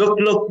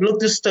 Look,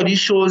 the study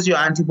shows your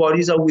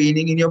antibodies are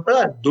waning in your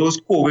blood, those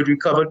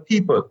COVID-recovered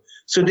people.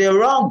 So they're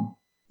wrong.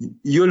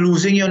 You're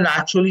losing your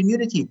natural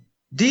immunity.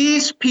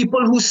 These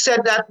people who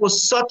said that were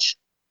such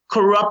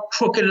corrupt,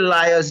 crooked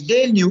liars.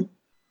 They knew.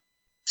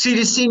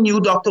 CDC knew.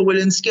 Dr.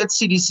 Walensky at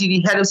CDC,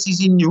 the head of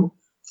CDC knew.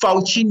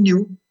 Fauci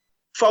knew.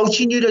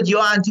 Fauci knew that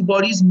your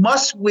antibodies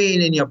must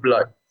wane in your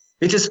blood.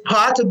 It is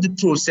part of the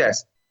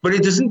process, but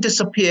it doesn't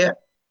disappear.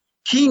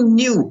 He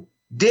knew.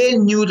 They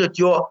knew that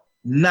your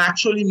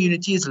natural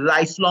immunity is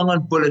lifelong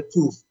and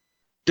bulletproof,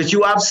 that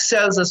you have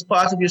cells as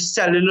part of your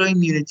cellular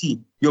immunity,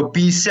 your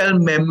B-cell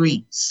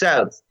memory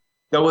cells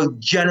that will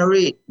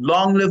generate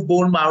long-lived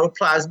bone marrow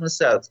plasma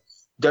cells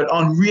that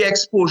on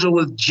re-exposure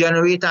will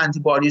generate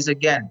antibodies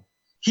again.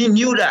 He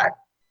knew that,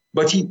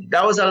 but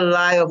that was a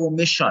lie of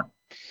omission.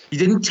 He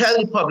didn't tell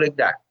the public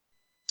that.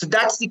 So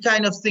that's the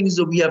kind of things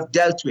that we have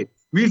dealt with.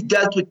 We've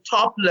dealt with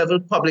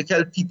top-level public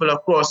health people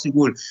across the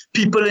world,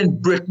 people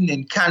in Britain,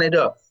 in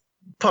Canada,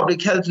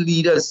 public health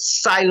leaders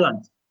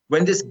silent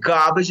when this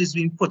garbage is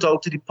being put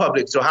out to the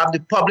public. So have the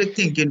public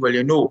thinking,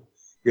 well,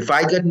 if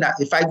I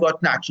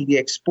got naturally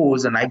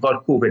exposed and I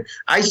got COVID,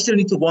 I still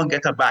need to go and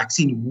get a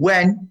vaccine.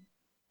 When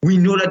we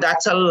know that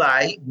that's a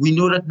lie, we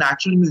know that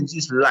natural immunity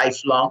is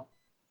lifelong,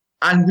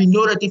 and we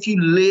know that if you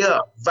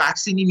layer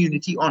vaccine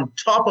immunity on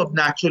top of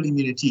natural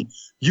immunity,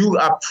 you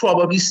are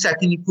probably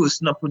setting the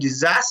person up for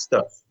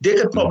disaster. They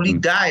could probably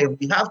die.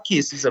 We have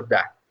cases of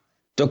that.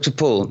 Dr.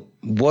 Paul,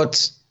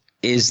 what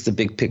is the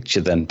big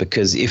picture then?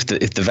 Because if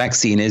the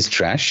vaccine is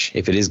trash,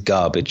 if it is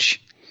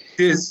garbage,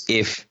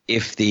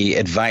 if the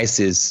advice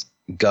is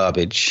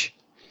garbage,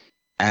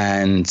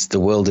 and the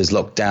world is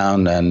locked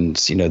down, and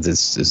there's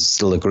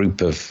still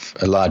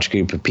a large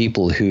group of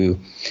people who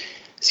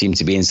seem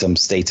to be in some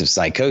state of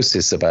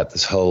psychosis about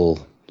this whole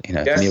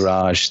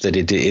mirage that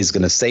it is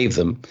going to save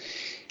them.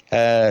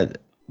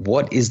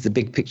 What is the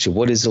big picture?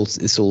 What is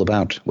this all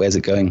about? Where's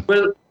it going?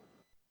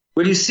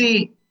 Well, you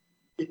see,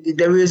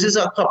 there raises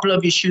a couple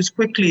of issues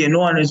quickly, and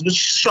which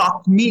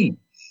shocked me.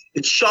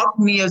 It shocked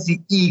me as the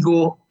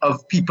ego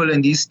of people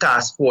in these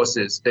task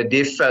forces, that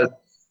they felt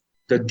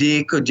that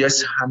they could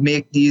just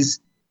make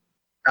these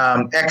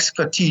ex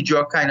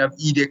cathedra kind of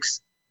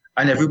edicts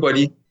and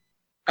everybody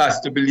has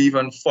to believe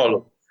and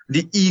follow.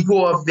 The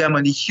ego of them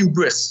and the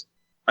hubris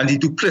and the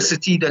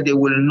duplicity that they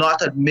will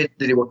not admit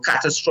that they were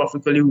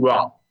catastrophically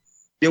wrong.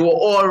 They were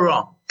all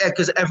wrong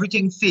because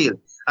everything failed.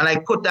 And I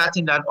put that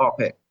in that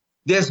op-ed.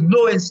 There's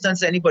no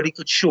instance anybody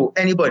could show,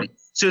 anybody.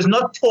 So it's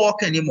not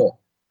talk anymore.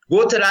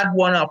 Go to that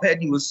one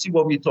op-ed, you will see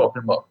what we're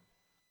talking about.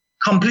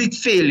 Complete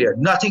failure.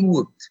 Nothing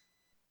worked.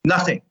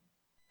 Nothing.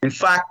 In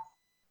fact,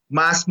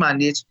 mask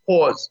mandates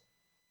paused.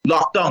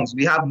 Lockdowns.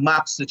 We have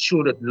maps that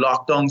show that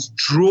lockdowns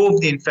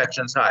drove the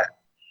infections higher.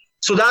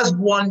 So that's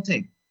one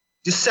thing.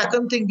 The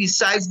second thing,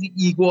 besides the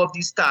ego of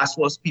these task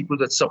force people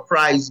that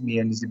surprised me,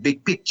 and is the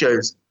big picture,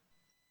 is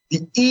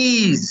the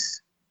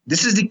ease.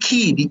 This is the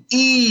key, the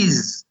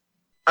ease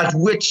at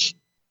which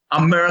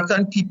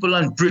American people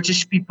and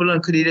British people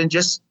and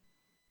Canadians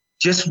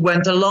just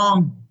went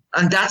along.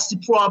 And that's the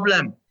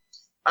problem.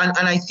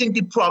 And I think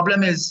the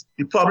problem is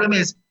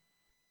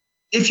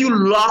if you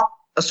lock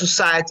a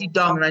society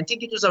down, and I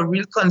think it was a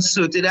real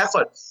concerted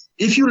effort,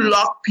 if you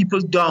lock people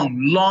down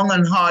long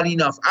and hard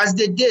enough, as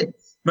they did,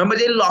 remember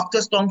they locked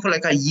us down for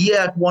like a year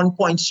at one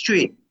point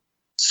straight,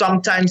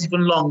 sometimes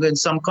even longer in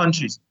some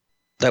countries.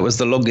 That was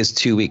the longest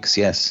 2 weeks,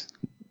 yes.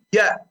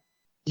 Yeah,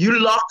 you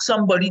lock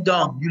somebody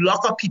down, you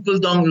lock up people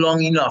down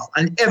long enough,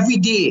 and every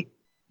day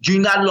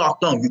during that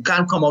lockdown, you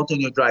can't come out on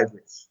your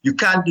driveway. You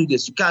can't do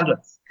this, you can't do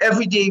that.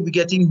 Every day we're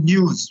getting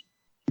news,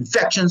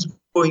 infections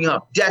going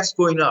up, deaths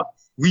going up.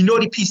 We know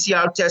the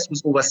PCR test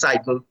was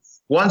overcycled.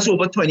 Once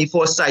over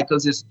 24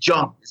 cycles is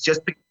junk. It's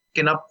just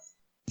picking up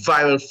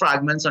viral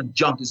fragments and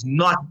junk. It's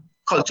not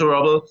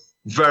culturable,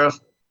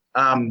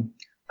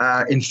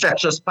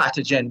 infectious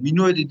pathogen. We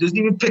know it doesn't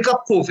even pick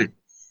up COVID.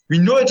 We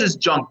know it is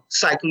junk,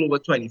 cycle over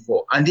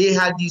 24. And they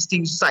had these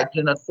things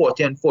cycling at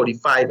 40 and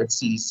 45 at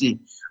CDC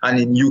and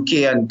in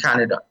UK and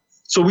Canada.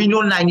 So we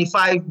know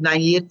 95,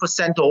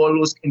 98% of all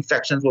those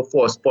infections were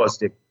false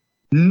positive.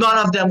 None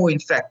of them were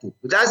infected.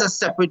 But that's a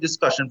separate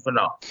discussion for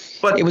now.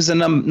 But it was a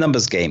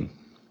numbers game.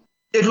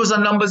 It was a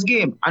numbers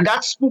game. And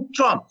that spooked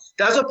Trump.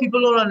 That's what people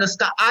don't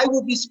understand. I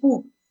would be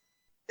spooked.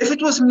 If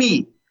it was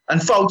me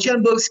and Fauci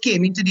and Birx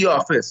came into the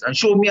office and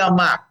showed me a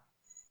map,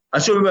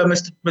 and showed me, well,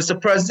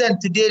 Mr.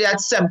 President, today they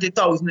had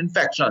 70,000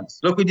 infections.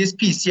 Look at this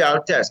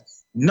PCR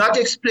test. Not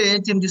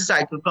explaining to him the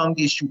cycle count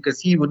issue because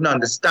he wouldn't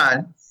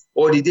understand.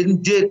 Or they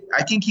didn't did.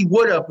 I think he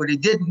would have, but they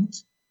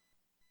didn't.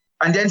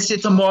 And then say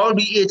tomorrow will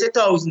be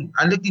 80,000.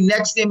 And look, the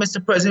next day,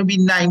 Mr. President, will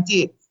be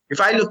 90. If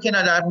I look in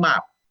at that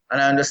map and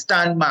I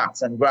understand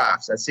maps and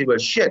graphs, I say, well,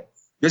 shit,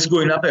 this is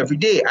going up every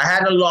day. I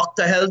had to lock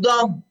the hell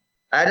down.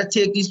 I had to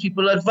take these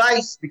people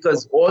advice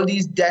because all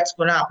these deaths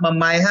going to happen on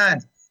my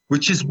hands,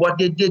 which is what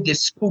they did. They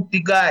spooked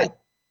the guy.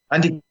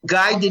 And the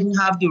guy didn't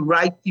have the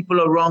right people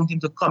around him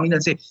to come in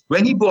and say,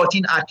 when he brought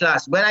in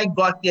Atlas, when I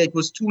got there, it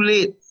was too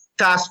late.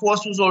 Task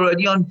force was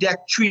already on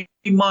deck 3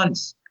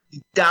 months.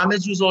 The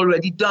damage was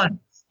already done.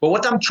 But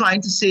what I'm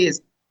trying to say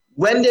is,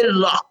 when they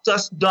locked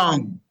us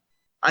down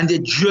and they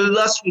drilled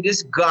us with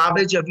this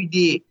garbage every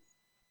day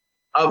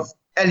of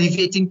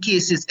elevating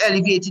cases,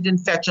 elevated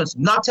infections,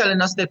 not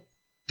telling us that,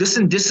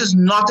 listen, this is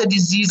not a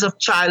disease of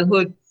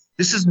childhood.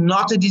 This is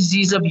not a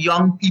disease of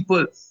young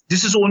people.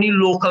 This is only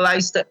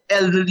localized to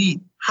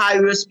elderly,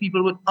 high-risk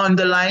people with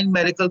underlying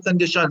medical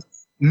conditions,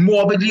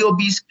 morbidly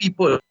obese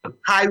people,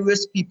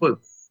 high-risk people.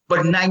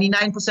 But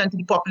 99% of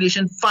the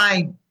population,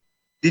 fine.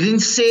 They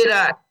didn't say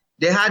that.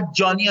 They had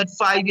Johnny at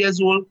 5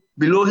 years old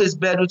below his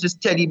bed with his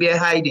teddy bear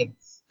hiding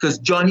because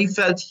Johnny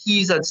felt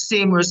he's at the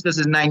same risk as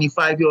his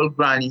 95-year-old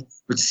granny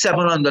with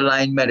 7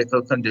 underlying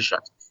medical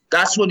conditions.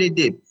 That's what they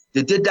did.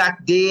 They did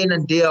that day in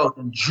and day out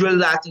and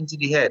drilled that into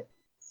the head.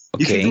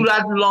 Okay. If you do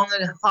that long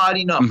and hard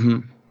enough,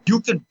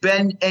 you could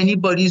bend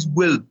anybody's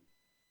will.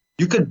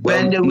 You could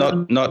bend their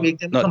will and make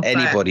them not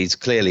anybody's,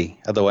 clearly.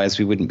 Otherwise,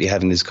 we wouldn't be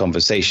having this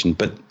conversation.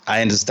 But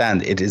I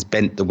understand it has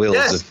bent the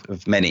wills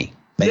of many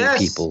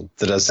people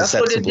that are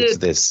susceptible to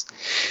this.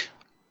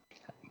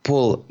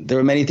 Paul, there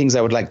are many things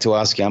I would like to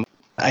ask you.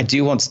 I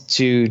do want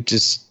to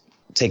just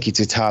take you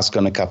to task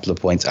on a couple of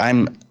points.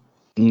 I'm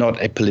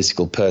not a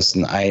political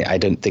person. I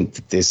don't think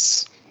that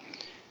this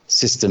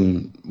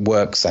system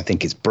works. I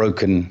think it's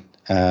broken.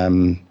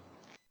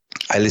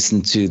 I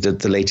listened to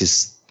the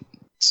latest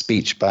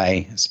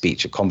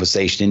a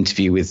conversation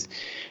interview with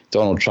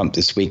Donald Trump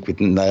this week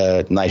with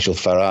Nigel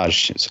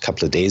Farage. It was a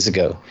couple of days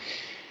ago.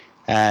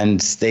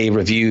 And they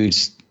reviewed,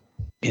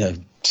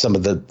 some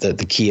of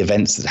the key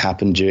events that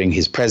happened during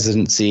his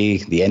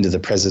presidency, the end of the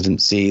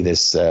presidency,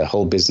 this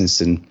whole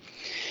business in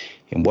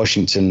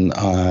Washington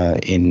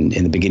in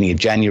the beginning of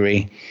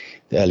January,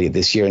 earlier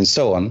this year, and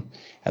so on.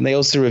 And they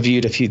also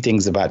reviewed a few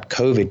things about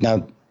COVID.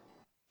 Now,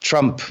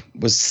 Trump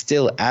was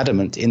still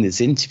adamant in this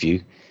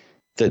interview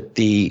that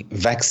the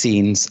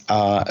vaccines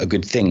are a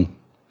good thing.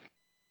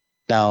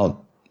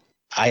 Now,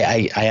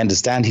 I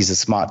understand he's a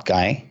smart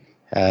guy.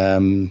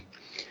 And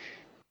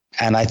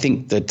I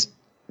think that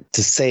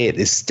to say at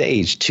this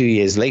stage, 2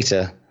 years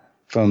later,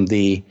 from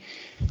the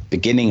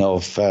beginning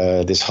of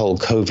this whole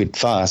COVID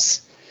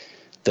farce,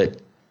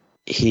 that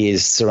he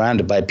is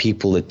surrounded by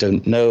people that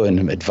don't know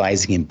and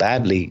advising him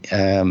badly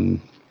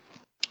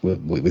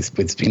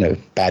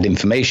with bad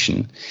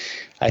information,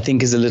 I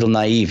think is a little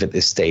naive at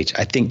this stage.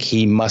 I think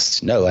he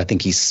must know. I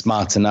think he's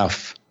smart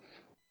enough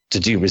to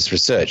do his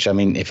research. I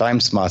mean, if I'm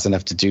smart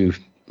enough to do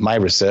my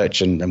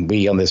research and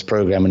we on this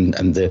program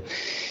and the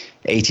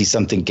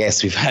 80-something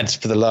guests we've had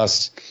for the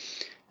last,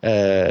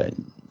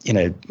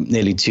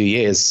 nearly 2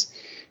 years,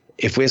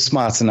 if we're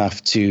smart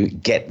enough to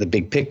get the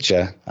big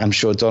picture, I'm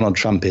sure Donald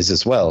Trump is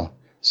as well.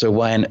 So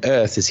why on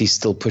earth is he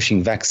still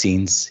pushing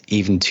vaccines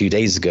even 2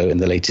 days ago in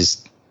the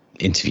latest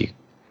interview?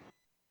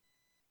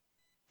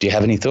 Do you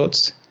have any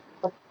thoughts?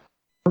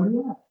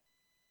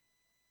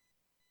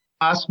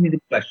 Ask me the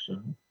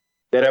question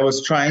that I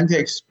was trying to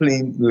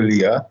explain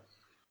earlier,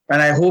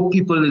 and I hope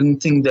people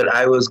didn't think that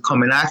I was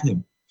coming at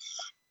him.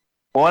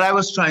 All I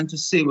was trying to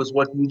say was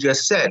what you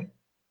just said,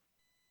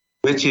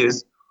 which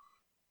is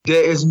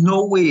there is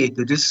no way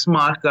that this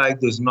smart guy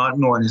does not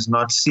know and is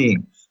not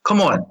seeing.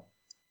 Come on.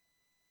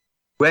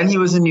 When he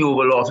was in the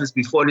Oval Office,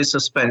 before they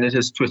suspended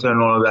his Twitter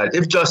and all of that,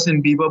 if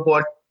Justin Bieber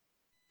bought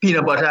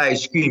peanut butter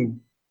ice cream,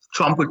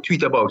 Trump would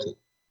tweet about it.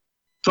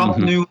 Trump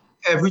knew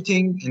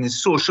everything in the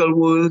social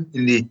world,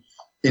 in the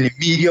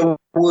media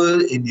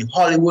world, in the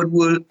Hollywood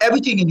world,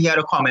 everything, and he had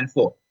a comment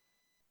for.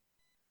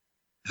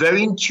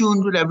 Very in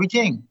tune with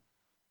everything.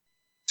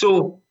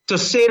 So to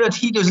say that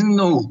he doesn't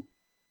know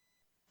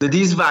that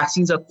these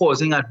vaccines are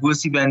causing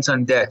adverse events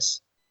and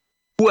deaths,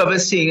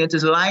 whoever's saying it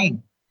is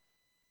lying.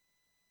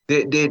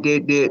 they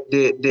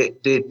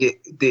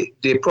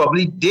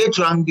probably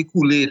drank the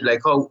Kool-Aid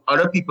like how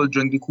other people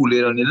drink the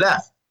Kool-Aid on the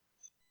left.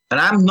 And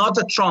I'm not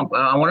a Trump.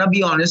 I want to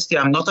be honest here.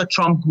 I'm not a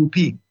Trump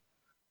groupie.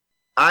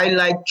 I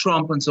like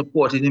Trump and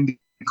supported him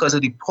because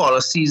of the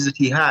policies that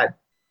he had.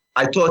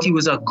 I thought he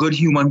was a good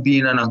human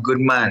being and a good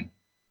man.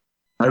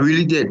 I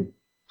really did.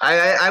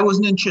 I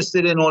wasn't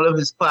interested in all of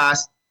his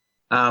past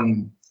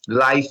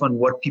life and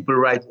what people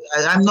write.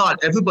 I'm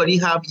not. Everybody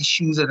have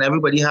issues and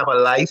everybody have a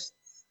life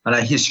and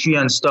a history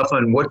and stuff.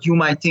 And what you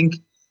might think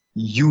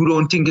you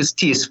don't think is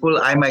tasteful,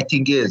 I might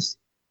think is.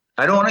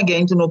 I don't want to get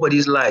into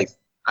nobody's life.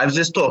 I was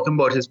just talking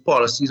about his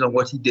policies and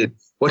what he did.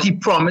 What he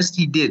promised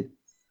he did.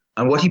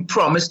 And what he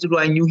promised to do,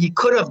 I knew he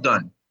could have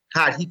done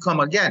had he come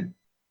again.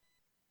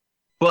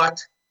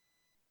 But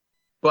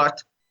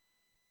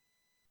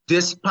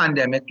this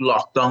pandemic,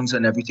 lockdowns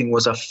and everything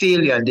was a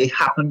failure, and they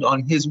happened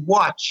on his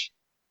watch.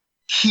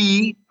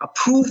 He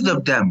approved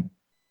of them.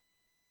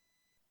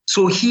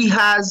 So he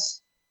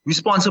has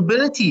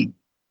responsibility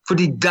for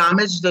the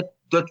damage that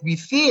we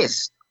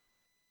faced.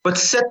 But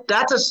set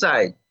that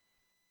aside.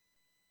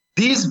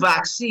 These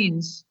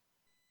vaccines,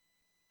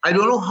 I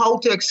don't know how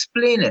to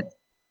explain it.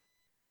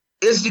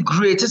 It's the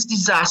greatest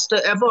disaster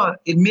ever.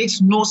 It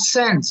makes no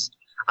sense.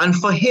 And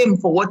for him,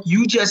 for what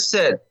you just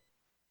said,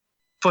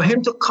 for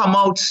him to come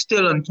out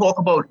still and talk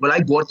about, well,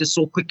 I bought this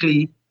so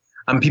quickly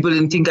and people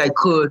didn't think I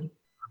could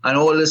and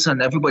all this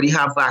and everybody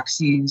have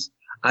vaccines.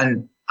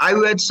 And I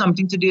read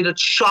something today that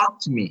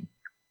shocked me.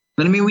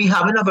 I mean, we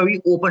having a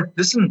very open,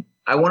 listen,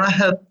 I want to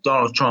help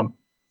Donald Trump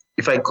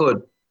if I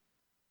could.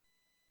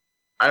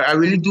 I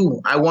really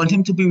do. I want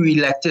him to be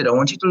reelected. I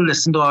want you to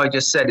listen to how I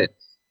just said it.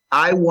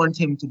 I want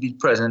him to be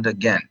president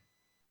again.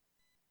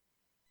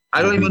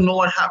 I don't even know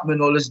what happened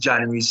in all this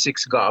January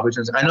 6th garbage.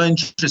 I'm not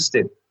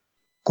interested.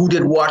 Who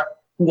did what?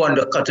 Who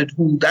undercut it?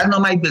 Who? That's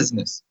not my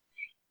business.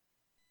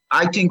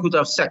 I think with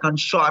a second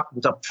shot,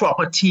 with a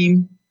proper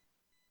team,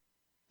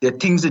 there are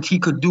things that he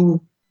could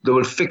do that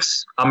will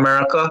fix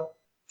America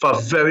for a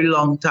very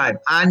long time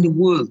and the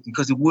world,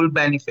 because the world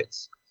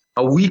benefits.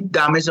 A weak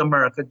damaged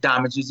America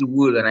damages the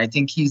world, and I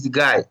think he's the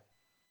guy.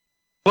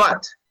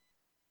 But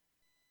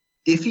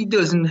if he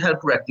doesn't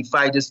help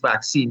rectify this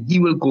vaccine, he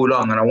will go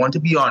down. And I want to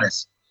be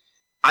honest.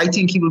 I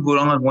think he will go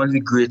down as one of the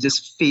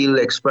greatest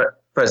failed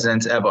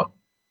presidents ever.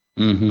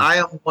 Mm-hmm. I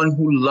am one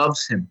who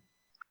loves him.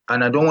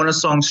 And I don't want to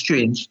sound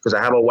strange because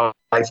I have a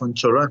wife and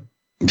children.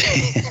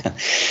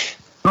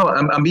 No,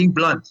 I'm being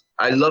blunt.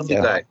 I love the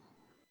guy.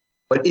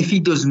 But if he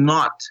does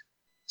not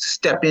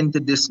step into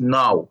this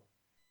now,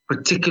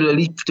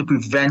 particularly to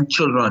prevent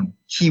children,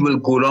 he will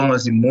go down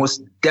as the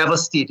most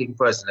devastating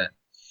president.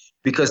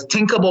 Because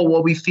think about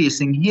what we're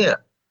facing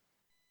here.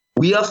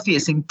 We are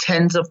facing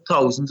tens of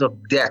thousands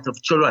of deaths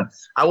of children.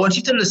 I want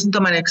you to listen to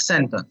my next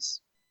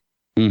sentence.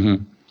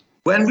 Mm-hmm.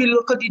 When we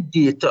look at the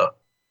data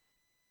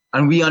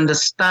and we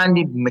understand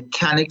the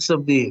mechanics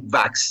of the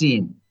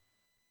vaccine,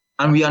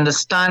 and we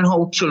understand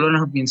how children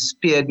have been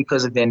spared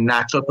because of their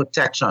natural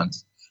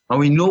protections, and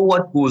we know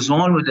what goes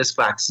on with this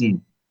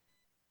vaccine,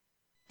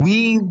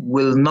 we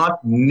will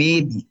not,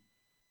 maybe,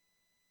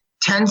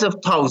 tens of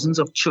thousands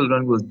of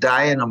children will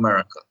die in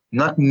America,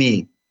 not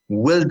me,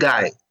 will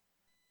die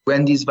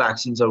when these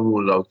vaccines are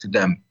rolled out to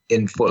them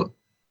in full.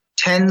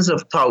 Tens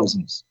of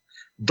thousands.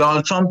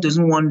 Donald Trump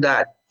doesn't want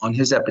that on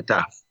his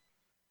epitaph.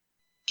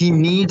 He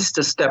needs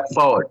to step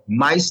forward.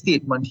 My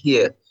statement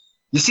here.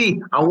 You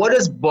see, and what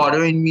is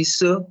bothering me,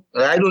 sir,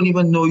 I don't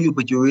even know you,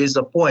 but you raised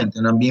a point,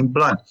 and I'm being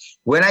blunt.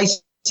 When I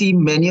see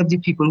many of the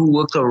people who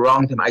worked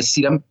around him, I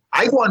see them.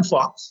 I go on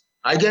Fox.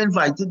 I get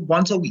invited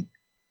once a week.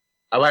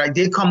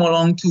 They come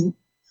along too.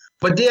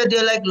 But they're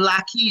like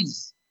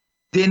lackeys.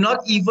 They're not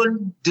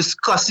even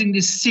discussing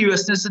the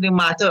seriousness of the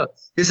matter.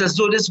 It's as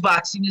though this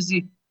vaccine is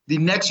the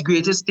next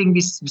greatest thing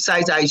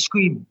besides ice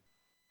cream.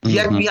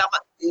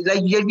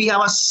 Mm-hmm. Yet we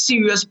have a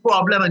serious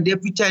problem, and they're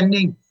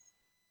pretending.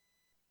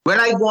 When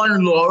I go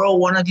on Laura,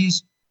 one of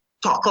these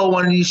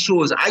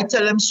shows, I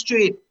tell them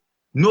straight,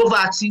 no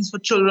vaccines for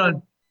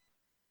children.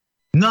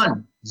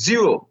 None.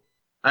 Zero.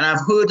 And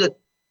I've heard that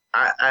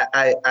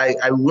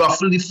I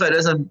ruffled the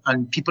feathers,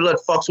 and people at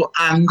Fox were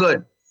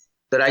angered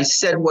that I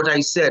said what I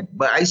said.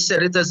 But I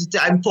said it as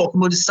I'm talking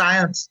about the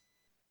science.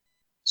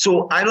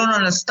 So I don't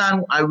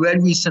understand. I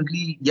read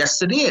recently,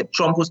 yesterday,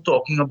 Trump was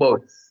talking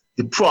about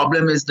the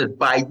problem is that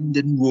Biden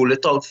didn't roll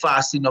it out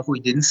fast enough, or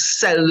he didn't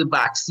sell the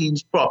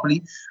vaccines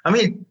properly. I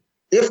mean,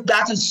 if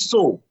that is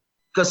so,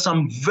 because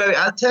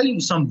I'll tell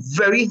you, some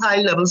very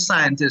high-level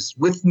scientists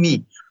with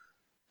me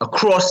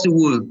across the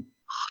world,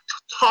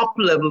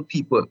 top-level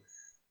people,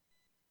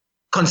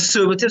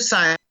 conservative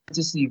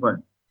scientists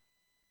even,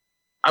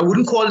 I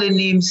wouldn't call their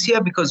names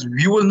here because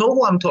you will know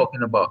who I'm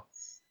talking about.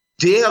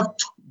 We are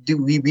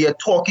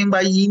talking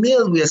by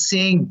email. We are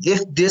saying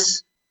if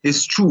this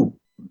is true,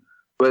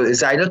 well,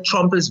 it's either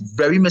Trump is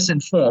very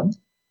misinformed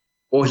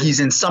or he's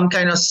in some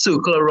kind of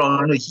circle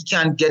around or he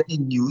can't get the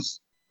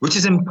news, which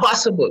is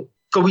impossible.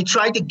 Because we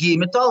try to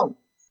game it out.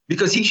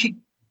 Because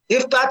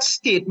if that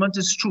statement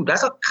is true,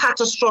 that's a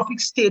catastrophic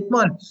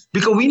statement.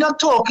 Because we're not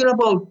talking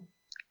about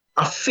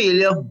a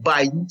failure of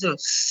Biden to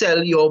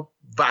sell your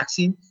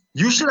vaccine,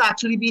 you should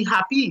actually be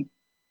happy,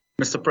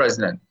 Mr.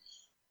 President,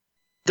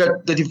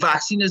 that the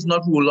vaccine is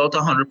not rolled out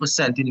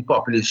 100% in the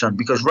population,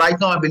 because right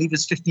now I believe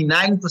it's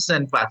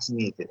 59%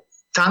 vaccinated.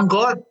 Thank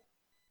God.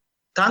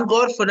 Thank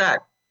God for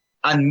that.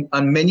 And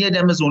many of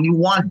them is only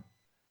one.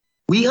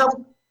 We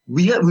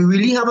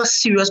really have a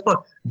serious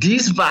problem.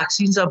 These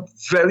vaccines are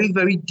very,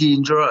 very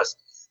dangerous.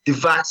 The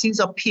vaccines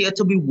appear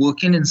to be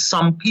working in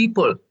some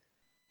people,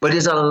 but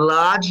there's a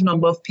large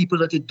number of people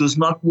that it does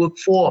not work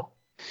for.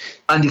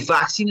 And the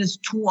vaccine is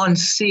too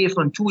unsafe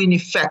and too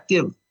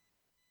ineffective.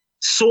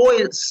 So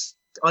it's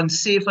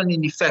unsafe and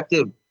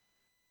ineffective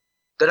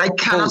that I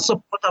cannot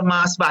support a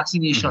mass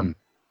vaccination. Mm-hmm.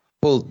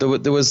 Well,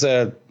 there was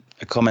a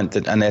comment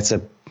that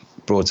Annetta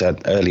brought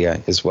out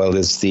earlier as well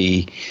as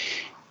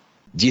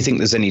do you think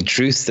there's any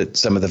truth that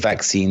some of the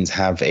vaccines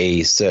have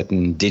a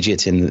certain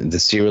digit in the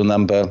serial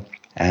number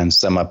and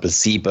some are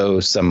placebo,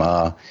 some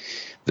are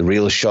the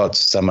real shots,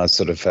 some are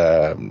sort of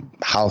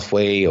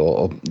halfway,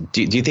 or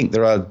do you think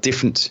there are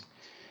different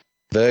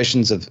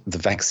versions of the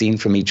vaccine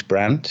from each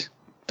brand?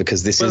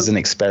 Because this is an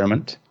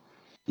experiment.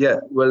 Yeah,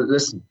 well,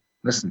 listen.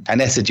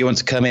 Annetta, do you want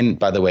to come in,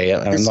 by the way?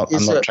 I'm not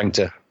trying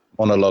to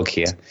monologue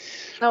here.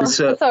 No, it's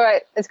all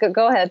right. It's good.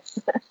 Go ahead.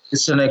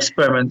 It's an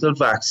experimental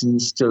vaccine,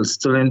 still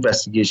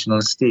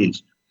investigational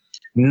stage.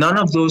 None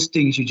of those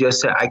things you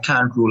just said I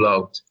can't rule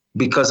out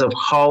because of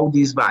how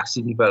these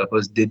vaccine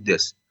developers did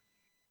this.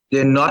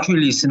 They're not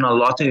releasing a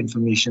lot of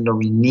information that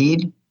we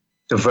need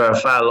to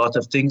verify a lot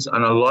of things,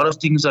 and a lot of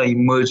things are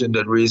emerging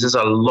that raises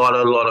a lot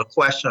of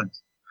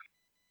questions.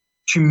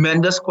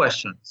 Tremendous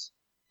questions.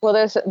 Well,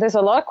 there's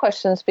a lot of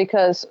questions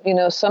because,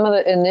 some of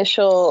the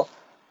initial,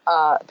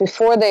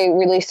 before they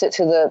released it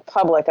to the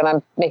public, and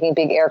I'm making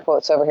big air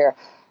quotes over here,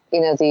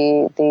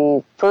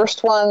 the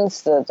first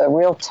ones, the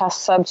real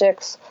test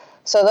subjects.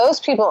 So a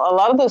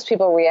lot of those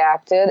people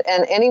reacted,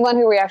 and anyone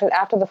who reacted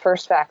after the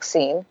first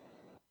vaccine,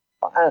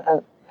 I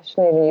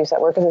shouldn't even use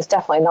that word because it's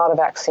definitely not a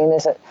vaccine,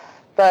 is it?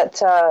 But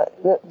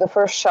the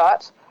first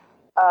shot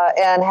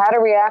and had a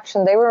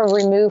reaction, they were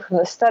removed from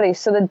the study.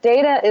 So the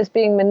data is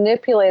being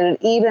manipulated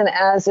even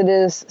as it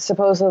is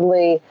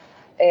supposedly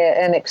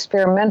an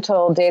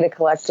experimental data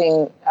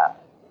collecting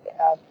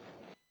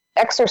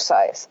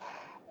exercise.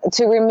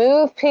 To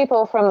remove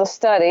people from the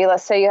study,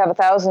 let's say you have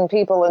 1,000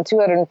 people and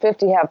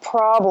 250 have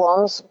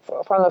problems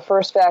from the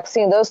first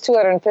vaccine, those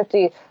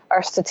 250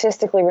 are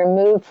statistically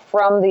removed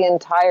from the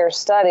entire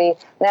study.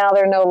 Now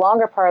they're no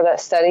longer part of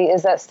that study.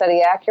 Is that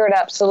study accurate?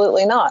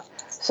 Absolutely not.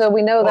 So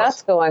we know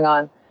that's going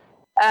on.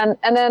 And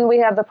then we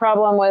have the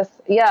problem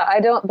with, I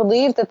don't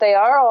believe that they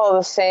are all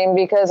the same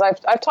because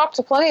I've talked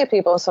to plenty of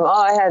people and some,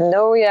 I had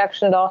no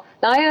reaction at all.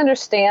 Now I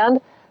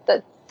understand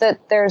that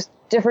there's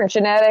different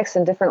genetics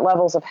and different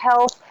levels of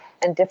health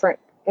and different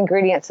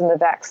ingredients in the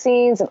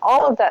vaccines and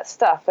all of that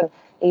stuff. And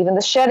even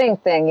the shedding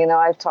thing,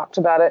 I've talked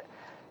about it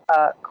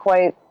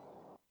quite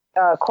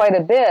a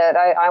bit.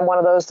 I'm one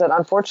of those that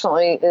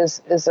unfortunately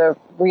is a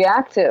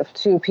reactive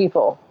to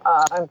people.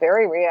 I'm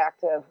very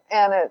reactive.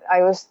 And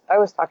I was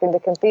talking to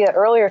Cynthia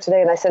earlier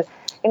today and I said,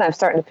 I'm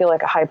starting to feel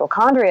like a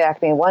hypochondriac.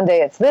 I mean, one day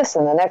it's this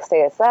and the next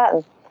day it's that.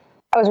 And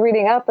I was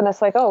reading up and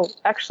it's like,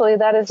 actually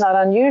that is not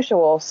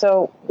unusual.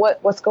 So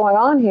what's going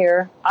on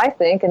here, I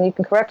think, and you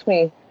can correct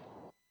me,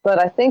 but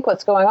I think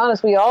what's going on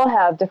is we all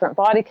have different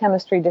body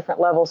chemistry,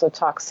 different levels of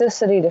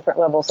toxicity, different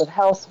levels of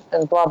health,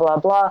 and blah, blah,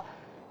 blah.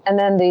 And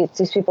then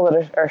these people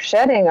that are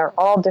shedding are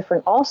all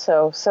different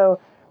also. So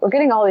we're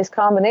getting all these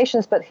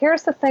combinations. But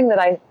here's the thing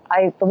that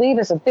I believe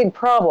is a big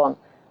problem.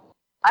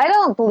 I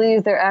don't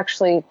believe they're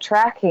actually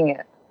tracking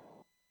it.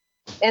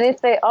 And if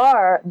they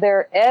are,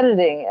 they're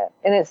editing it.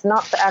 And it's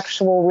not the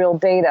actual real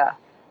data.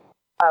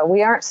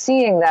 We aren't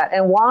seeing that.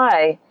 And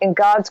why, in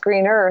God's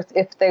green earth,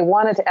 if they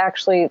wanted to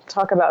actually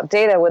talk about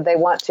data, would they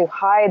want to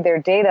hide their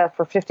data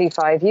for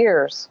 55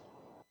 years?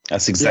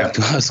 That's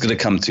exactly what I was going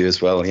to come to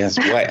as well. Yes.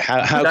 Why,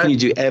 how can you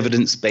do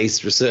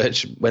evidence-based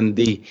research when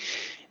the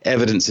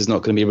evidence is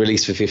not going to be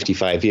released for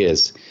 55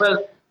 years?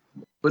 Well,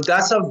 but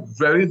that's a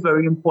very,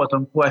 very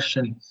important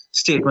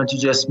statement you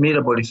just made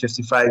about the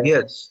 55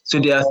 years. So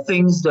there are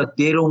things that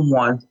they don't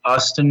want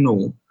us to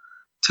know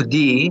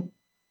today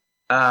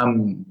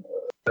as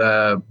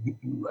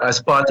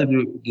part of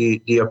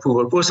the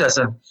approval process.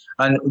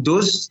 And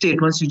those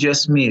statements you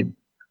just made,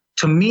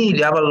 to me,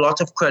 they have a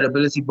lot of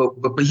credibility, but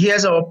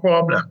here's our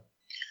problem.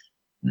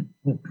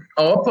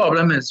 Our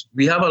problem is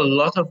we have a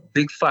lot of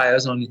big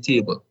fires on the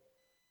table,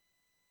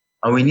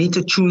 and we need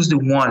to choose the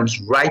ones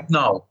right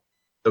now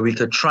that we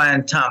could try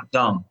and tamp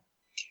down.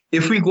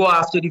 If we go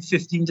after the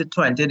 15 to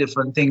 20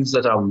 different things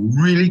that are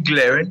really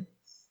glaring,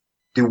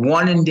 the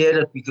one in there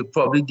that we could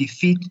probably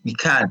defeat, we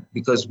can't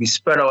because we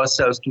spread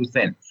ourselves too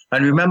thin.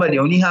 And remember, they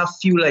only have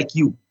few like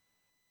you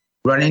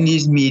running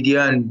these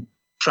media and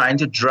trying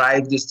to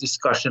drive this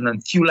discussion,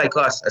 and few like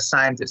us as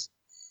scientists.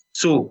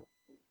 So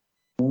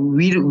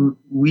we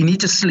need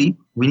to sleep,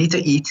 we need to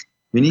eat,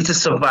 we need to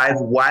survive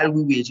while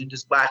we're waging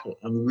this battle.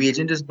 And we're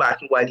waging this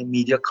battle while the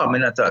media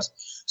coming at us.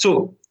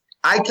 So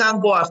I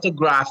can't go after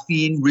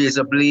graphene,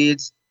 razor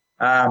blades,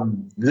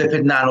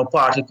 lipid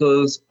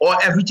nanoparticles,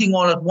 or everything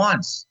all at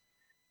once.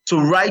 So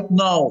right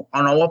now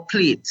on our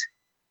plate,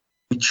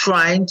 we're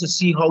trying to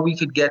see how we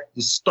could get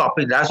this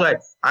stopping. That's why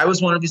I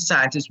was one of the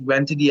scientists who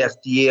went to the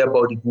FDA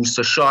about the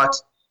booster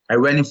shots. We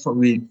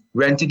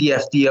went to the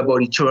FDA about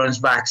the children's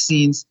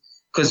vaccines,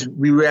 because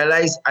we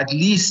realized at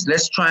least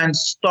let's try and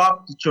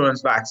stop the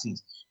children's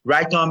vaccines.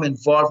 Right now I'm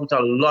involved with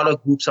a lot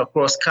of groups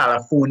across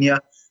California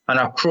and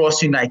across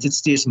the United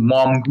States,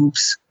 mom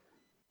groups,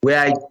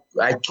 where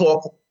I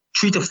talk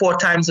 3 to 4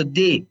 times a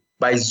day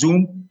by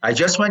Zoom. I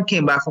just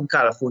came back from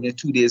California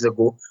 2 days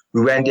ago.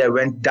 We went there,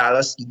 went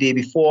Dallas the day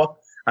before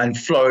and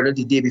Florida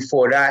the day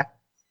before that,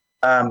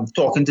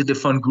 talking to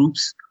different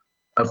groups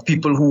of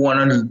people who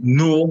want to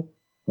know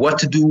what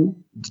to do,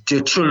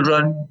 their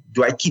children,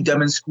 do I keep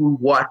them in school,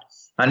 what?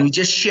 And we're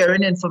just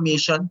sharing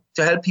information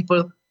to help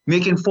people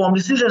make informed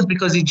decisions,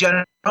 because the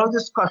general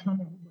discussion,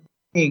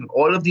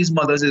 all of these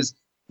mothers is,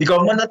 the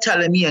government not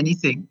telling me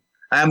anything.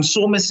 I am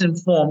so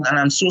misinformed and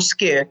I'm so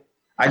scared.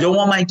 I don't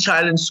want my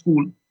child in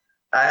school.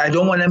 I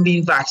don't want them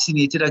being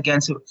vaccinated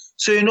against it.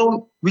 So,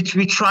 we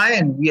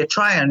are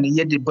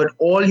trying, but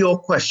all your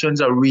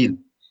questions are real.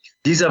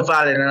 These are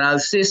valid. And I'll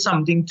say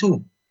something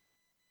too.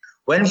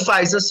 When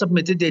Pfizer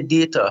submitted their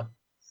data,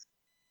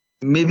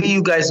 maybe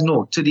you guys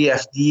know, to the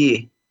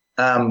FDA,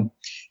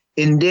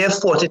 in their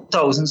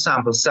 40,000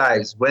 sample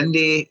size, when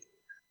the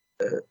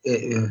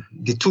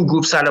 2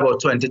 groups had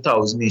about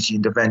 20,000 each,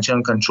 intervention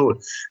and control,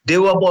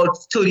 there were about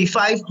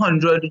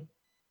 3,500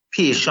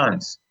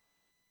 patients,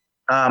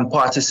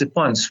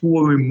 participants who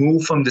were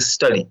removed from the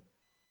study.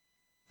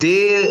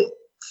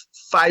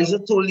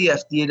 Pfizer told the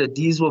FDA that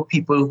these were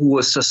people who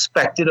were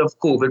suspected of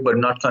COVID but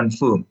not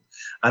confirmed.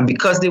 And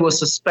because they were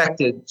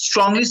suspected,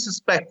 strongly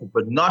suspected,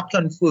 but not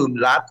confirmed,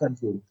 lab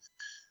confirmed,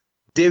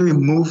 they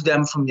removed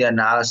them from the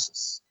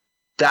analysis.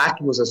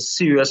 That was a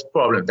serious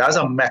problem. That's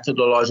a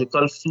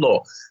methodological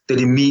flaw that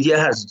the media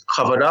has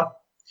covered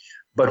up.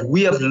 But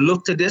we have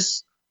looked at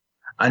this,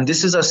 and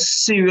this is a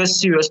serious,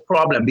 serious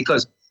problem,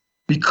 because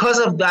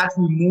of that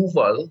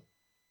removal,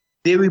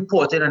 they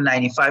reported a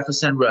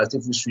 95%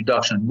 relative risk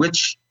reduction,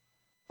 which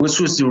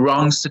was the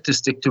wrong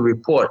statistic to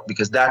report,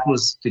 because that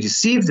was to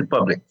deceive the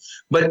public.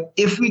 But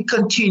if we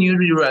continue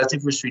the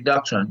relative risk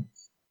reduction,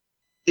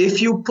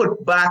 if you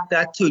put back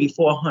that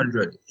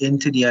 3,400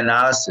 into the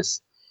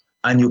analysis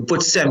and you put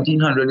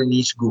 1,700 in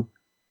each group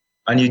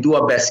and you do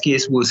a best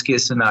case, worst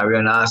case scenario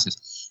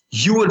analysis,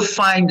 you would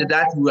find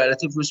that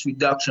relative risk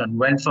reduction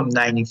went from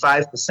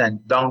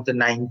 95% down to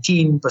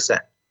 19%,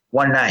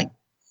 19.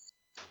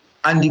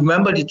 And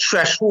remember, the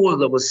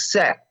threshold that was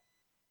set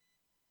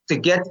to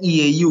get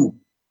EAU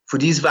for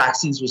these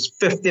vaccines was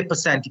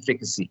 50%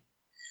 efficacy.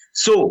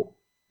 So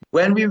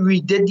when we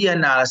redid the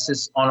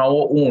analysis on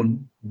our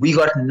own, we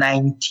got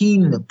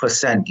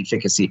 19%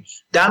 efficacy.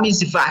 That means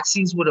the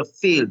vaccines would have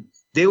failed.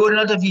 They would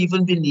not have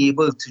even been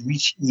able to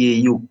reach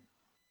EAU.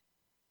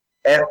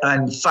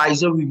 And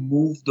Pfizer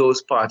removed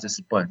those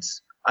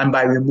participants. And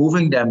by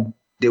removing them,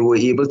 they were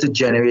able to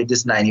generate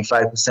this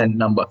 95%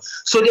 number.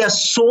 So there are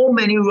so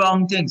many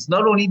wrong things.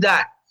 Not only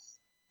that,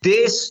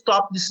 they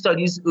stopped the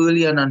studies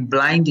early and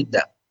unblinded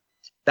them.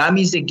 That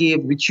means they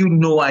gave, which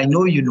I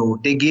know you know,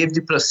 they gave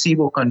the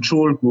placebo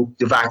control group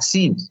the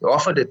vaccines, they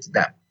offered it to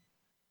them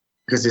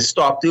because they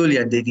stopped early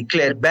and they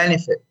declared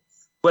benefit.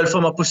 Well,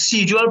 from a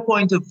procedural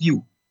point of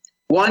view,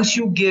 once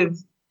you give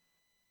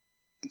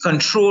the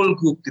control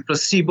group, the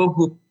placebo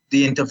group,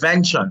 the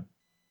intervention, in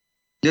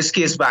this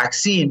case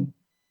vaccine,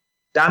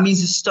 that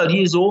means the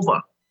study is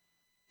over.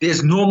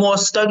 There's no more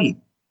study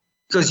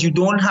because you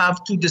don't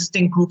have 2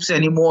 distinct groups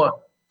anymore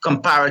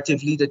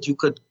comparatively that you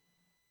could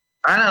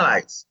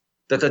analyze,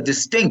 that are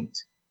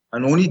distinct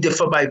and only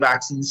differ by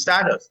vaccine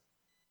status.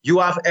 You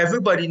have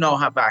everybody now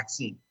have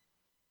vaccine,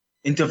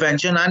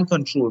 intervention and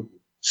control.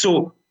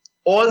 So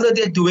all that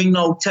they're doing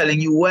now,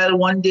 telling you, well,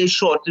 one day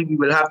shortly we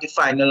will have the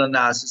final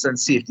analysis and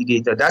safety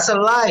data. That's a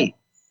lie.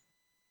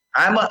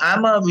 I'm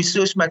a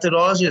research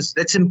methodologist.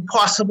 That's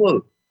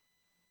impossible.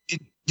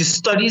 The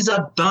studies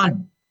are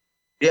done.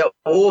 They are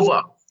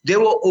over. They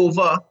were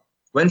over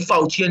when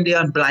Fauci and they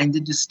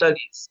unblinded the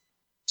studies.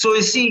 So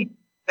you see,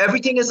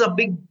 everything is a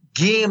big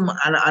game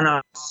and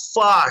a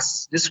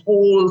farce. This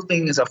whole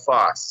thing is a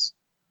farce.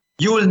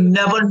 You will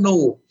never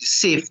know the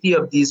safety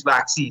of these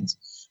vaccines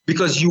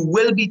because you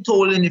will be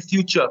told in the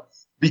future,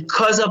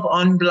 because of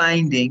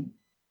unblinding,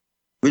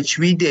 which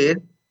we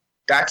did,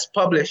 that's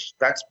published,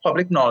 that's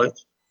public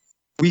knowledge,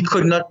 we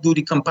could not do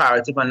the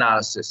comparative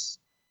analysis.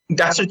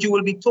 That's what you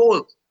will be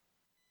told.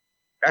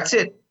 That's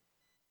it.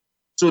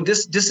 So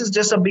this is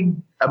just a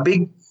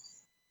big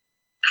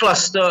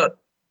cluster.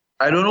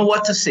 I don't know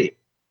what to say.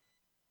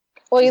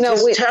 Well,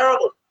 it's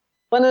terrible.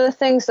 One of the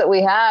things that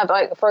we have,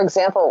 like for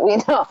example,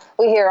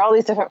 we hear all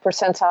these different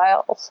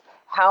percentiles.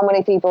 How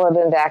many people have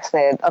been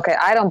vaccinated? Okay,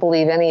 I don't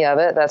believe any of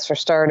it. That's for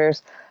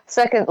starters.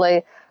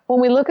 Secondly, when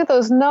we look at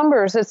those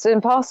numbers, it's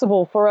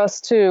impossible for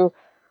us to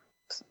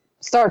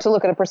start to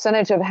look at a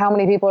percentage of how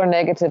many people are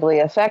negatively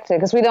affected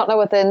because we don't know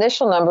what the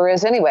initial number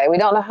is anyway. We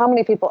don't know how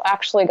many people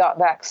actually got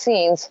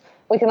vaccines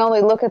we can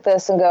only look at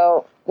this and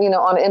go,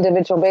 on an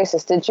individual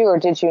basis, did you or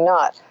did you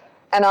not?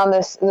 And on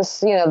this,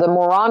 the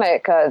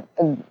moronic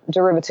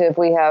derivative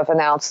we have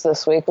announced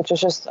this week, which is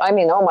just,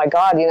 oh my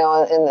God,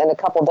 in a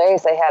couple of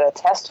days they had a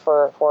test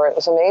for it. It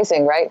was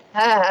amazing, right?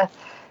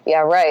 Yeah,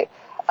 right.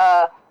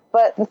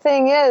 But the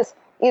thing is,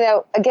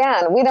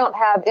 again, we don't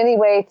have any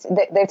way.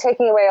 They're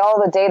taking away all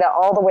the data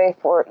all the way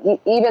for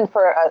even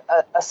for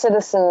a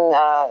citizen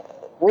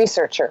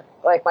researcher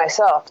like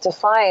myself to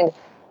find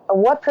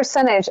what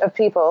percentage of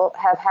people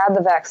have had the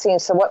vaccine,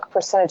 so what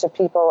percentage of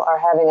people are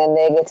having a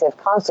negative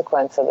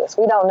consequence of this.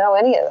 We don't know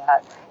any of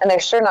that, and they're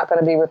sure not going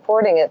to be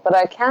reporting it. But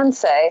I can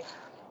say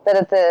that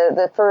at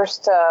the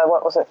first,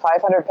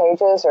 500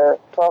 pages or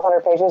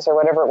 1,200 pages or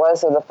whatever it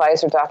was of the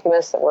Pfizer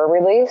documents that were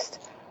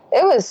released,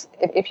 it was,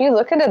 if you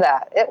look into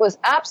that, it was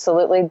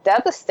absolutely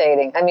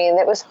devastating.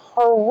 It was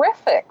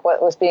horrific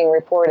what was being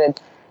reported.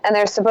 And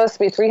there's supposed to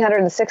be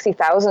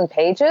 360,000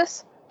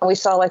 pages, and we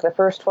saw like the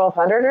first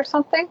 1,200 or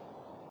something.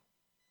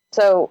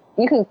 So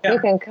you can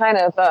kind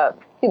of,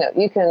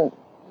 you can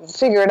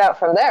figure it out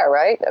from there,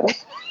 right?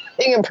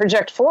 You can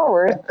project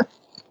forward.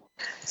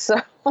 So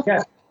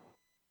yeah.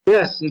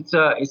 Yes, it's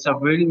a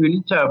really,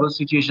 really terrible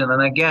situation.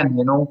 And again,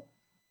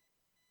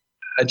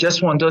 I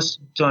just want us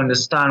to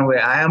understand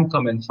where I am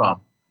coming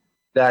from.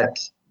 That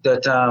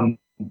I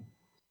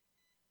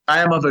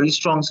am a very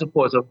strong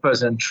supporter of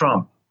President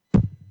Trump.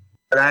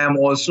 But I am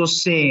also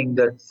saying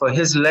that for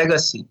his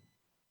legacy,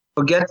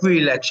 forget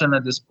re-election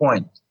at this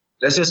point.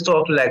 Let's just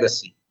talk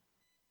legacy.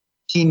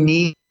 He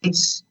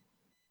needs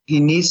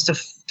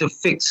to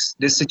fix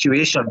this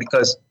situation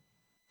because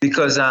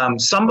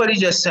somebody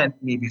just sent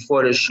me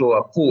before the show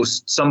a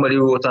post. Somebody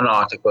wrote an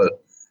article,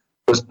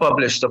 was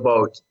published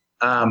about.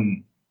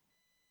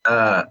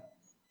 I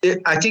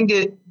think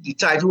the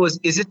title was,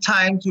 "Is it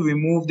time to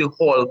remove the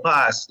hall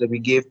pass that we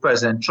gave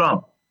President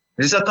Trump?"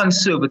 This is a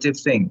conservative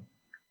thing,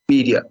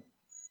 media.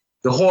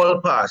 The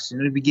hall pass,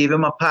 we gave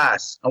him a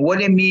pass, and what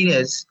they mean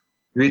is,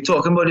 we're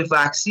talking about the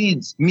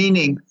vaccines,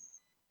 meaning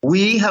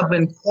we have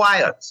been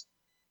quiet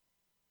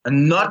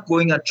and not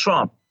going at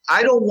Trump.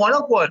 I don't want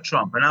to go at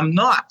Trump, and I'm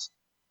not.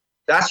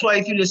 That's why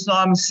if you listen to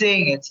how I'm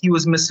saying it, he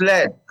was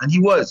misled, and he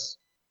was.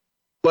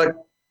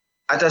 But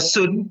at a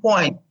certain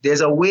point,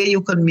 there's a way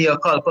you can mea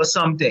culpa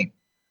something.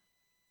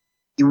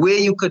 The way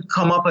you could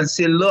come up and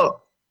say,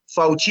 look,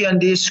 Fauci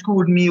and they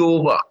screwed me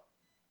over.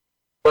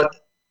 But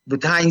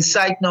with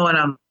hindsight now, and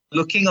I'm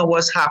looking at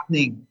what's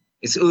happening,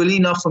 it's early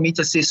enough for me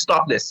to say,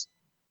 stop this.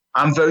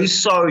 I'm very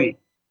sorry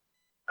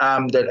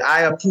that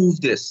I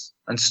approve this,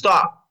 and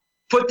stop.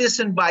 Put this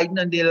in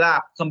Biden and their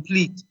lap,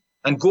 complete,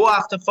 and go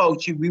after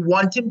Fauci. We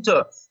want him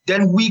to,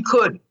 then we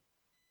could.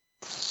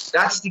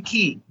 That's the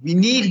key. We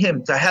need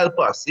him to help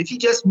us. If he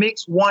just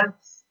makes one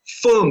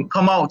firm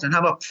come out and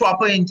have a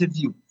proper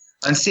interview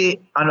and say,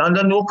 and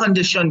under no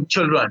condition,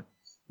 children,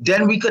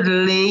 then we could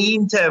lay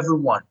into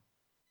everyone.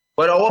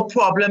 But our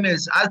problem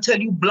is, I'll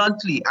tell you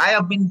bluntly, I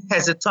have been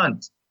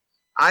hesitant.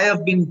 I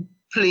have been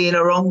playing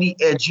around the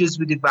edges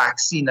with the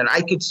vaccine, and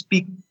I could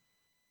speak.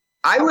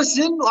 I was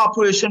in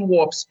Operation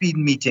Warp Speed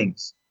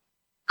meetings.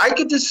 I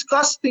could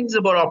discuss things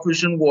about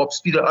Operation Warp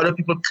Speed that other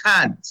people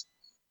can't.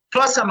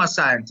 Plus, I'm a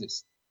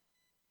scientist.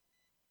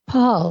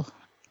 Paul,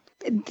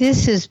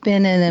 this has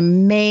been an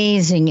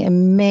amazing,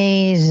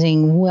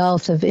 amazing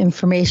wealth of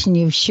information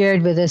you've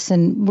shared with us,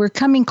 and we're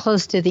coming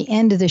close to the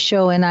end of the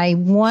show, and I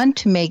want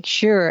to make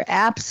sure,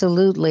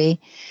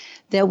 absolutely,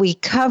 that we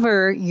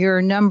cover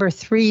your number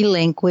 3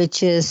 link,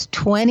 which is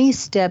 20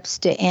 Steps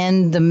to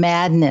End the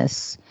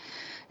Madness.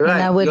 Right,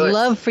 and I would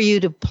love for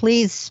you to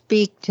please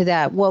speak to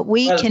that, what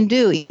we can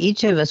do,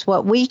 each of us,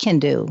 what we can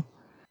do.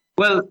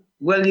 Well,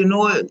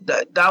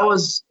 that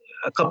was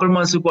a couple of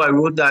months ago. I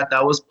wrote that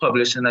was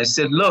published, and I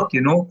said, look,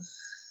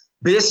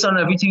 based on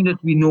everything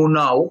that we know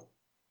now,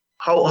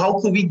 how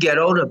could we get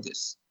out of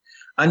this?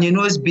 And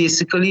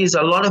it's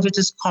a lot of it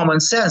is common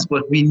sense,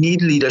 but we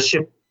need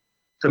leadership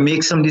to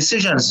make some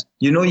decisions.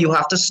 You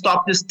have to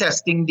stop this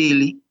testing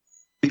daily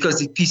because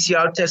the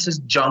PCR test is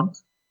junk,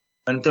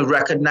 and to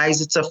recognize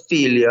it's a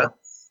failure.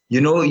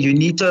 You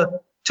need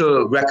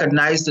to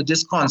recognize that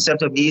this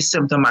concept of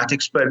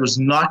asymptomatic spread was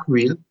not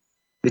real.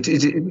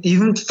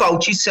 Even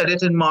Fauci said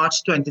it in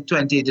March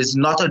 2020, it is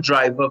not a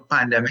driver of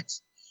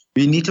pandemics.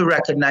 We need to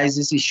recognize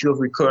this issue of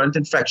recurrent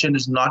infection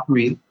is not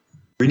real.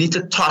 We need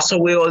to toss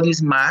away all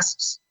these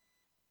masks.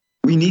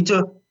 We need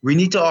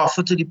to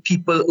offer to the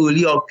people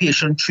early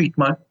outpatient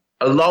treatment,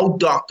 allow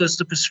doctors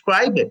to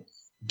prescribe it.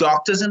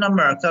 Doctors in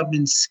America have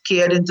been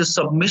scared into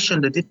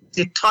submission that if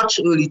they touch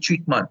early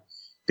treatment,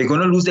 they're going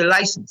to lose their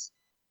license.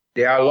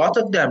 There are a lot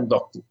of them,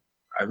 doctor.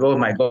 Oh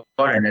my God,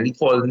 I nearly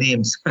called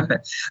names.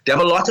 There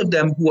are a lot of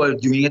them who are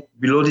doing it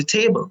below the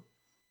table.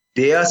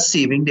 They are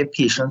saving their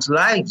patients'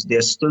 lives.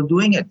 They're still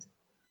doing it.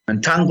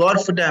 And thank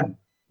God for them.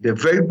 They're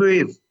very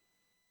brave.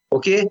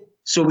 Okay?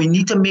 So we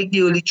need to make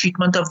the early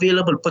treatment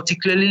available,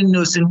 particularly in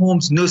nursing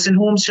homes. Nursing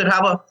homes should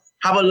have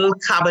a little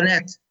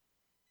cabinet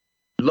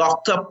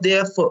locked up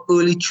there for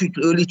early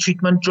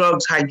treatment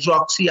drugs,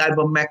 hydroxy,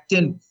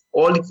 ivermectin,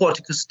 all the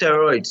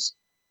corticosteroids.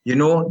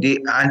 the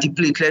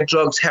antiplatelet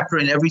drugs,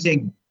 heparin,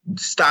 everything.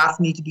 Staff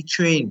need to be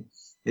trained.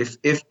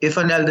 If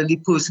an elderly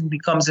person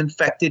becomes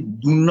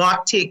infected, do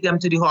not take them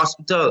to the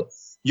hospital.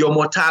 Your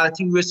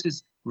mortality risk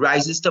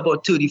rises to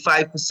about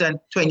 35%,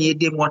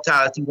 28-day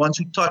mortality. Once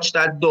you touch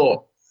that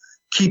door,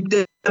 keep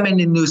them in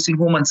the nursing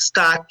home and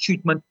start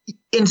treatment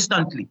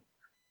instantly.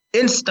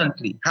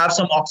 Instantly. Have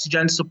some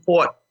oxygen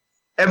support,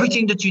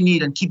 everything that you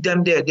need, and keep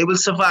them there. They will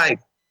survive.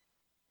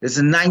 There's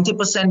a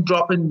 90%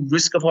 drop in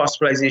risk of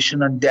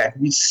hospitalization and death.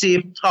 We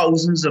save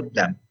thousands of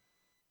them.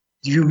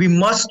 We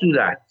must do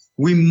that.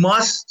 We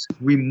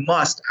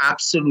must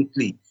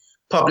absolutely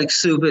public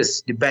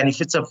service the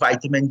benefits of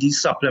vitamin D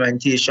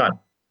supplementation.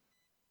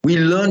 We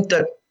learned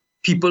that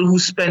people who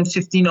spend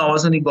 15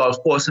 hours on the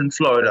golf course in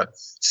Florida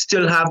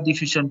still have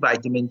deficient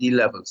vitamin D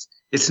levels.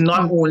 It's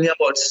not only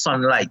about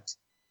sunlight.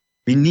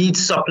 We need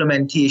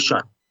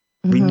supplementation.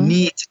 We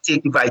need to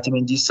take the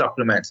vitamin D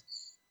supplements.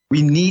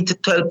 We need to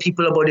tell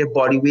people about their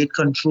body weight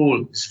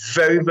control. It's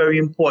very, very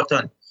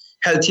important.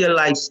 Healthier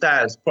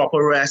lifestyles,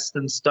 proper rest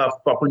and stuff,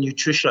 proper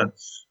nutrition.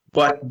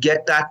 But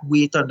get that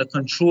weight under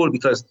control,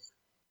 because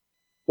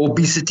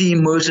obesity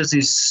emerges as a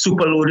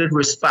superloaded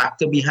risk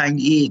factor behind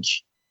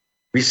age.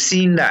 We've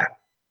seen that.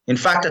 In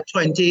fact, a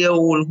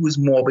 20-year-old who's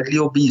morbidly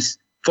obese,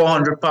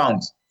 400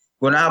 pounds,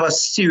 going to have a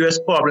serious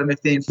problem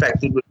if they're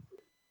infected with it.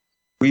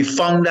 We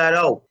found that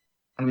out.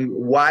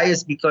 Why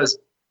is because,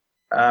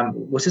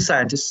 what's the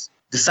scientist?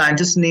 The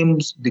scientist's name,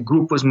 the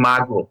group was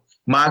Magro.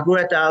 Magro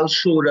et al.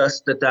 Showed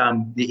us that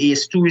the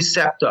ACE2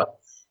 receptor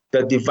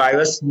that the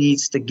virus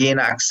needs to gain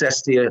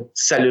access to your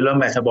cellular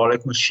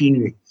metabolic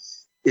machinery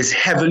is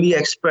heavily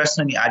expressed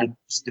on the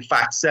adipose, the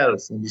fat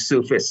cells on the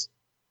surface.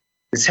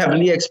 It's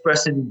heavily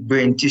expressed in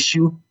brain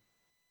tissue,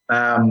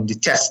 the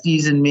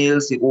testes in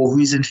males, the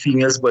ovaries in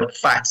females, but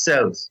fat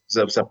cells is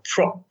a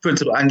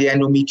principle, and the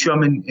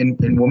endometrium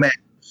in women.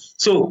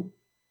 So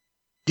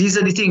these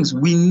are the things.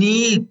 We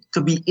need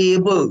to be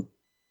able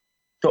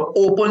to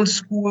open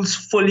schools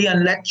fully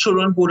and let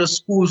children go to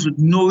schools with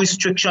no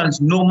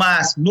restrictions, no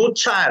mask, no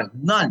child,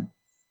 none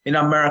in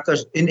America.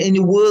 In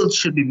the world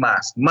should be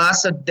masked.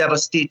 Masks are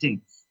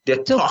devastating. They're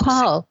toxic.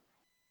 Paul,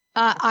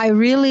 I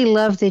really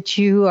love that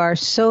you are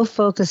so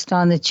focused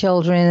on the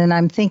children, and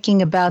I'm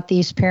thinking about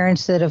these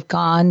parents that have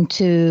gone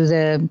to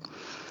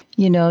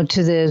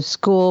the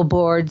school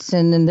boards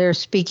and they're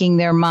speaking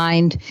their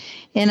mind.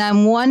 And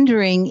I'm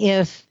wondering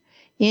if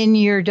in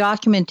your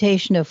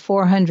documentation of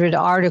 400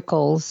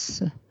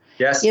 articles,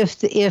 yes,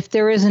 if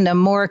there isn't a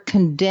more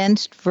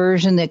condensed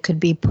version that could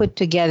be put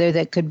together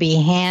that could be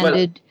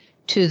handed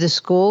to the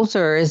schools,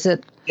 or is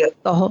it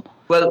the whole?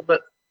 Well,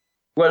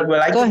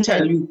 I can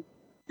tell you,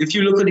 if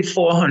you look at the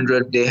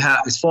 400,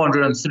 it's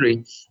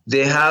 403.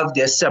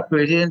 They're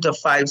separated into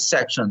 5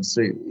 sections.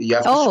 So you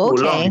have to scroll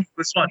down.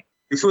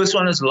 The first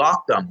one is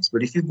lockdowns,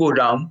 but if you go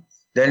down,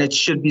 then it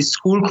should be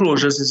school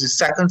closures is the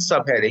second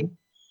subheading.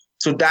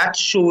 So that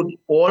showed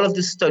all of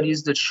the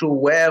studies that show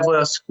wherever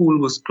a school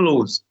was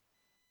closed.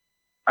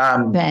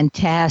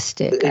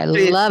 Fantastic. I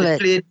love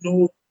it.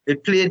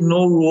 It played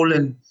no role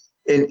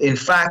in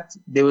fact,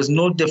 there was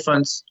no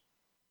difference.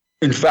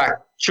 In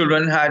fact,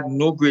 children had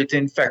no greater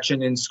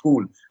infection in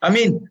school. I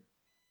mean,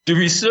 the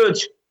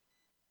research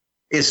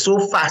is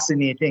so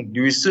fascinating. The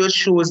research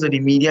shows that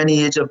the median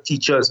age of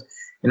teachers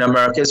in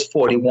America is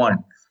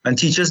 41. And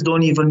teachers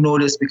don't even know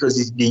this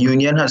because the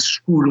union has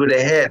screwed with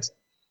their heads.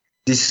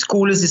 The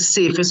school is the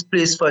safest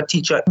place for a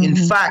teacher. In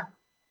fact,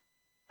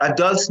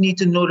 adults need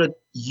to know that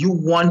you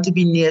want to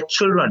be near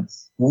children.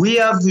 We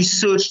have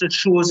research that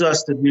shows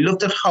us that we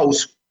looked at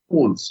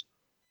households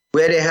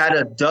where they had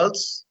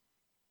adults,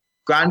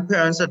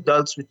 grandparents,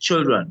 adults with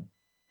children,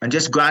 and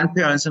just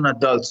grandparents and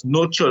adults,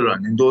 no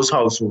children in those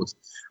households.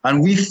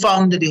 And we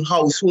found that the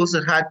households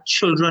that had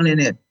children in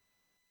it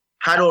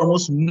had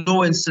almost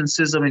no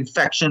instances of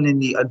infection in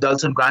the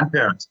adults and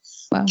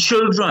grandparents. Wow.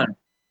 Children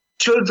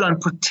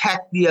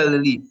protect the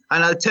elderly,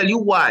 and I'll tell you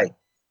why,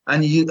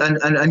 and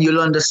you'll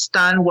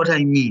understand what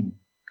I mean.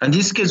 And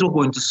these kids were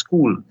going to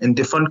school in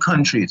different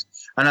countries,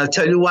 and I'll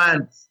tell you why.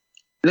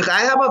 Look,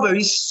 I have a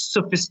very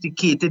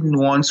sophisticated,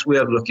 nuanced way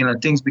of looking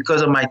at things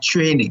because of my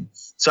training.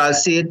 So I'll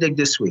say it like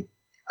this way.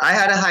 I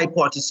had a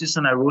hypothesis,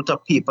 and I wrote a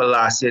paper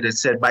last year that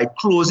said by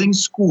closing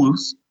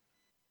schools,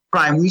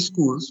 primary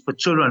schools for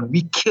children,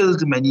 we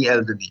killed many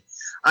elderly.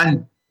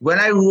 And when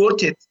I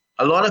wrote it,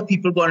 a lot of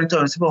people got into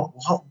it and said, well,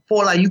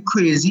 Paul, are you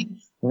crazy?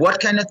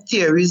 What kind of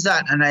theory is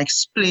that? And I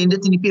explained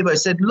it in the paper. I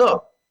said,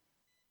 look,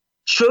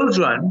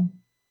 children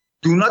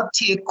do not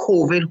take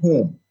COVID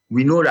home.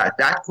 We know that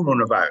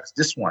coronavirus,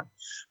 this one.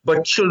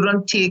 But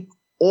children take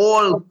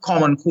all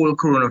common cold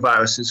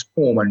coronaviruses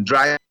home and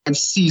drive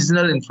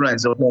seasonal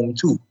influenza home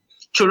too.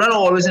 Children are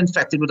always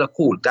infected with a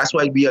cold. That's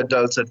why we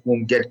adults at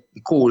home get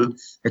the cold,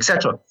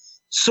 etc.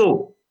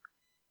 So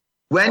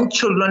when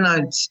children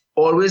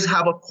always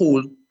have a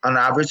cold, on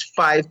average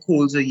 5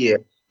 colds a year,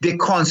 they're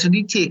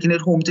constantly taking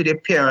it home to their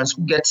parents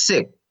who get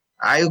sick.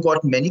 I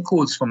got many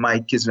colds from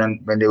my kids when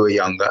they were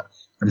younger.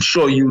 I'm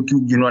sure you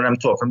know what I'm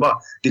talking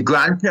about. The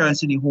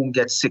grandparents in the home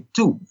get sick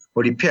too,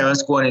 or the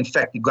parents go and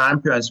infect the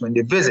grandparents when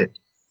they visit.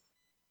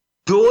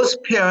 Those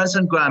parents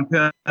and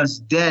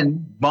grandparents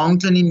then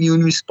mount an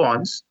immune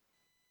response,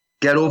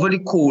 get over the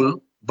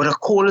cold, but a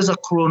cold is a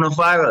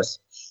coronavirus.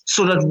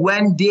 So that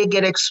when they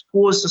get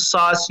exposed to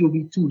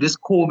SARS-CoV-2, this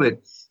COVID,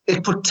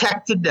 it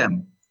protected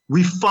them.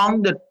 We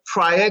found that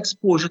prior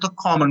exposure to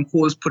common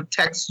colds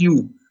protects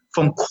you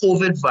from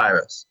COVID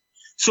virus.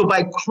 So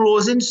by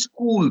closing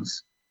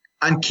schools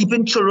and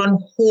keeping children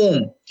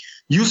home,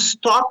 you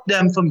stop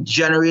them from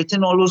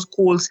generating all those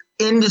colds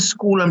in the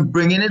school and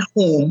bringing it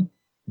home,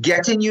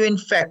 getting you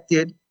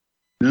infected,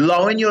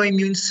 allowing your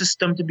immune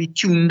system to be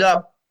tuned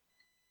up.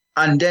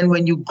 And then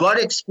when you got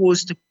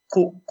exposed to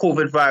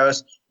COVID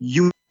virus,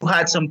 you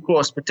had some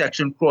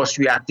cross-protection,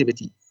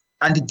 cross-reactivity.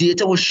 And the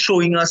data was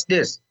showing us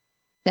this.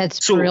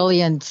 That's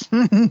brilliant.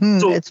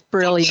 That's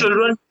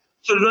brilliant.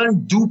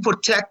 Children do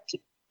protect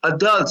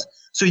adults.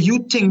 So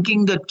you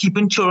thinking that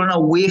keeping children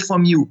away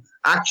from you,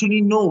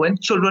 actually no, when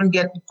children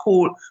get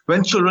COVID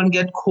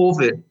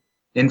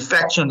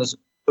infection,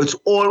 it's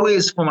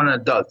always from an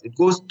adult. It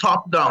goes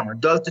top down,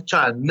 adult to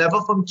child, never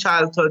from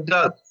child to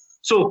adult.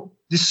 So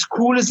the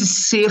school is the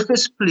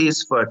safest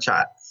place for a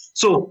child.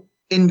 So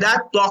in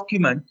that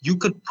document, you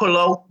could pull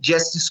out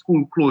just the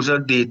school closure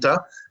data.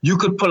 You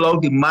could pull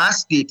out the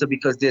mask data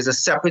because there's a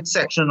separate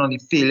section on the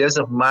failures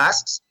of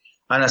masks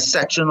and a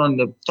section on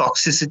the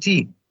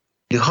toxicity,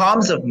 the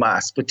harms of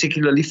masks,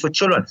 particularly for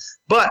children.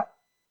 But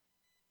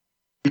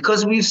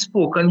because we've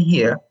spoken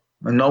here,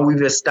 and now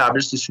we've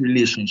established this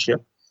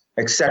relationship,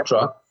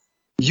 etc.,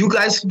 you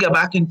guys can get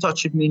back in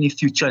touch with me in the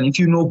future. And if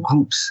you know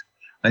groups,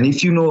 and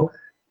if you know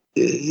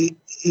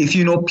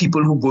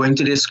people who go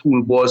into their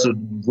school boards or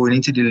going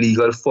into the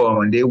legal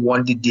forum and they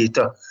want the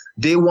data,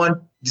 they want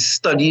the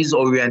studies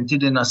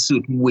oriented in a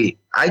certain way,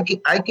 I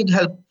could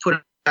help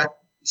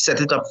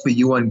set it up for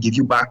you and give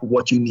you back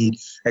what you need,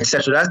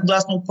 etc.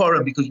 That's no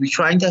problem because we're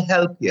trying to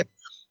help here.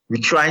 We're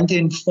trying to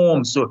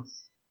inform. So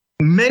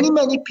many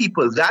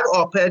people, that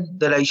op-ed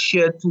that I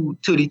shared to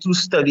 32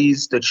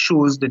 studies that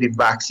shows that the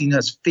vaccine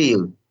has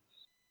failed,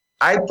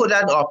 I put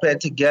that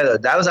op-ed together.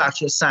 That was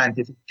actually a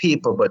scientific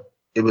paper, but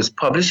it was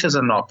published as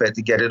an op-ed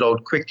to get it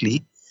out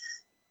quickly.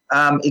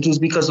 It was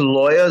because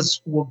lawyers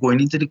who were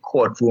going into the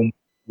courtroom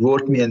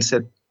wrote me and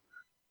said,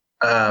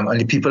 and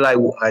the people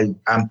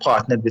I'm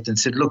partnered with and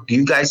said, look, do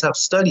you guys have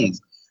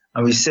studies?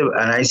 And I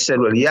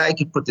said, well, yeah, I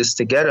could put this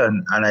together.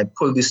 And I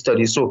pulled this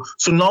study. So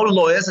now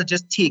lawyers are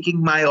just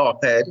taking my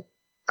op-ed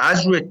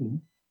as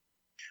written,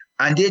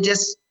 and they're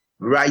just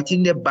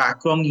writing their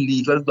background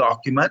legal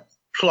document,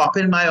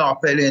 plopping my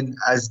op-ed in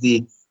as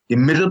the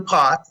middle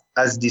part,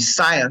 as the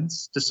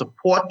science to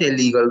support their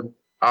legal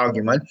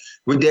argument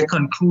with their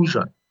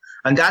conclusion.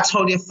 And that's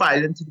how they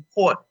file into the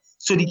court.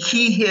 So the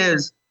key here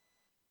is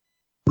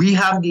we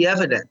have the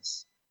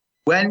evidence.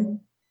 When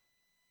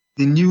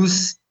the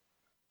news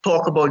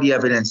talk about the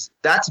evidence,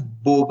 that's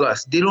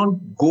bogus. They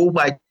don't go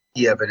by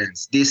the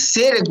evidence. They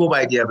say they go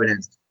by the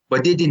evidence,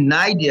 but they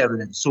deny the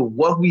evidence. So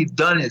what we've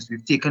done is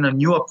we've taken a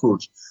new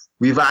approach.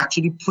 We've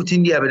actually put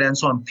in the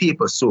evidence on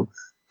paper. So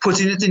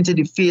putting it into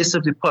the face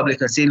of the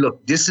public and say,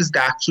 look, this is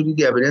actually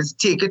the evidence.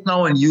 Take it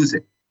now and use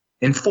it.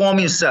 Inform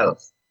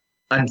yourself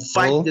and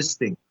fight this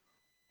thing.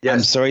 Yes.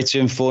 I'm sorry to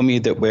inform you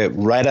that we're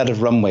right out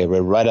of runway.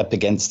 We're right up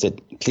against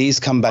it. Please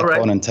come back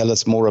on and tell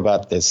us more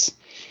about this.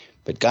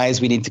 But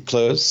guys, we need to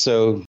close.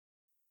 So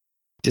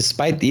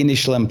despite the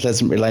initial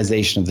unpleasant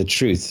realization of the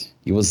truth,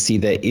 you will see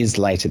there is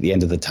light at the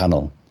end of the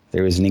tunnel.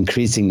 There is an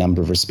increasing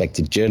number of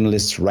respected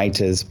journalists,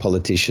 writers,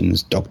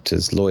 politicians,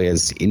 doctors,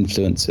 lawyers,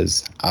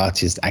 influencers,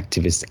 artists,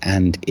 activists,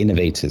 and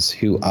innovators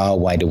who are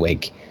wide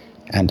awake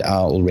and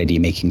are already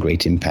making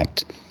great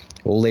impact.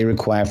 All they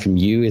require from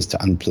you is to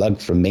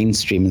unplug from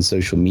mainstream and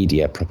social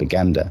media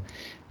propaganda,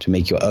 to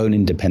make your own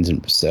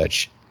independent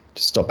research,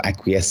 to stop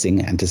acquiescing,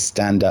 and to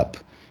stand up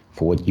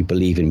for what you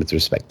believe in with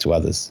respect to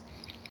others.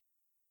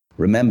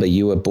 Remember,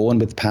 you were born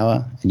with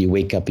power and you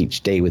wake up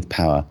each day with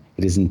power.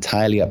 It is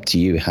entirely up to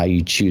you how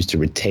you choose to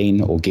retain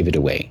or give it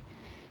away.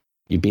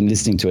 You've been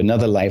listening to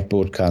another live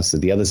broadcast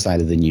of The Other Side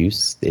of the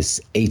News.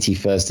 This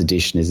 81st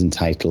edition is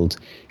entitled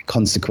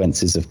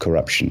Consequences of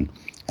Corruption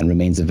and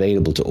remains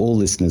available to all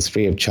listeners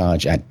free of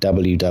charge at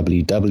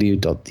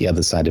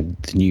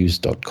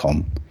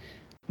www.theothersideofthenews.com.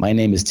 My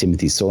name is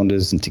Timothy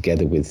Saunders, and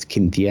together with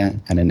Cynthia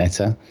and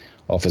Annetta,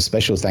 offer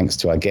special thanks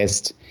to our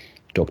guest,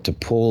 Dr.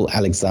 Paul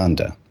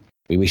Alexander.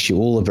 We wish you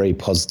all a very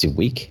positive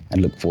week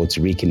and look forward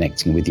to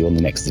reconnecting with you on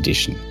the next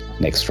edition,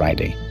 next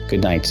Friday.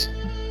 Good night.